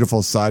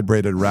beautiful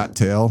side-braided rat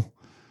tail.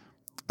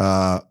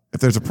 If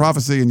there's a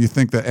prophecy and you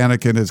think that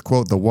Anakin is,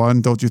 quote, the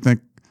one, don't you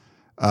think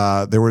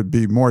there would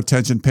be more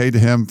attention paid to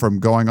him from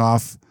going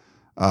off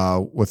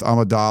with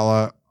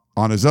Amidala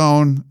on his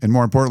own, and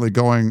more importantly,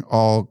 going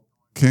all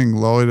King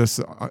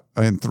Leonidas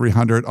in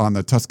 300 on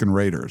the Tusken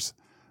Raiders?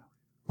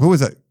 Who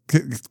was that?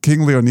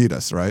 King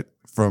Leonidas, right?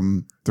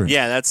 From 300.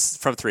 Yeah, that's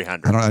from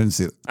 300. I didn't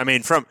see it. I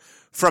mean,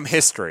 from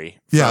history.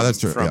 Yeah, that's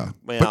true.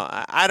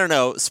 I don't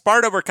know.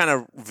 Sparta were kind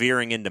of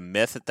veering into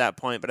myth at that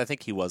point, but I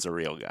think he was a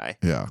real guy.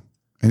 Yeah.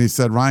 And he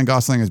said Ryan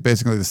Gosling is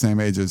basically the same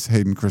age as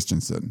Hayden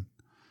Christensen.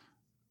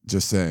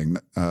 Just saying,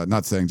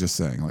 not saying, just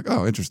saying. Like,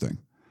 oh, interesting.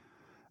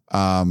 But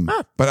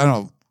I don't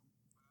know.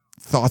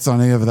 Thoughts on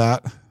any of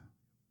that?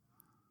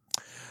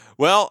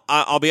 Well,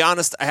 I'll be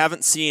honest. I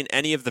haven't seen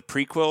any of the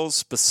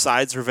prequels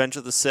besides Revenge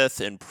of the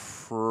Sith in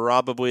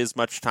probably as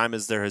much time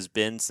as there has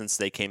been since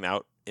they came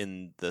out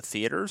in the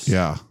theaters.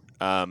 Yeah.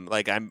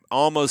 I'm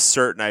almost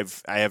certain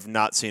I have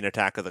not seen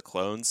Attack of the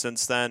Clones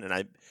since then, and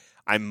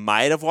I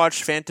might have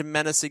watched Phantom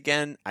Menace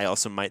again. I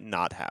also might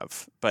not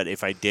have. But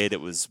if I did,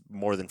 it was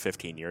more than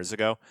 15 years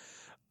ago.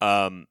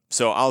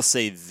 So I'll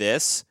say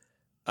this.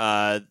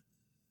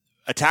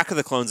 Attack of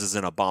the Clones is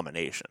an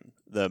abomination,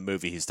 the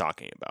movie he's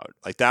talking about.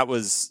 Like, that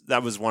was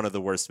one of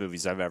the worst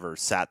movies I've ever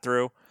sat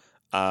through.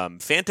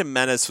 Phantom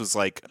Menace was,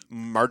 like,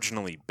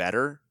 marginally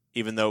better,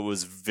 even though it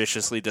was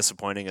viciously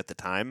disappointing at the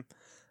time.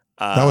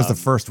 That was the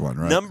first one,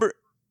 right?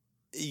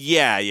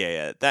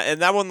 Yeah.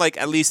 That one, like,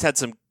 at least had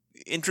some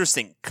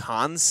interesting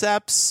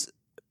concepts.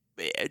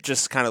 It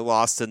just kind of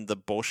lost in the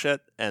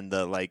bullshit and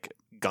the, like,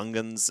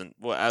 Gungans and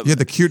you had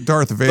the cute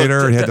Darth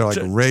Vader. He had to like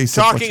race.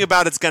 Talking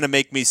about it's going to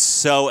make me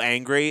so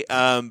angry.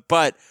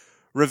 But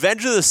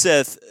Revenge of the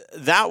Sith,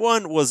 that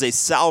one was a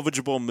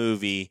salvageable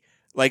movie.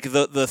 Like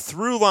the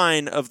through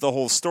line of the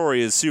whole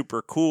story is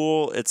super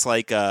cool. It's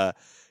like a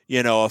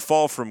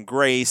fall from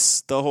grace.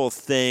 The whole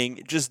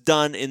thing just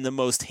done in the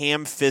most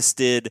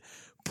ham-fisted,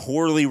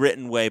 poorly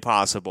written way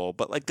possible.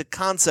 But like the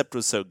concept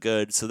was so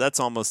good, so that's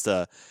almost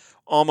a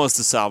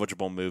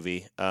salvageable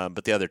movie.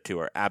 But the other two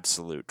are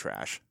absolute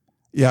trash.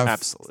 Yeah,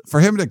 absolutely. For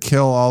him to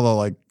kill all the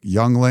like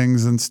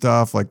younglings and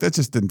stuff, like that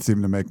just didn't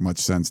seem to make much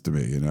sense to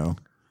me, you know.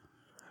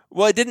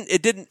 Well, it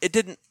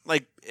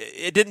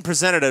didn't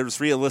present it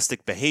as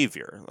realistic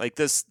behavior. Like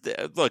this,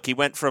 look, he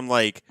went from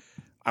like,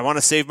 I want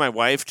to save my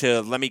wife to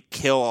let me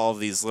kill all of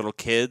these little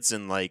kids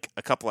in like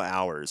a couple of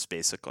hours,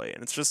 basically.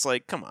 And it's just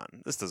like, come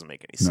on, this doesn't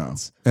make any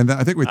sense. And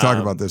I think we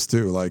talked about this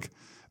too. Like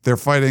they're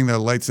fighting the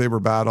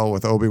lightsaber battle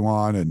with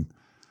Obi-Wan, and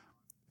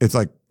it's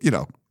like,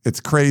 it's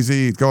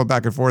crazy. He's going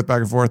back and forth.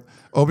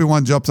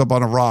 Obi-Wan jumps up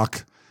on a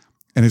rock,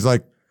 and he's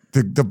like,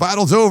 "The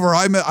battle's over.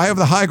 I have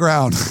the high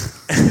ground."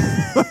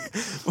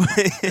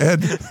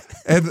 and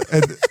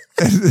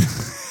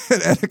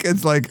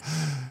Anakin's like,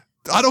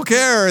 "I don't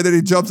care." And then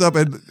he jumps up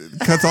and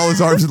cuts all his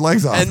arms and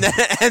legs off. And then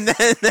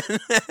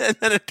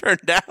it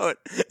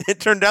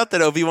turned out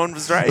that Obi-Wan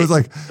was right. It was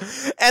like,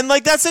 and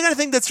like that's the kind of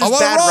thing that's just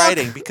bad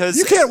writing, because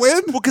you can't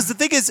win. Well, because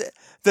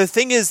the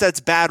thing is that's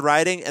bad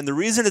writing, and the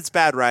reason it's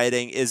bad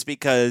writing is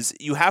because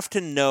you have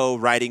to know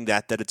writing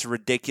that it's a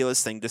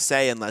ridiculous thing to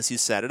say unless you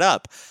set it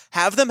up.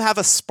 Have them have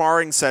a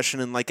sparring session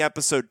in like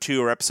episode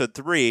 2 or episode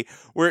 3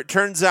 where it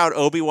turns out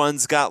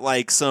Obi-Wan's got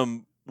like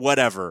some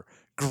whatever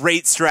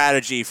great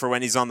strategy for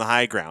when he's on the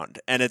high ground,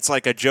 and it's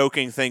like a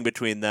joking thing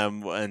between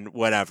them and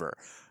whatever.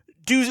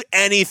 Do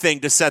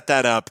anything to set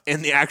that up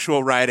in the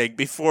actual writing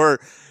before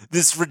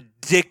this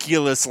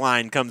ridiculous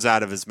line comes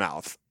out of his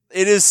mouth.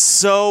 It is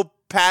so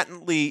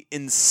patently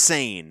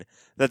insane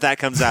that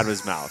comes out of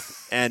his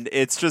mouth, and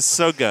it's just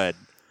so good.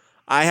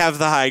 I have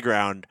the high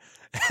ground,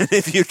 and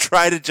if you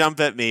try to jump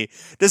at me,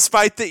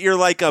 despite that you're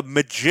like a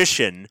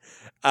magician,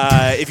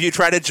 if you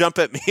try to jump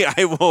at me,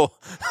 I will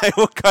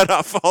cut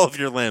off all of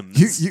your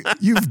limbs.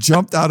 You've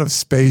jumped out of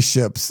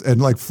spaceships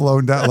and like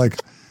flown down, like,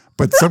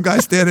 but some guy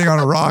standing on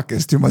a rock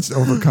is too much to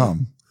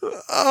overcome.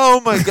 Oh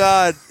my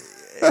god,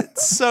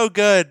 it's so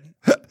good.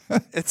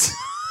 It's.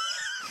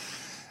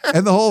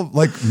 And the whole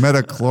like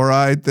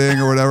metachloride thing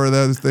or whatever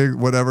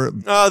whatever.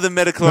 Oh, the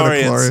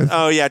metachlorians.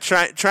 Oh yeah,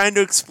 trying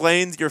to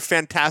explain your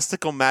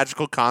fantastical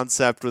magical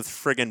concept with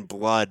friggin'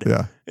 blood.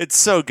 Yeah, it's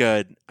so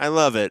good. I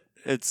love it.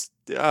 It's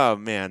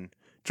man,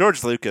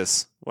 George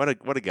Lucas. What a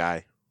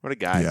guy. What a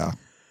guy. Yeah.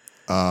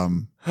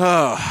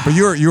 But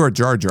you're a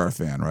Jar Jar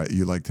fan, right?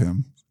 You liked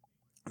him.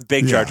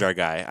 Big Jar Jar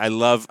guy. I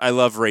love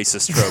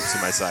racist tropes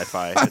in my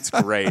sci-fi. It's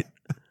great.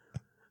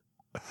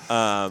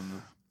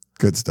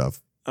 Good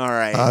stuff. All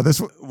right.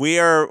 We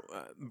are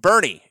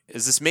Bernie.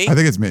 Is this me? I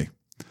think it's me.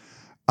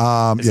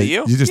 Is it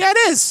you? Yeah,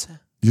 it is.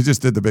 You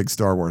just did the big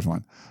Star Wars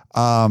one.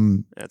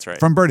 That's right.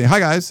 From Bernie. Hi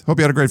guys. Hope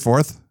you had a great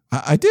 4th.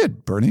 I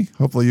did, Bernie.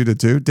 Hopefully you did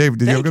too. Dave,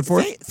 did you have a good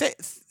 4th?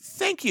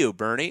 Thank you,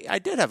 Bernie. I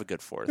did have a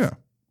good 4th. Yeah.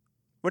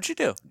 What'd you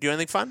do? Do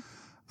anything fun?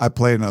 I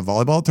played in a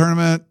volleyball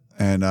tournament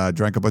and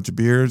drank a bunch of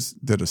beers.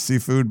 Did a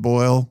seafood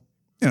boil.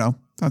 Done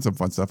some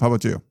fun stuff. How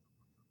about you?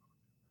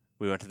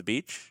 We went to the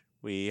beach.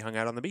 We hung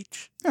out on the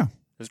beach. Yeah.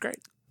 It was great.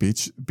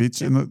 Beach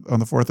on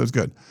the 4th was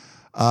good.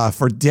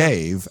 For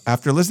Dave,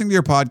 after listening to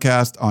your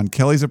podcast on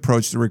Kelly's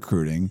approach to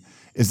recruiting,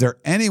 is there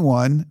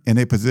anyone in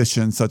a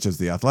position such as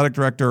the athletic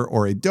director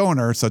or a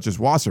donor such as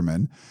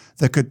Wasserman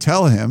that could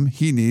tell him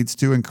he needs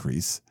to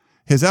increase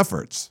his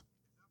efforts?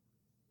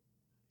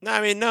 No,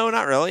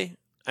 not really.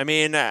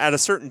 At a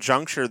certain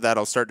juncture,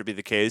 that'll start to be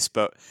the case.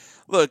 But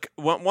look,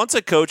 once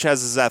a coach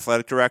has his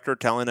athletic director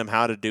telling him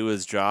how to do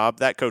his job,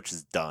 that coach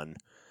is done.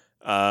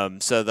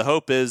 So the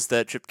hope is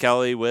that Chip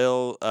Kelly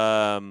will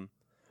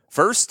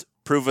first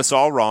prove us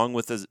all wrong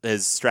with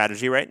his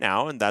strategy right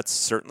now, and that's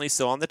certainly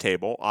still on the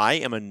table. I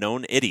am a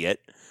known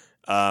idiot,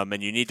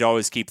 and you need to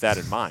always keep that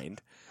in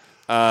mind.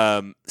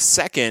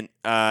 Second,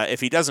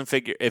 if he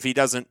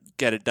doesn't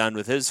get it done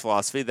with his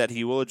philosophy, that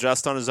he will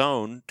adjust on his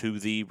own to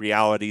the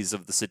realities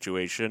of the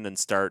situation and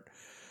start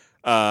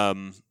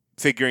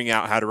figuring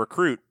out how to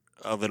recruit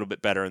a little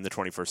bit better in the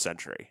 21st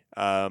century.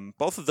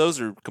 Both of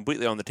those are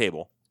completely on the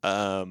table.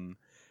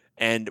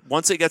 And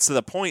once it gets to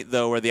the point,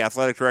 though, where the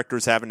athletic director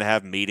is having to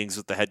have meetings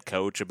with the head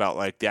coach about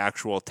like the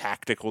actual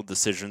tactical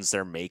decisions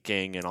they're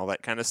making and all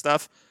that kind of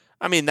stuff,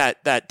 I mean,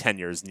 that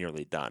tenure is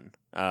nearly done.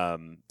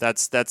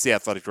 That's the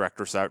athletic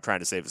director trying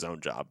to save his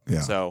own job.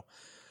 Yeah. So,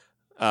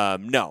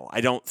 no,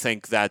 I don't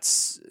think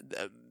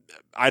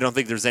I don't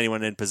think there's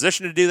anyone in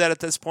position to do that at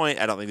this point.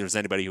 I don't think there's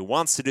anybody who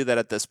wants to do that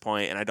at this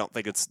point, and I don't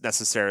think it's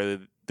necessarily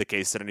the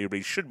case that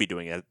anybody should be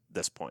doing it at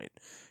this point.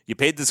 You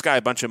paid this guy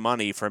a bunch of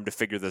money for him to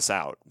figure this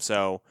out,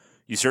 so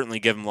you certainly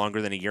give him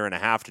longer than a year and a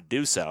half to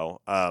do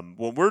so.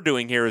 What we're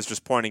doing here is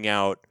just pointing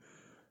out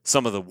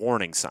some of the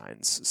warning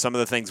signs, some of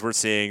the things we're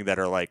seeing that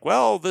are like,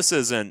 well, this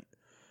isn't,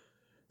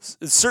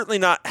 it's certainly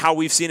not how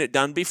we've seen it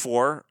done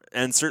before,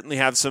 and certainly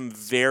have some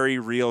very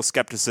real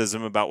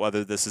skepticism about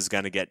whether this is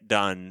going to get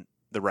done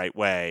the right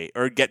way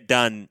or get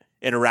done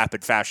in a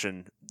rapid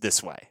fashion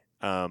this way.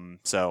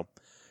 So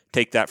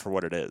take that for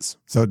what it is.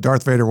 So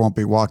Darth Vader won't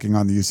be walking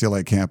on the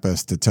UCLA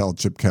campus to tell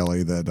Chip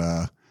Kelly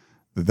that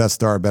the Death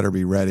Star better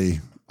be ready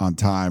on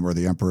time or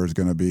the Emperor is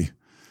going to be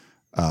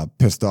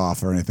pissed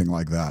off or anything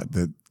like that.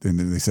 And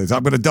then he says,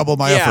 I'm going to double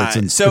my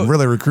efforts and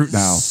really recruit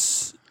now.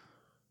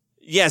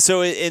 Yeah,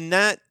 so in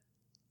that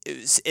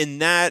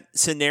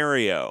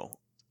scenario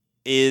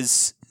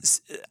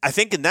I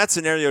think in that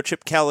scenario,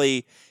 Chip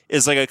Kelly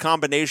is like a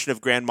combination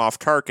of Grand Moff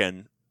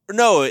Tarkin.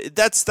 No,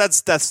 that's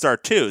Death Star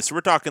 2. So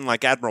we're talking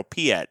like Admiral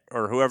Piet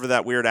or whoever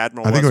that weird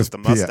admiral was with the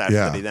mustache.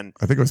 Piet, yeah.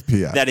 I think it was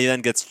Piet. That he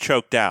then gets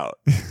choked out.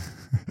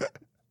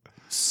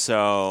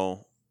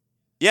 So,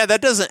 yeah,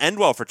 that doesn't end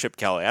well for Chip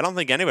Kelly. I don't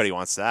think anybody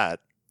wants that.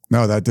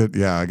 No, that did.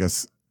 Yeah, I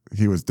guess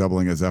he was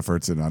doubling his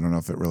efforts, and I don't know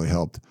if it really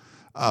helped.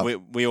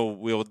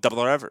 We'll double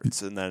our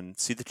efforts and then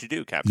see that you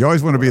do, Captain. You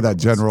always want to be that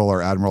general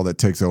or admiral that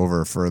takes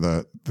over for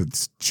the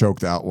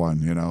choked out one,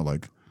 you know,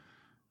 like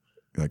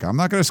I'm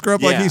not going to screw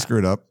up like he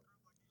screwed up.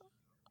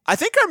 I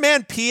think our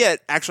man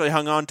Piet actually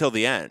hung on till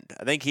the end.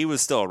 I think he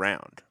was still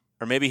around,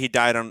 or maybe he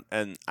died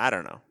and I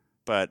don't know.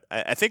 But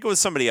I think it was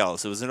somebody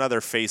else. It was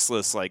another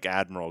faceless like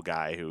admiral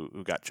guy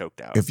who got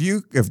choked out.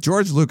 If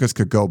George Lucas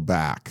could go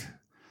back,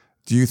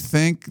 do you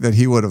think that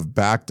he would have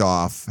backed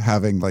off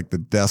having like the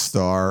Death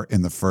Star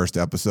in the first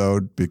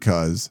episode?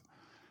 Because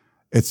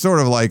it's sort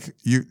of like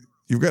you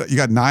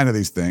got 9 of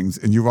these things,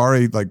 and you've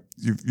already like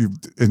you've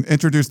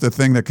introduced a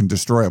thing that can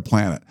destroy a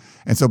planet,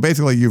 and so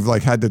basically you've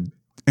like had to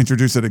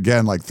introduce it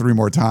again like 3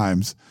 more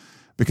times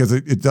because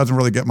it doesn't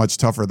really get much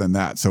tougher than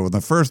that. So in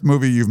the first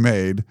movie you've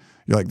made,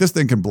 you're like, this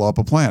thing can blow up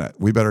a planet.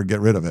 We better get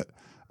rid of it.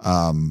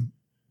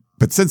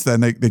 But since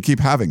then they keep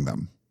having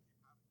them.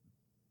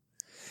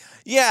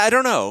 Yeah, I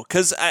don't know,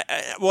 because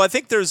I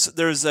think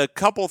there's a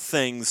couple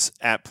things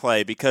at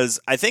play, because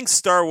I think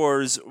Star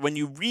Wars, when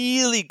you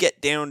really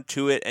get down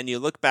to it and you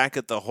look back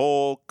at the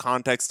whole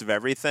context of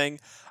everything,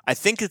 I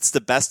think it's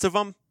the best of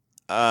them.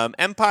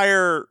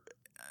 Empire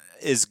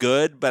is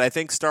good, but I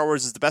think Star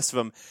Wars is the best of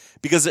them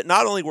because it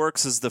not only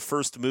works as the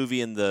first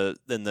movie in the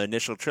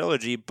initial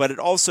trilogy, but it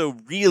also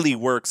really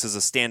works as a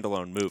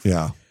standalone movie.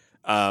 Yeah.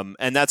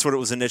 And that's what it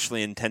was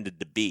initially intended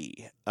to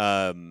be.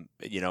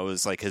 It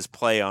was like his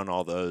play on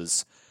all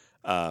those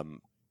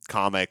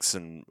comics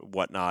and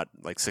whatnot,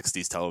 like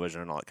 60s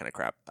television and all that kind of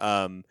crap.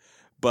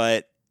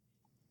 But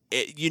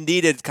you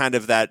needed kind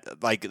of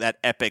that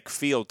epic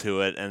feel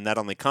to it, and that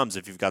only comes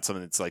if you've got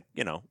something that's like,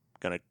 going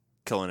to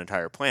kill an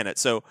entire planet.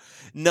 So,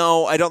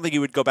 no, I don't think you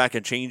would go back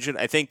and change it.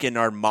 I think in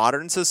our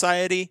modern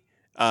society,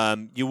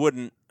 you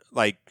wouldn't,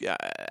 I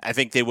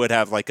think they would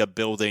have like a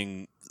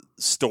building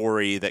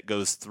story that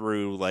goes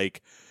through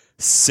like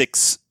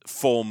 6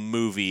 full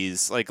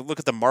movies. Like, look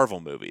at the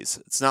Marvel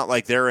movies. It's not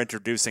like they're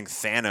introducing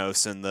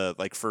Thanos in the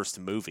first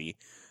movie.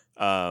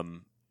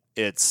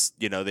 It's,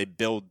 they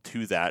build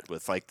to that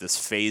with like this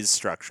phase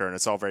structure, and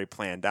it's all very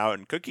planned out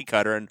and cookie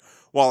cutter. And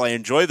while I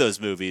enjoy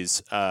those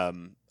movies,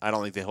 I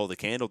don't think they hold a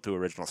candle to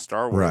original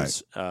Star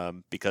Wars, right,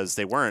 because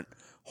they weren't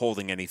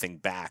holding anything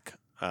back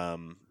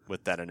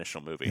with that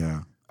initial movie.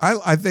 Yeah,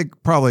 I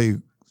think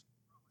probably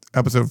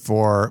Episode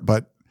 4,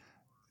 but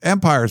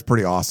Empire is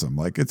pretty awesome.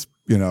 Like, it's,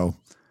 and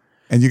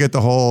you get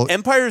the whole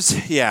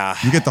Empire's, yeah.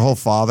 You get the whole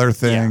father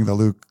thing, yeah. the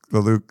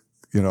Luke,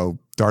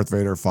 Darth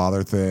Vader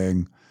father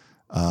thing.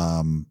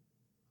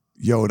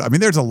 Yoda. I mean,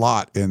 there's a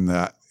lot in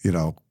that,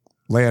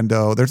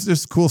 Lando. There's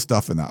just cool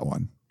stuff in that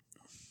one.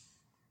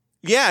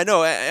 Yeah,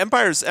 no,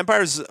 Empire's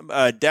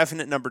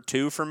definite number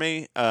 2 for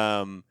me.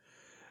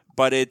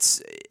 But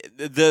it's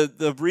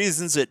the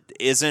reasons it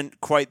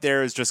isn't quite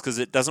there is just because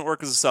it doesn't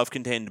work as a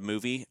self-contained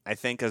movie, I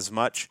think, as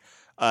much.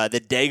 The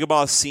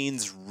Dagobah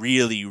scenes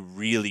really,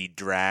 really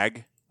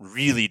drag.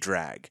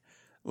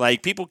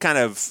 Like, people kind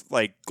of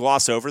like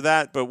gloss over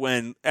that, but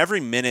when every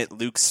minute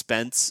Luke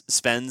spends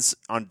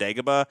on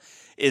Dagobah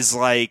is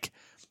like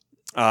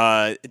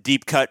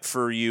deep cut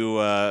for you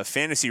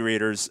fantasy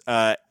readers.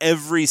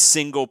 Every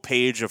single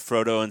page of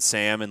Frodo and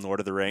Sam in Lord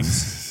of the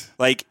Rings,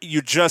 like,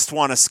 you just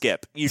want to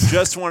skip. You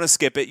just want to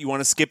skip it. You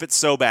want to skip it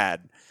so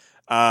bad.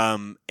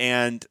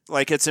 And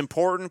like, it's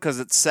important because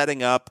it's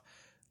setting up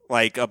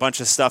like a bunch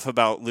of stuff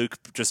about Luke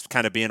just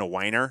kind of being a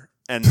whiner,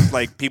 and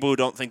like people who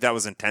don't think that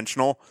was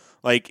intentional,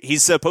 Like,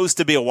 he's supposed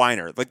to be a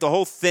whiner. Like, the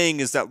whole thing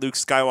is that Luke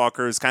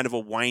Skywalker is kind of a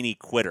whiny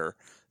quitter.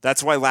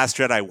 That's why Last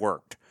Jedi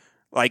worked.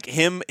 Like,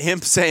 him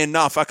saying,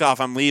 no, fuck off,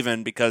 I'm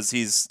leaving, because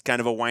he's kind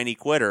of a whiny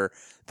quitter.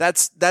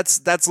 That's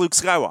Luke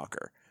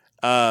Skywalker.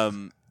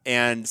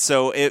 And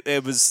so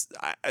it was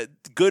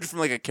good from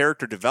like a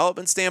character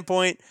development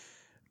standpoint,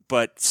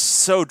 but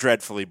so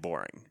dreadfully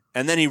boring.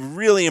 And then he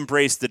really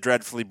embraced the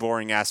dreadfully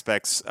boring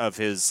aspects of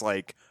his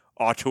like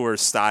auteur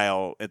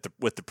style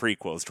with the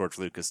prequels George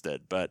Lucas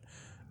did. But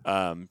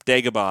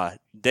Dagobah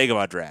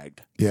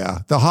dragged. Yeah,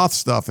 the Hoth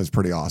stuff is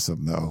pretty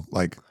awesome though.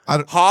 Like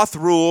Hoth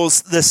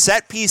rules. The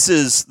set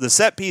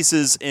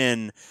pieces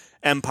in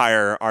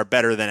Empire are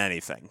better than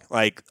anything.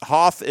 Like,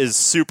 Hoth is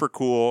super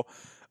cool.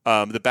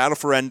 The battle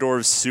for Endor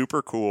is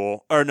super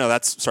cool. Or no,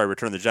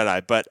 Return of the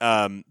Jedi. But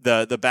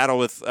the battle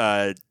with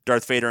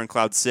Darth Vader in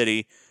Cloud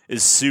City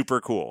is super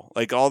cool.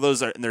 Like, all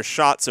those and they're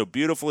shot so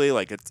beautifully.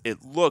 Like,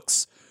 it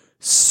looks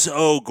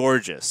so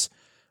gorgeous.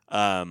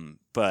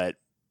 But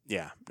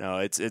yeah, no,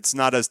 it's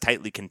not as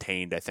tightly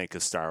contained, I think,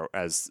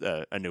 as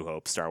A New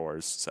Hope, Star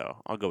Wars. So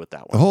I'll go with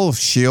that one. The whole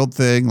shield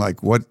thing,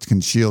 like what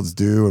can shields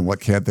do and what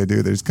can't they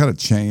do? They just kind of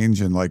change.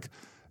 And like,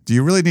 do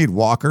you really need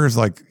walkers?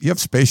 Like, you have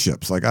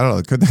spaceships. Like, I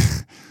don't know,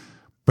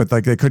 but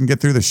like they couldn't get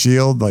through the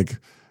shield. Like,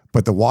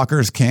 but the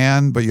walkers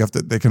can. But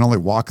they can only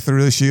walk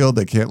through the shield.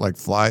 They can't like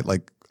fly.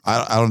 Like,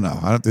 I don't know.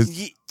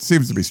 It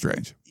seems to be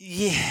strange.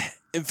 Yeah,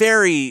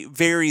 very,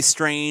 very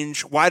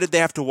strange. Why did they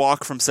have to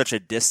walk from such a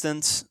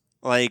distance?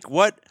 Like,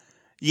 what?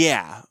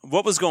 Yeah,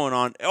 what was going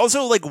on?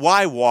 Also, like,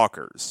 why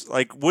walkers?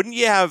 Like, wouldn't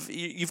you have?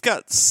 You've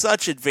got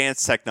such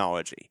advanced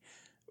technology.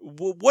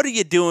 What are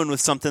you doing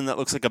with something that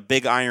looks like a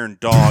big iron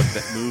dog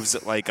that moves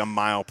at like a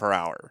mile per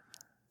hour?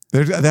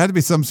 There had to be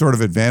some sort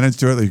of advantage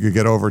to it that you could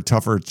get over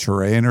tougher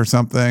terrain or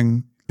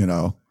something, you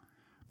know.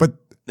 But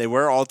they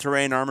were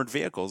all-terrain armored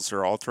vehicles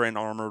or all-terrain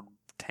armored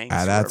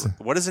tanks.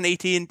 What does an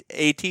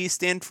AT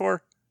stand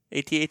for?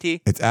 AT-AT?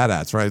 It's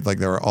AT-ATs, right? Like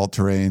they were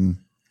all-terrain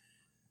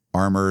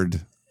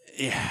armored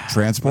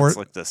transport. Let's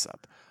look this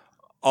up.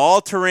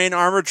 All-terrain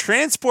armored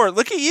transport.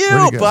 Look at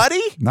you,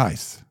 buddy.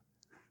 Nice.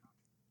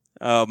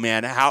 Oh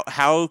man,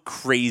 how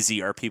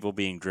crazy are people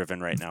being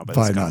driven right now by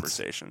this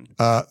conversation?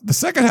 The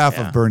second half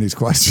of Bernie's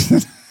question.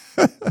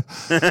 For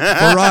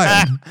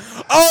Ryan.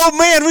 Oh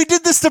man, we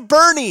did this to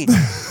Bernie.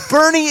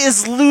 Bernie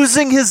is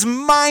losing his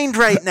mind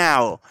right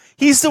now.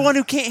 He's the one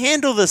who can't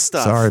handle this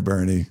stuff. Sorry,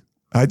 Bernie.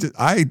 I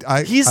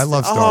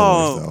love Star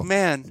Wars though. Oh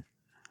man.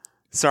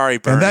 Sorry,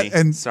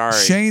 Bernie. Sorry.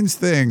 Shane's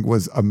thing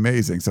was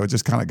amazing, so it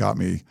just kind of got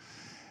me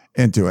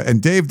into it.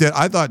 And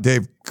I thought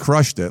Dave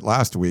crushed it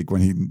last week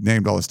when he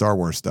named all the Star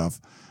Wars stuff.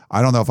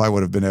 I don't know if I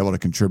would have been able to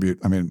contribute.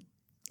 I mean,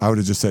 I would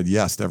have just said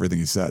yes to everything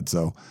he said.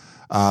 So,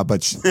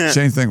 but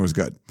Shane's thing was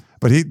good.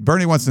 But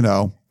Bernie wants to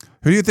know,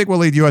 who do you think will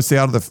lead USC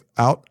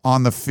out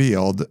on the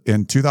field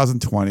in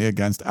 2020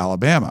 against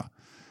Alabama?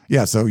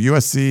 Yeah, so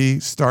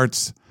USC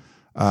starts.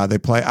 They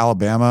play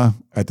Alabama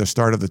at the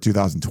start of the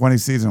 2020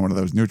 season, one of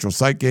those neutral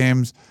site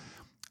games.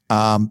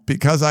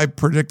 Because I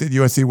predicted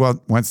USC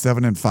went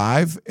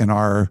 7-5 in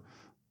our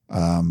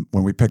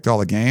when we picked all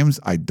the games,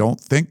 I don't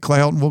think Clay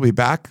Helton will be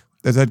back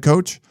as head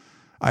coach.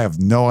 I have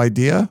no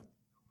idea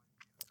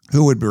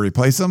who would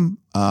replace him.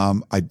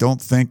 I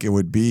don't think it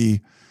would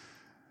be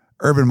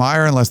Urban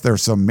Meyer unless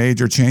there's some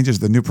major changes.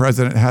 The new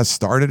president has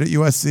started at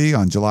USC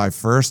on July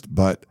 1st,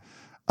 but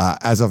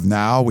as of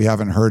now, we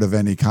haven't heard of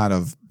any kind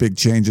of big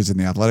changes in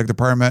the athletic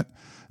department.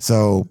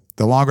 So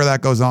the longer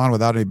that goes on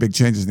without any big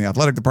changes in the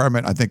athletic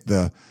department, I think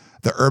the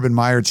Urban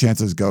Meyer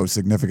chances go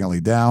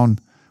significantly down.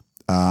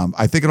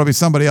 I think it'll be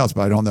somebody else,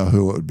 but I don't know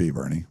who it would be,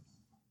 Bernie.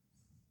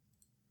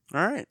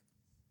 All right.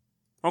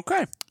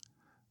 Okay.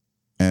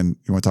 And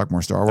you want to talk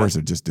more Star Wars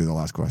or just do the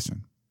last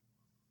question?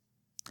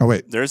 Oh,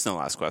 wait. There's no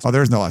last question. Oh,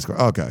 there's no last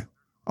question. Okay.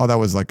 Oh, that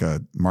was like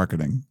a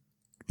marketing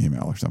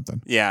email or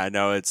something. Yeah,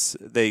 no, it's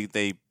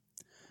they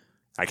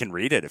I can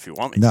read it if you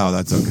want me to. No,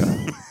 that's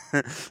okay.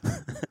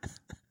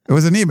 It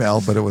was an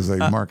email, but it was a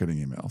marketing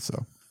email,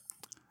 so.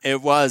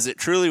 It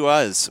truly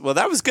was. Well,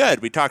 that was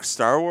good. We talked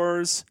Star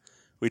Wars.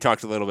 We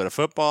talked a little bit of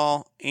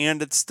football, and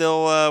it's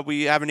still,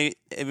 we haven't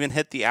even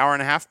hit the hour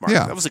and a half mark.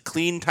 Yeah. That was a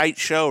clean, tight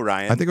show,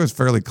 Ryan. I think it was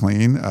fairly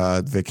clean.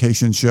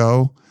 Vacation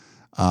show.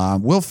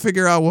 We'll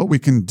figure out what we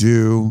can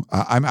do.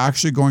 I'm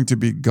actually going to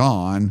be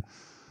gone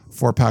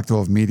for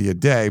Pac-12 Media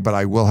Day, but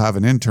I will have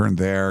an intern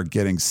there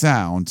getting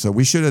sound. So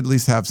we should at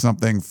least have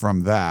something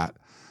from that.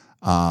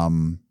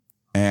 And,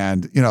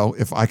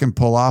 if I can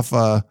pull off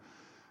a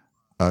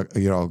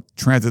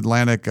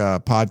transatlantic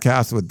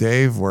podcast with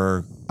Dave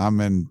where I'm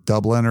in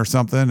Dublin or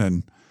something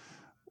and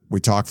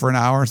we talk for an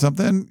hour or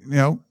something,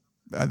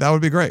 that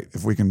would be great.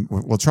 If we can,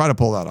 we'll try to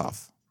pull that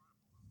off.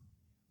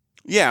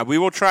 Yeah, we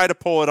will try to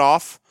pull it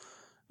off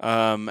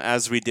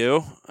as we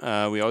do.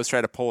 We always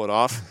try to pull it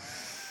off.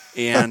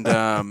 And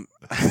well,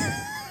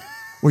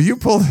 you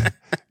did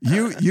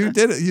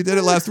it. You did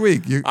it last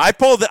week. I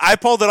pulled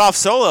it off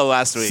solo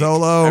last week.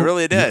 I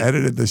really did. You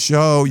edited the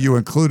show. You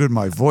included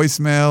my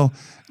voicemail.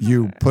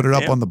 You put it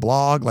up on the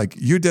blog. Like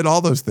you did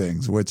all those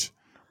things, which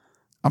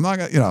I'm not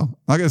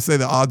gonna say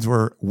the odds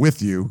were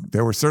with you.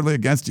 They were certainly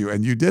against you,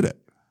 and you did it.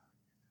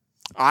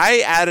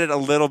 I added a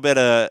little bit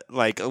of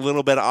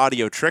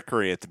audio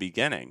trickery at the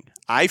beginning.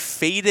 I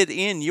faded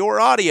in your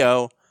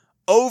audio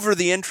over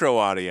the intro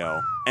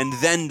audio and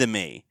then to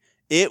me.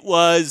 It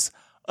was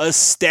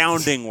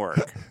astounding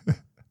work.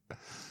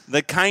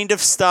 The kind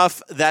of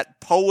stuff that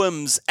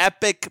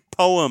epic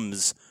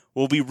poems,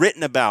 will be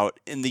written about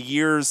in the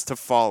years to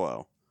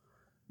follow.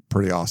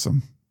 Pretty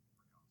awesome.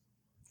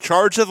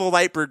 Charge of the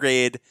Light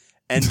Brigade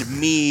and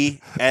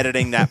me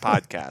editing that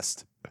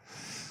podcast.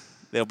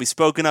 They'll be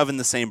spoken of in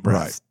the same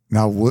breath. Right.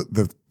 Now,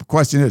 the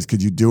question is,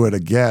 could you do it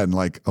again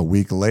like a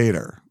week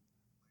later?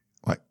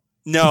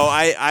 No,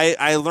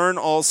 I learn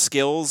all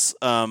skills,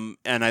 and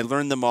I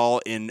learn them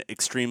all in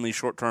extremely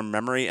short-term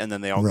memory, and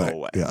then they all go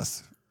away.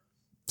 Yes.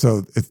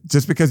 So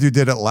just because you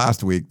did it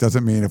last week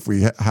doesn't mean if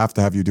we have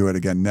to have you do it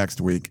again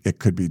next week, it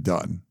could be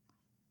done.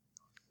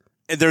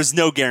 There's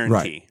no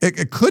guarantee. Right.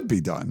 It could be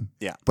done.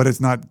 Yeah. But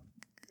it's not.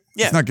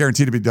 Yeah. It's not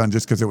guaranteed to be done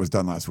just because it was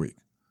done last week.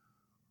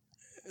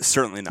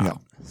 Certainly not.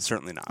 No.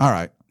 Certainly not. All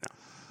right. No.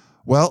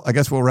 Well, I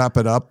guess we'll wrap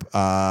it up.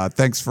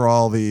 Thanks for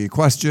all the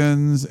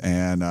questions,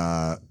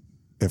 and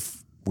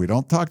if we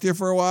don't talk to you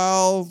for a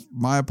while,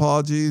 my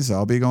apologies.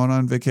 I'll be going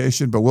on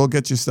vacation, but we'll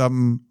get you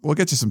some. We'll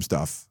get you some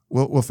stuff.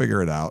 We'll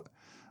figure it out.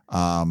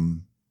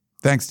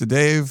 Thanks to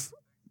Dave.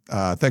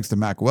 Thanks to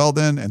Mac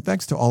Weldon, and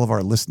thanks to all of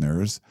our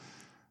listeners.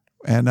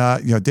 And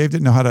Dave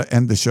didn't know how to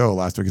end the show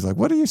last week. He's like,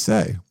 "What do you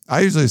say?"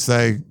 I usually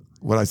say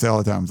what I say all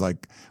the time. It's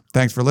like,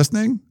 "Thanks for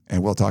listening,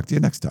 and we'll talk to you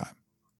next time."